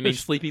 2. You mean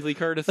Sleepy Lee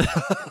Curtis?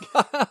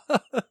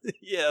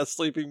 Yeah,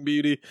 Sleeping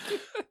Beauty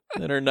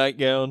in her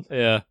nightgown.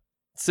 Yeah.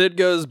 Sid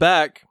goes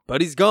back, but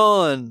he's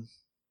gone.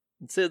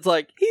 And Sid's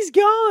like, he's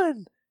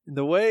gone. And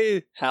the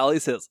way Hallie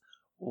says,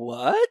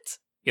 what?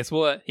 Guess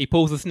what? He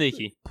pulls a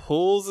sneaky.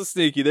 Pulls a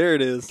sneaky. There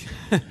it is.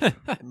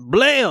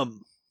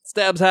 Blam!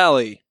 Stabs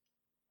Hallie.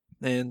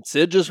 And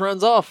Sid just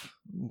runs off.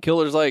 And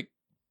Killer's like,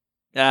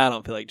 I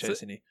don't feel like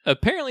chasing you.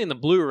 Apparently in the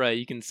Blu-ray,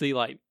 you can see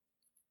like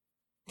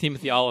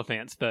Timothy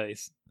Oliphant's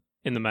face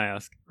in the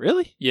mask.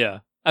 Really? Yeah.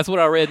 That's what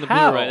I read in the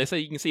How? Blu-ray. They say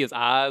you can see his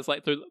eyes,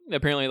 like through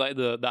apparently like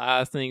the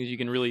eyes things, you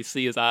can really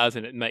see his eyes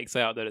and it makes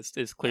out that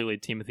it's clearly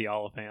Timothy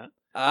Oliphant.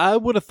 I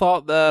would have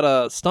thought that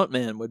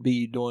Stuntman would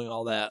be doing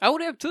all that. I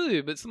would have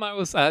too, but somebody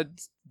was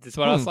that's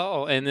what I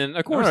saw. And then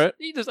of course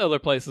there's other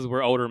places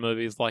where older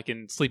movies like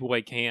in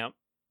Sleepaway Camp,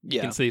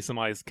 you can see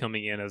somebody's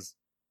coming in as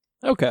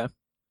okay.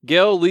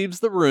 Gail leaves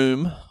the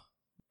room.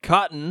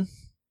 Cotton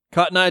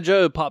Eye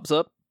Joe pops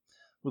up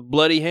with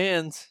bloody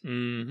hands.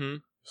 Mm-hmm.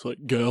 It's like,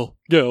 Gail,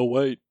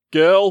 wait.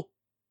 Gail,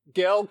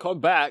 come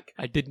back.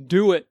 I didn't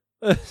do it.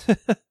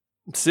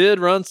 Sid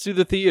runs to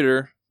the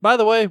theater. By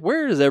the way,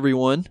 where is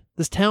everyone?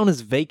 This town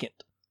is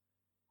vacant.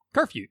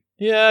 Curfew.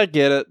 Yeah, I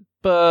get it.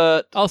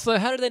 But also,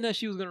 how did they know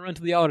she was going to run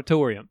to the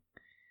auditorium?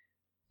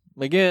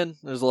 Again,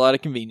 there's a lot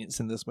of convenience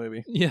in this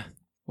movie. Yeah.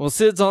 Well,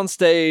 Sid's on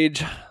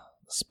stage.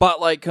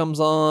 Spotlight comes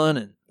on,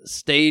 and the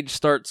stage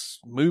starts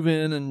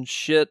moving and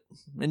shit.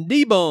 And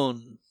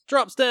D-Bone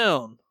drops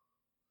down.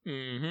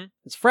 Mm-hmm.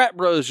 His frat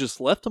bros just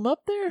left him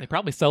up there? They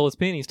probably stole his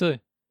pennies, too.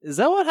 Is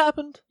that what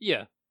happened?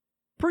 Yeah.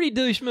 Pretty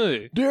douche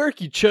move.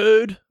 Derek, you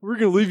chode. We're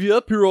going to leave you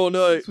up here all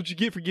night. That's what you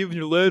get for giving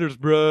your letters,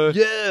 bro.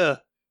 Yeah.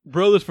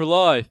 Brothers for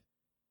life.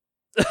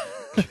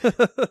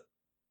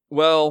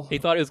 Well, he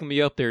thought he was going to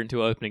be up there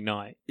until opening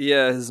night.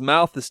 Yeah, his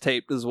mouth is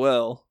taped as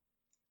well.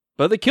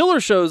 But the killer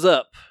shows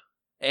up.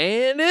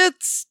 And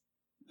it's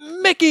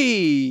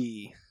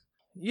Mickey.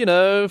 You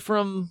know,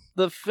 from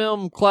the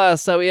film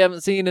class that we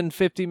haven't seen in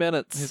 50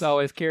 minutes. He's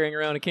always carrying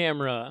around a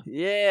camera.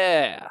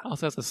 Yeah.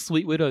 Also has a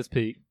sweet widow's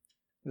peak.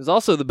 He was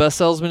also the best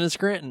salesman in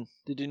Scranton.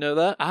 Did you know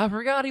that? I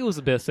forgot he was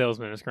the best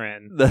salesman in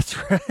Scranton. That's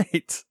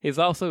right. He's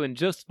also in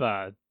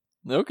Justified.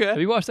 Okay. Have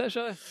you watched that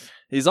show?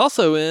 He's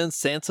also in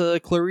Santa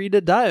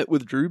Clarita Diet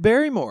with Drew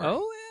Barrymore.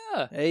 Oh,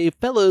 yeah. A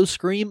fellow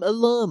Scream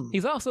alum.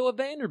 He's also a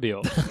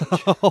Vanderbilt.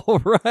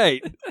 All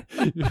right.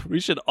 We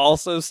should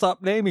also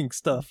stop naming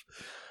stuff.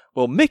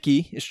 Well,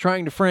 Mickey is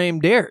trying to frame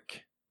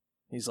Derek.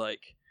 He's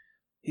like,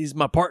 he's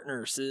my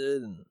partner,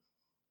 Sid. And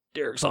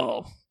Derek's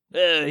all,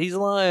 he's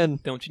lying.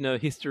 Don't you know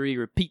history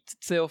repeats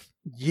itself?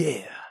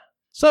 Yeah.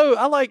 So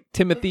I like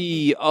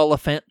Timothy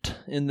Oliphant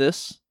in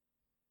this.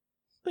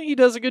 I think he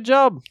does a good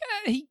job.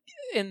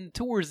 And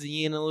towards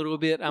the end a little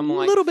bit, I'm A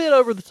like... little bit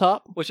over the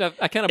top. Which I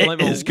kind of blame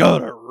him. It's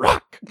gonna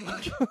rock.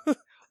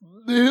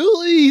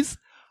 Billy's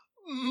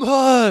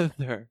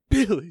mother.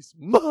 Billy's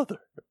mother.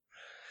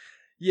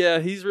 Yeah,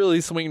 he's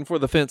really swinging for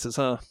the fences,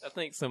 huh? I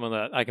think some of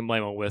that I can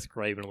blame on Wes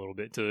Craven a little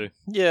bit, too.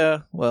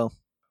 Yeah, well,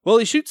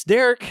 he shoots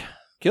Derek,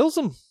 kills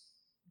him.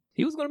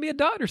 He was going to be a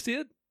doctor,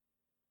 Sid.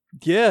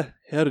 Yeah,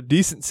 had a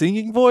decent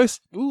singing voice.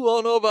 Ooh,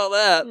 I don't know about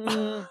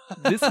that.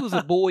 This was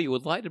a boy you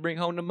would like to bring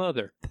home to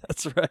mother.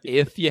 That's right.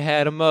 If you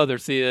had a mother,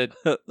 Sid.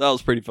 That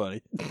was pretty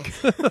funny.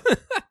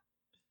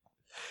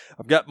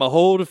 I've got my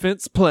whole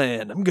defense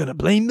plan. I'm going to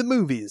blame the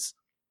movies.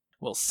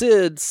 Well,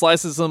 Sid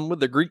slices them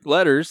with the Greek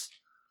letters,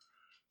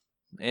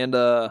 and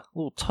a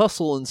little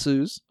tussle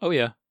ensues. Oh,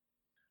 yeah.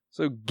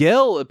 So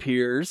Gel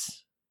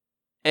appears,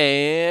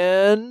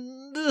 and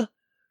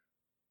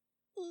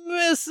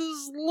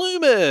Mrs.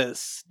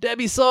 Loomis,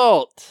 Debbie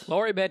Salt.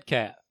 Laurie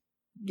Metcalf.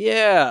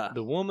 Yeah.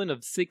 The woman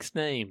of 6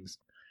 names.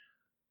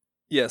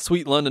 Yeah,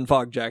 sweet London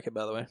fog jacket,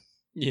 by the way.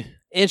 Yeah.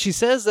 And she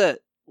says that,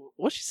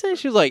 what'd she say?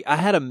 She was like, I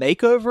had a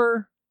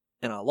makeover,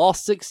 and I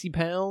lost 60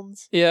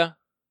 pounds. Yeah.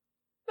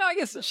 No, I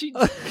guess she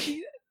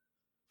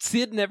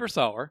Sid never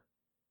saw her.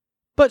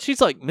 But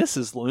she's like,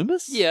 Mrs.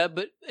 Loomis? Yeah,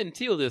 but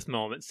until this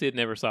moment, Sid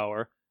never saw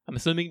her. I'm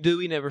assuming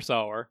Dewey never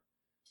saw her.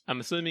 I'm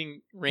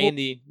assuming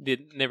Randy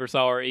never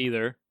saw her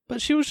either.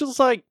 But she was just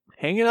like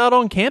hanging out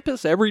on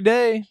campus every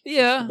day.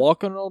 Yeah.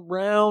 Walking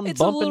around, It's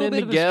bumping a into little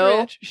bit of a Gail.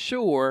 stretch,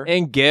 sure.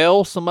 And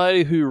Gail,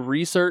 somebody who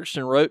researched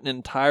and wrote an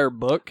entire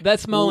book.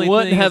 That's my only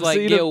wouldn't thing. have Is like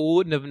seen Gail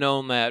wouldn't have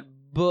known that,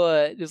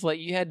 but it's like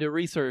you had to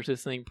research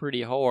this thing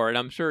pretty hard.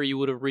 I'm sure you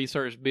would have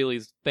researched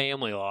Billy's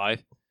family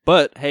life.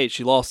 But hey,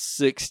 she lost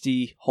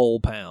 60 whole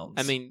pounds.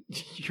 I mean,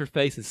 your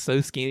face is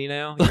so skinny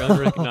now, you're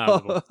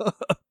unrecognizable.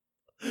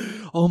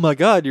 Oh my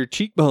God, your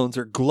cheekbones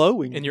are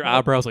glowing. And your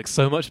eyebrows look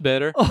so much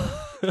better.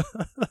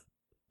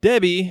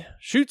 Debbie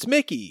shoots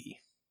Mickey.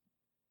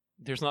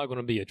 There's not going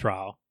to be a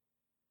trial.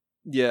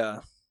 Yeah.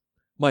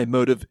 My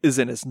motive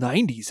isn't as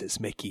 90s as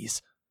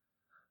Mickey's.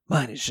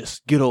 Mine is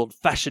just good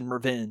old-fashioned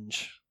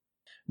revenge.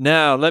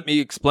 Now, let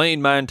me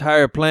explain my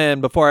entire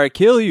plan before I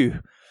kill you.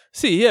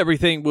 See,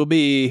 everything will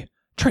be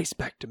traced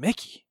back to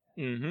Mickey.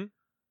 Mm-hmm.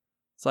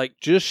 It's like,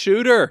 just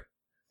shoot her.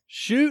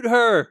 Shoot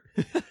her.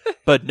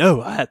 But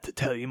no, I have to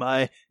tell you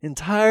my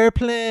entire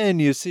plan,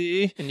 you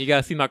see. And you got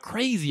to see my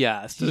crazy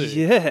eyes, too.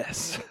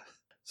 Yes.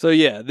 So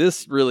yeah,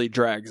 this really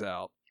drags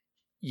out.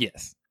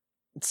 Yes.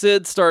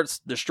 Sid starts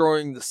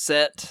destroying the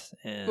set.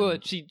 And Well,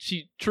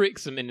 she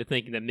tricks him into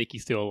thinking that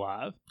Mickey's still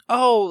alive.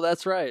 oh,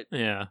 that's right.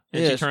 Yeah.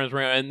 And Yeah, she turns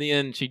around, and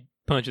then she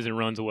punches and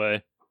runs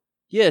away.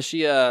 Yeah,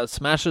 she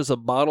smashes a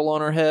bottle on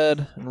her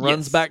head and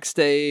runs Yes.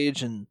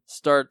 backstage and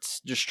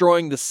starts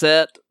destroying the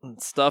set, and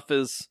stuff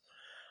is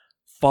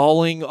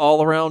falling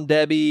all around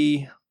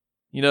Debbie.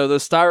 You know,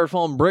 those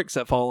styrofoam bricks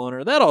that fall on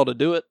her, that ought to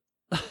do it.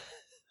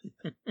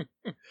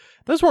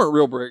 Those weren't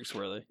real bricks,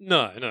 were they?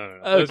 No.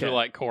 Those Okay. are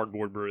like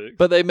cardboard bricks.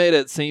 But they made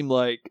it seem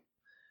like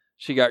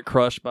she got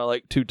crushed by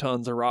like 2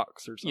 tons of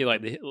rocks or something. Yeah,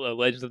 like the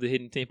Legends of the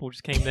Hidden Temple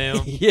just came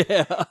down.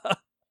 Yeah.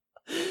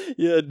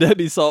 Yeah,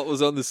 Debbie Salt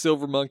was on the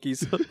Silver Monkeys.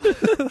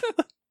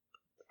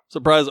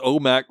 Surprised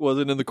Omac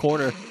wasn't in the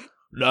corner.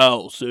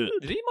 No, Sid.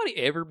 Did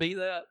anybody ever beat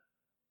that?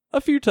 A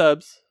few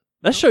times.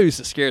 That show used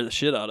to scare the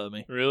shit out of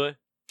me. Really?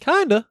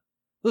 Kinda.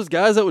 Those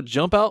guys that would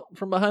jump out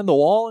from behind the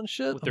wall and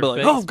shit. With I'd their be like,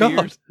 fake oh,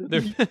 God.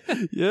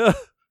 spears? Yeah.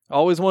 I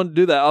always wanted to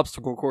do that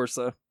obstacle course,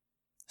 though.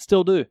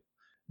 Still do.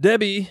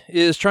 Debbie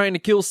is trying to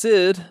kill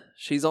Sid.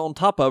 She's on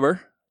top of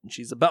her. And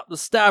she's about to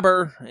stab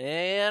her.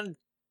 And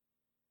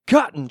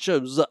Cotton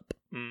shows up.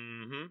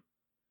 Mm-hmm.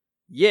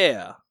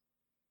 Yeah.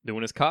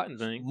 Doing his cotton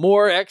thing.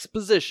 More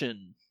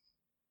exposition.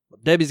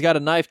 Debbie's got a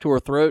knife to her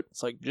throat.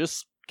 It's like,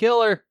 just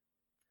kill her.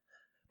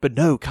 But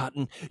no,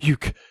 Cotton,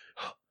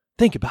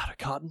 think about it,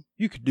 Cotton.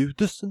 You could do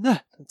this and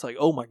that. It's like,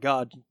 oh my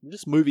God, did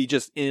this movie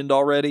just end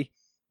already?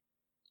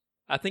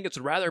 I think it's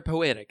rather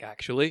poetic,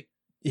 actually.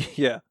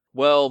 Yeah.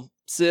 Well,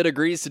 Sid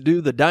agrees to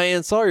do the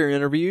Diane Sawyer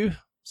interview,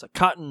 so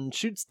Cotton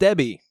shoots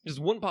Debbie. Just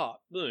one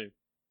pop. Boom.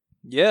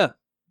 Yeah.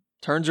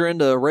 Turns her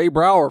into Ray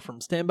Brower from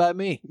Stand By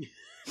Me.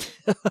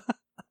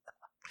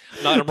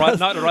 Knocked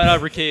right out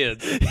of her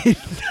kids. He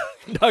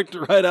knocked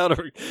her right out of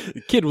her.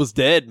 The kid was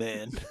dead,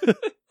 man.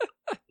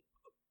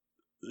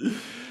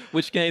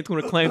 Which game's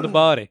going to claim the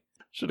body?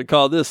 Should have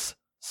called this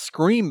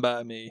Scream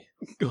By Me.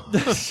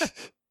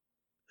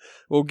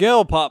 Well,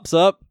 Gail pops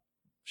up.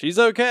 She's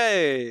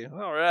okay.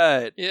 All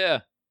right.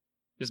 Yeah.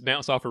 Just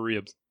bounce off her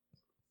ribs.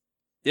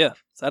 Yeah.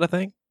 Is that a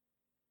thing?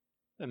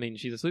 I mean,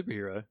 she's a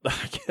superhero.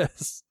 I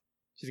guess.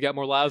 She's got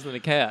more lives than a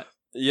cat.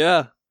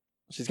 Yeah.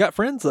 She's got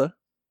friends, though.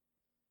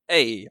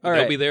 Hey. All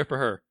They'll right. be there for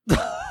her.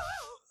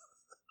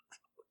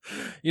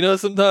 You know,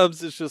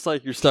 sometimes it's just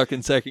like you're stuck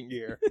in second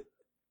gear.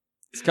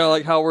 It's kind of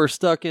like how we're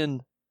stuck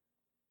in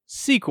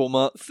sequel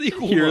month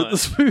here at the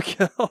Spook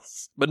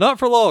House. But not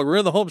for long. We're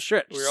in the home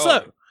stretch. We So,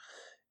 are.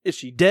 is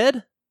she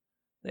dead?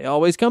 They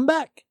always come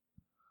back.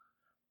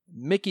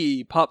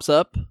 Mickey pops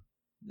up.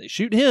 They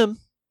shoot him.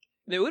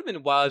 It would have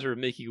been wiser if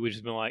Mickey would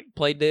just been like,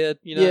 play dead,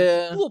 you know?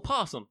 Yeah. A little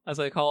possum, as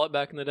they call it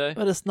back in the day.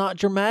 But it's not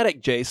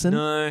dramatic, Jason.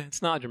 No,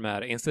 it's not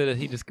dramatic. Instead,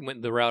 he just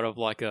went the route of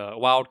like a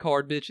wild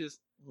card bitches.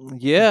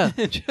 Yeah.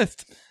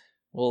 Just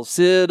Well,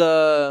 Sid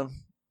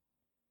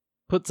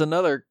puts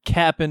another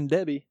cap in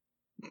Debbie.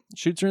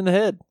 Shoots her in the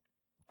head.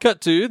 Cut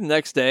to the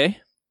next day.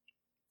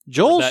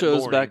 Joel That shows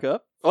morning. back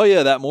up. Oh,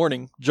 yeah, that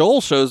morning.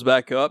 Joel shows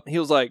back up. He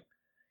was like,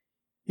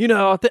 you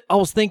know, I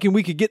was thinking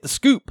we could get the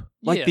scoop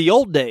like Yeah. the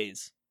old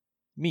days.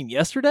 You mean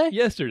yesterday?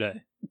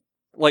 yesterday.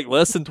 Like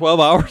less than 12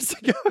 hours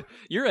ago?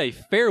 You're a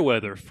fair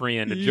weather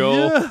friend,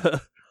 Joel. Yeah.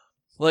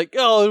 Like,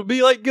 oh, it'll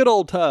be like good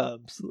old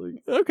times.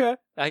 Like, okay.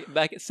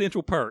 Back at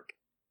Central Perk.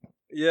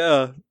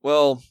 Yeah.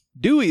 Well,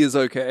 Dewey is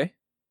okay.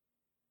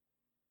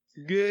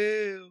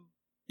 Go.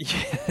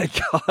 Yeah,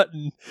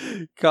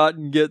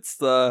 Cotton gets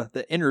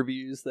the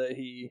interviews that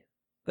he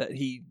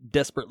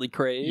desperately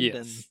craved. Yes.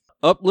 And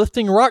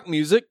uplifting rock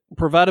music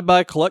provided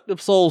by Collective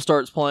Soul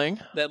starts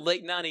playing. That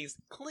late 90s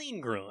clean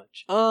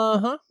grunge.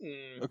 Uh-huh.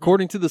 Mhm.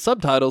 According to the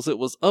subtitles, it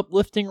was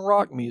uplifting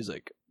rock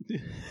music.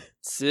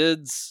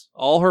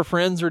 All her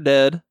friends are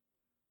dead.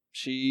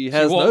 She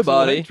has She walks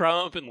nobody. away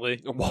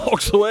triumphantly.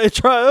 Walks away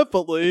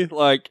triumphantly,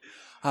 like,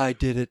 I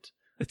did it.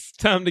 It's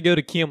time to go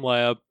to Chem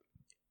Lab.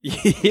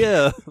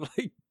 Yeah,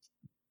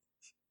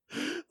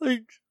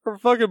 like her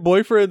fucking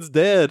boyfriend's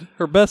dead.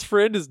 Her best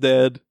friend is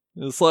dead.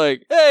 It's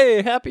like,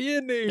 hey, happy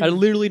ending. I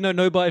literally know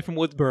nobody from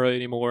Woodsboro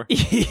anymore.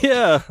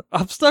 Yeah,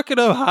 I'm stuck in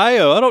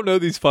Ohio. I don't know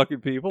these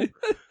fucking people.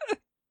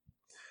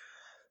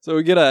 So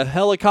we get a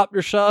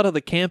helicopter shot of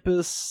the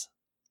campus,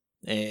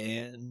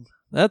 and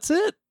that's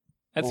it.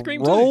 That's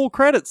Scream Roll 2.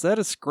 credits. That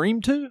is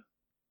Scream 2.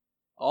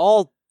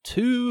 All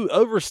 2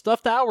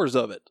 overstuffed hours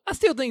of it. I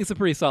still think it's a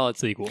pretty solid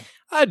sequel.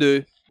 I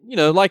do. You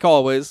know, like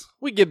always,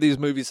 we give these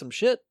movies some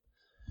shit.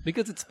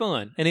 Because it's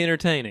fun and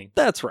entertaining.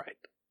 That's right.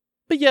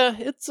 But yeah,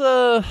 it's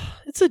a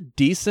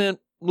decent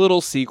little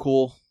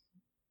sequel.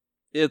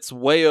 It's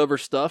way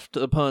overstuffed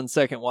upon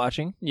second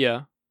watching.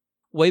 Yeah.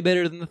 Way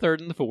better than the third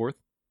and the fourth.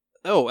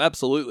 Oh,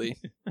 absolutely.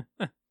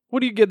 What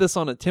do you give this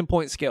on a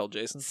 10-point scale,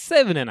 Jason?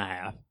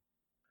 7.5.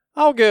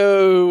 I'll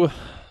go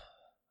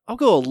a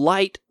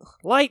light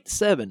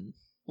 7.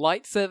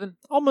 Light 7.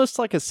 Almost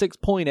like a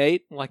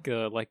 6.8.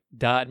 Like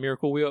Diet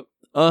Miracle Whip.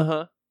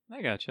 Uh-huh.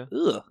 I gotcha.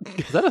 Ugh.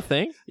 Is that a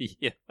thing?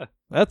 Yeah.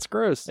 That's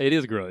gross. It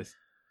is gross.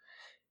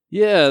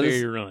 Yeah.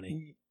 Very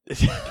runny.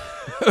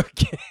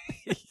 Okay.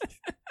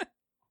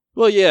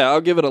 Well, yeah,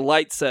 I'll give it a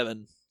light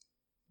 7.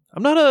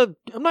 I'm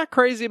not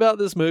crazy about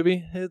this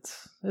movie.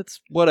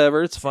 It's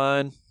whatever. It's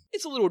fine.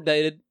 It's a little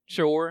dated,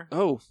 sure.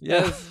 Oh,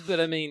 yeah. But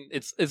I mean,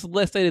 it's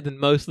less dated than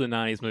most of the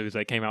 90s movies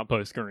that came out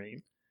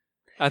post-Scream.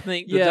 I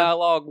think the Yeah.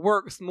 dialogue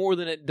works more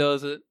than it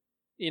doesn't.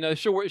 You know,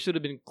 sure, it should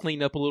have been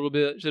cleaned up a little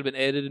bit. Should have been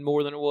edited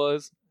more than it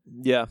was.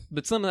 Yeah.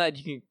 But some of that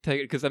you can take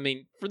it, because, I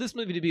mean, for this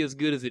movie to be as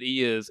good as it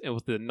is, and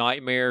with the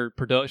nightmare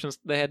productions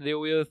they had to deal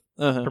with,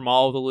 Uh-huh. from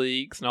all the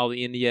leaks and all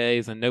the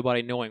NDAs and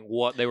nobody knowing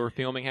what they were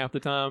filming half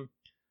the time.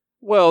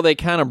 Well, they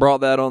kind of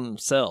brought that on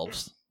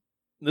themselves.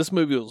 This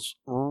movie was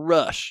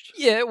rushed.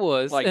 Yeah, it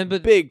was. Like,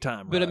 but big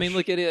time But I mean, rush.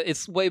 look at it.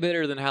 It's way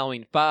better than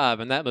Halloween 5,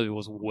 and that movie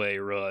was way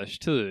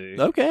rushed, too.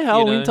 Okay,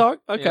 Halloween know? talk.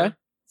 Okay. Yeah.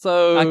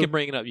 So I can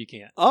bring it up. You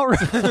can't. All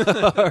right.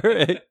 All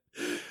right.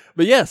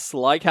 But yes,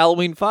 like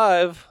Halloween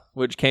 5,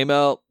 which came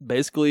out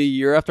basically a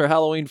year after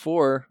Halloween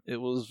 4,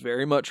 it was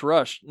very much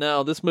rushed.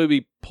 Now, this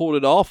movie pulled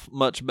it off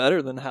much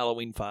better than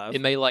Halloween 5.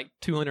 It made like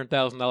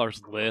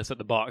 $200,000 less at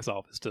the box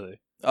office, too.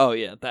 Oh,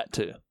 yeah, that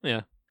too.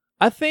 Yeah.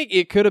 I think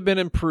it could have been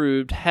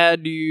improved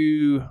had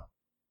you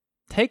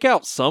take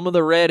out some of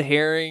the red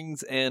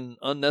herrings and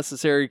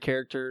unnecessary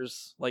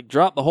characters, like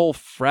drop the whole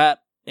frat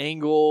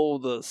angle,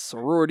 the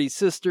sorority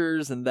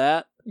sisters and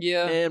that,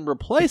 Yeah. and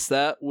replace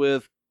that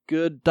with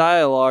good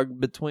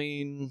dialogue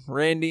between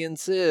Randy and I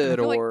Sid,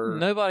 feel or like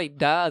nobody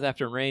dies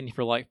after Randy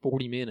for like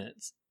 40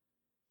 minutes.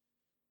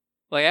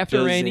 Like after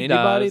Does Randy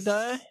anybody dies,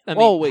 die? I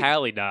mean, Oh, wait.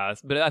 Hallie dies,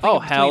 but I think Oh,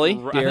 Hallie, I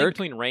think Derek.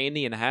 between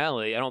Randy and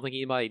Hallie, I don't think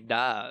anybody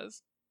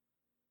dies.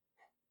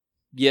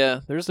 yeah,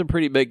 there's a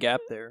pretty big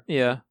gap there.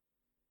 Yeah,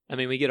 I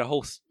mean, we get a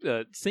whole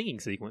singing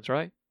sequence,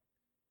 right?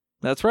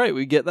 That's right,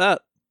 we get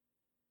that.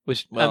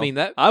 Which Well, I mean,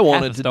 that I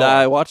wanted to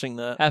die watching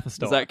that. Half a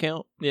star. Does that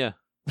count? Yeah,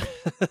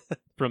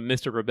 from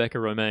Mr. Rebecca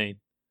Romaine.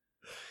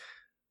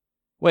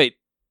 Wait,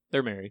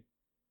 They're married,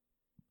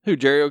 who?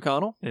 Jerry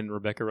O'Connell? and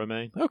Rebecca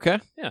Romaine. Okay.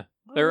 Yeah,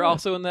 they're All right.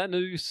 also in that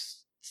new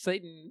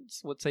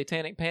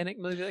Satanic Panic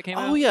movie that came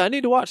out. Oh yeah, I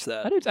need to watch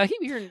that. I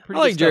keep hearing I pretty.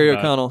 like good stuff Jerry about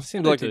it. O'Connell.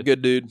 Seems I do like a too.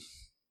 good dude.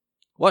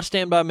 Watch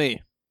Stand By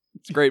Me.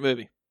 It's a great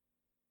movie.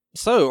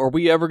 So, are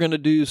we ever going to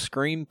do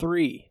Scream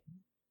 3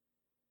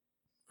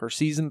 for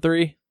season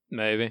 3?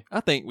 Maybe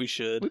I think we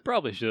should. we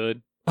probably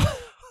should.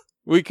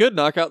 We could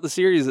knock out the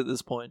series at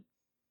this point.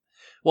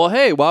 Well,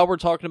 hey, while we're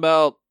talking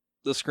about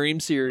the Scream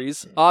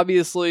series,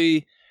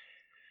 obviously,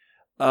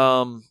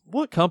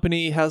 what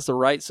company has the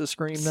rights to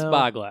Scream now?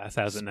 Spyglass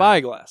has it now.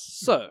 Spyglass.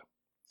 So,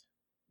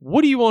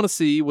 what do you want to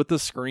see with the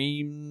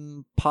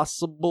Scream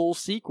possible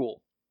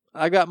sequel?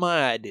 I got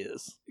my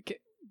ideas. Okay.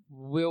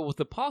 Well, with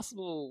the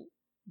possible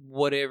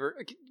whatever,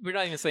 we're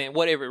not even saying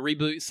whatever,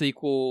 reboot,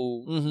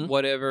 sequel,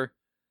 whatever,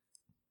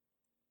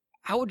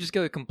 I would just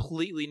go a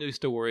completely new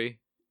story.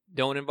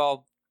 Don't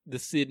involve the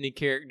Sydney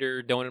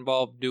character. Don't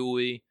involve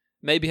Dewey.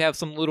 Maybe have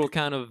some little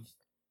kind of,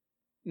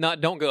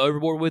 don't go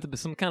overboard with it, but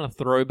some kind of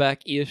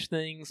throwback-ish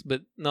things,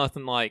 but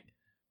nothing like,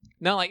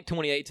 not like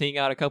 2018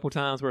 got a couple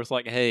times where it's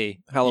like, hey.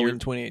 Halloween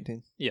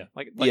 2018. Yeah,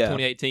 like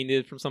 2018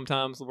 did from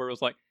sometimes where it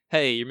was like,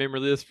 hey, you remember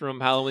this from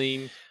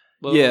Halloween?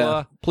 Blah, blah,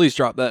 blah. Please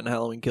drop that in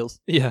Halloween Kills.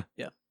 Yeah.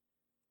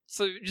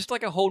 So just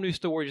like a whole new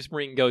story, just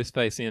bring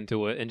Ghostface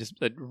into it, and just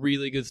a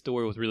really good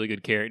story with really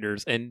good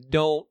characters, and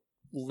don't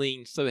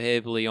lean so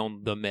heavily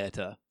on the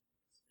meta.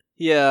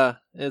 Yeah,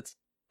 it's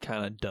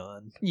kind of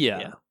done.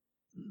 Yeah.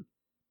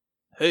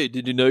 Hey,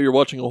 did you know you're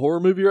watching a horror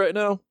movie right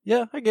now?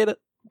 Yeah, I get it.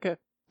 Okay.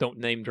 Don't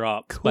name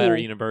drop Splatter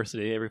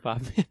University every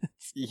 5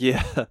 minutes.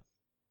 Yeah.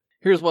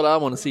 Here's what I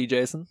want to see,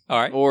 Jason. All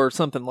right. Or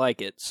something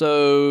like it.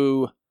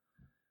 So,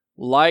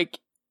 like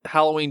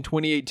Halloween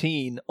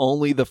 2018,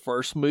 only the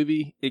first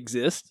movie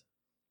exists.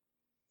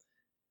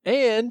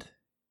 And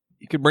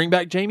you could bring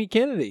back Jamie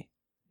Kennedy.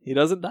 He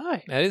doesn't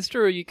die. That is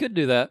true. You could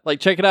do that. Like,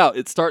 check it out.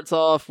 It starts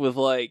off with,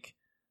 like,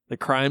 the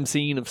crime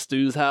scene of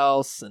Stu's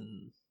house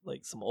and,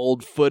 like, some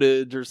old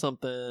footage or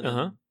something.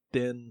 And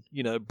then,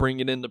 bring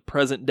it into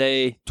present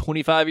day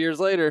 25 years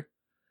later.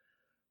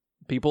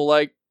 People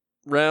like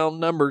round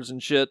numbers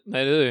and shit.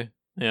 They do.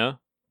 Yeah.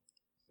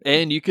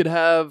 And you could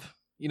have,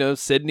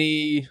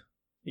 Sydney.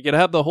 You could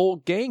have the whole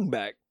gang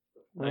back.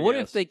 What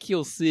if they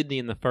kill Sydney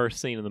in the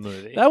first scene of the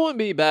movie? That wouldn't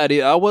be bad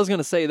either. I was going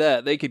to say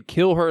that. They could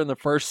kill her in the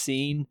first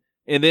scene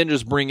and then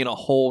just bring in a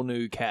whole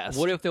new cast.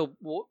 What if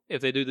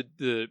they do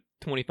the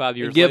 25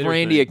 years and give later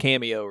Randy thing? A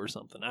cameo or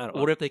something? I don't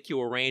know. What if they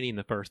kill Randy in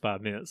the first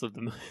 5 minutes of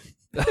the movie?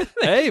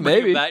 Hey, bring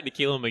maybe. him back to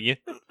kill him again.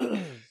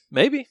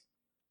 Maybe.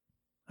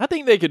 I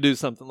think they could do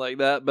something like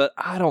that, but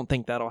I don't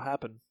think that'll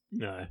happen.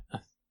 No.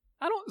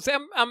 I don't see.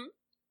 I'm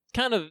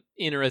kind of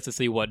interested to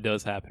see what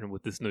does happen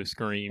with this new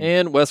Scream.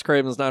 And Wes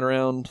Craven's not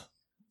around,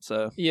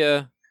 so.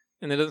 Yeah.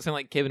 And it doesn't sound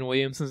like Kevin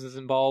Williamson is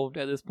involved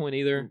at this point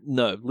either.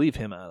 No, leave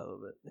him out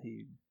of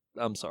it.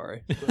 I'm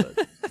sorry.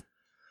 But.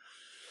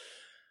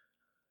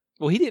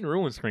 Well, he didn't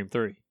ruin Scream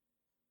 3.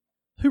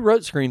 Who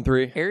wrote Scream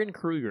 3? Aaron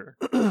Kruger.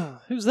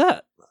 Who's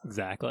that?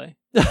 Exactly.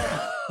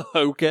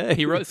 Okay.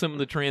 He wrote some of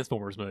the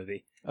Transformers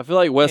movie. I feel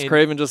like Wes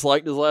Craven just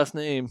liked his last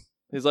name.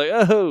 He's like,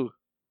 oh,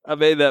 I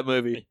made that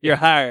movie. You're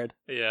hired.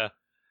 Yeah.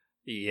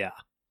 Yeah.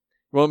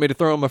 Want me to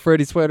throw on my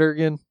Freddy sweater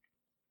again?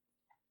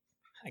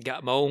 I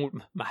got my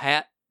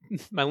hat,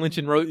 my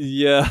lynching rope.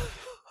 Yeah.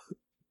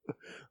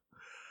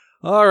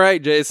 All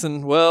right,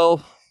 Jason.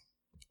 Well,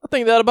 I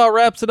think that about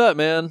wraps it up,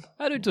 man.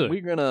 I do too.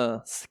 We're going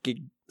to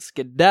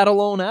skedaddle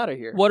on out of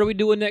here. What are we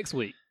doing next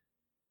week?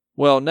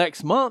 Well,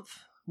 next month,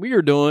 we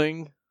are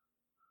doing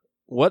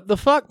What the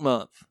Fuck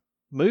Month.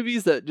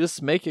 Movies that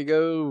just make you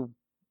go,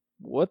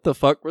 what the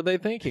fuck were they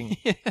thinking?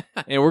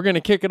 And we're going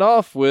to kick it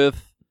off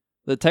with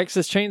the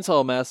Texas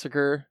Chainsaw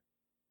Massacre.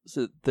 Is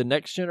it The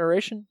Next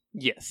Generation?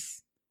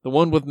 Yes. The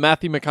one with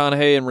Matthew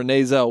McConaughey and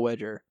Renee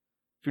Zellweger.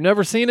 If you've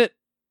never seen it,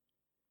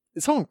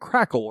 it's on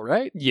Crackle,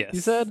 right? Yes.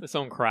 You said? It's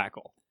on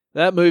Crackle.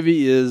 That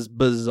movie is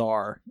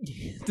bizarre.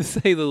 To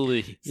say the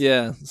least.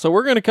 Yeah. So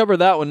we're going to cover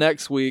that one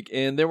next week,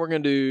 and then we're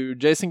going to do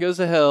Jason Goes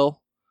to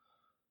Hell.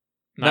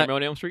 Nightmare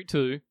on Elm Street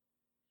 2.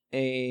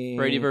 And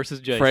Freddy versus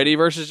Jason. Freddy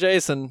versus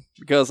Jason,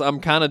 because I'm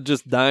kind of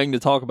just dying to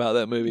talk about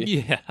that movie.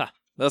 Yeah.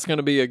 That's going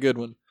to be a good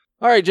one.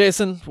 All right,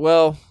 Jason.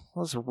 Well,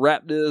 let's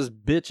wrap this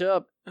bitch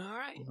up. All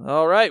right.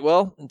 All right.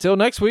 Well, until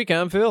next week,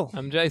 I'm Phil.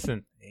 I'm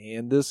Jason.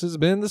 And this has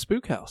been The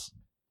Spook House.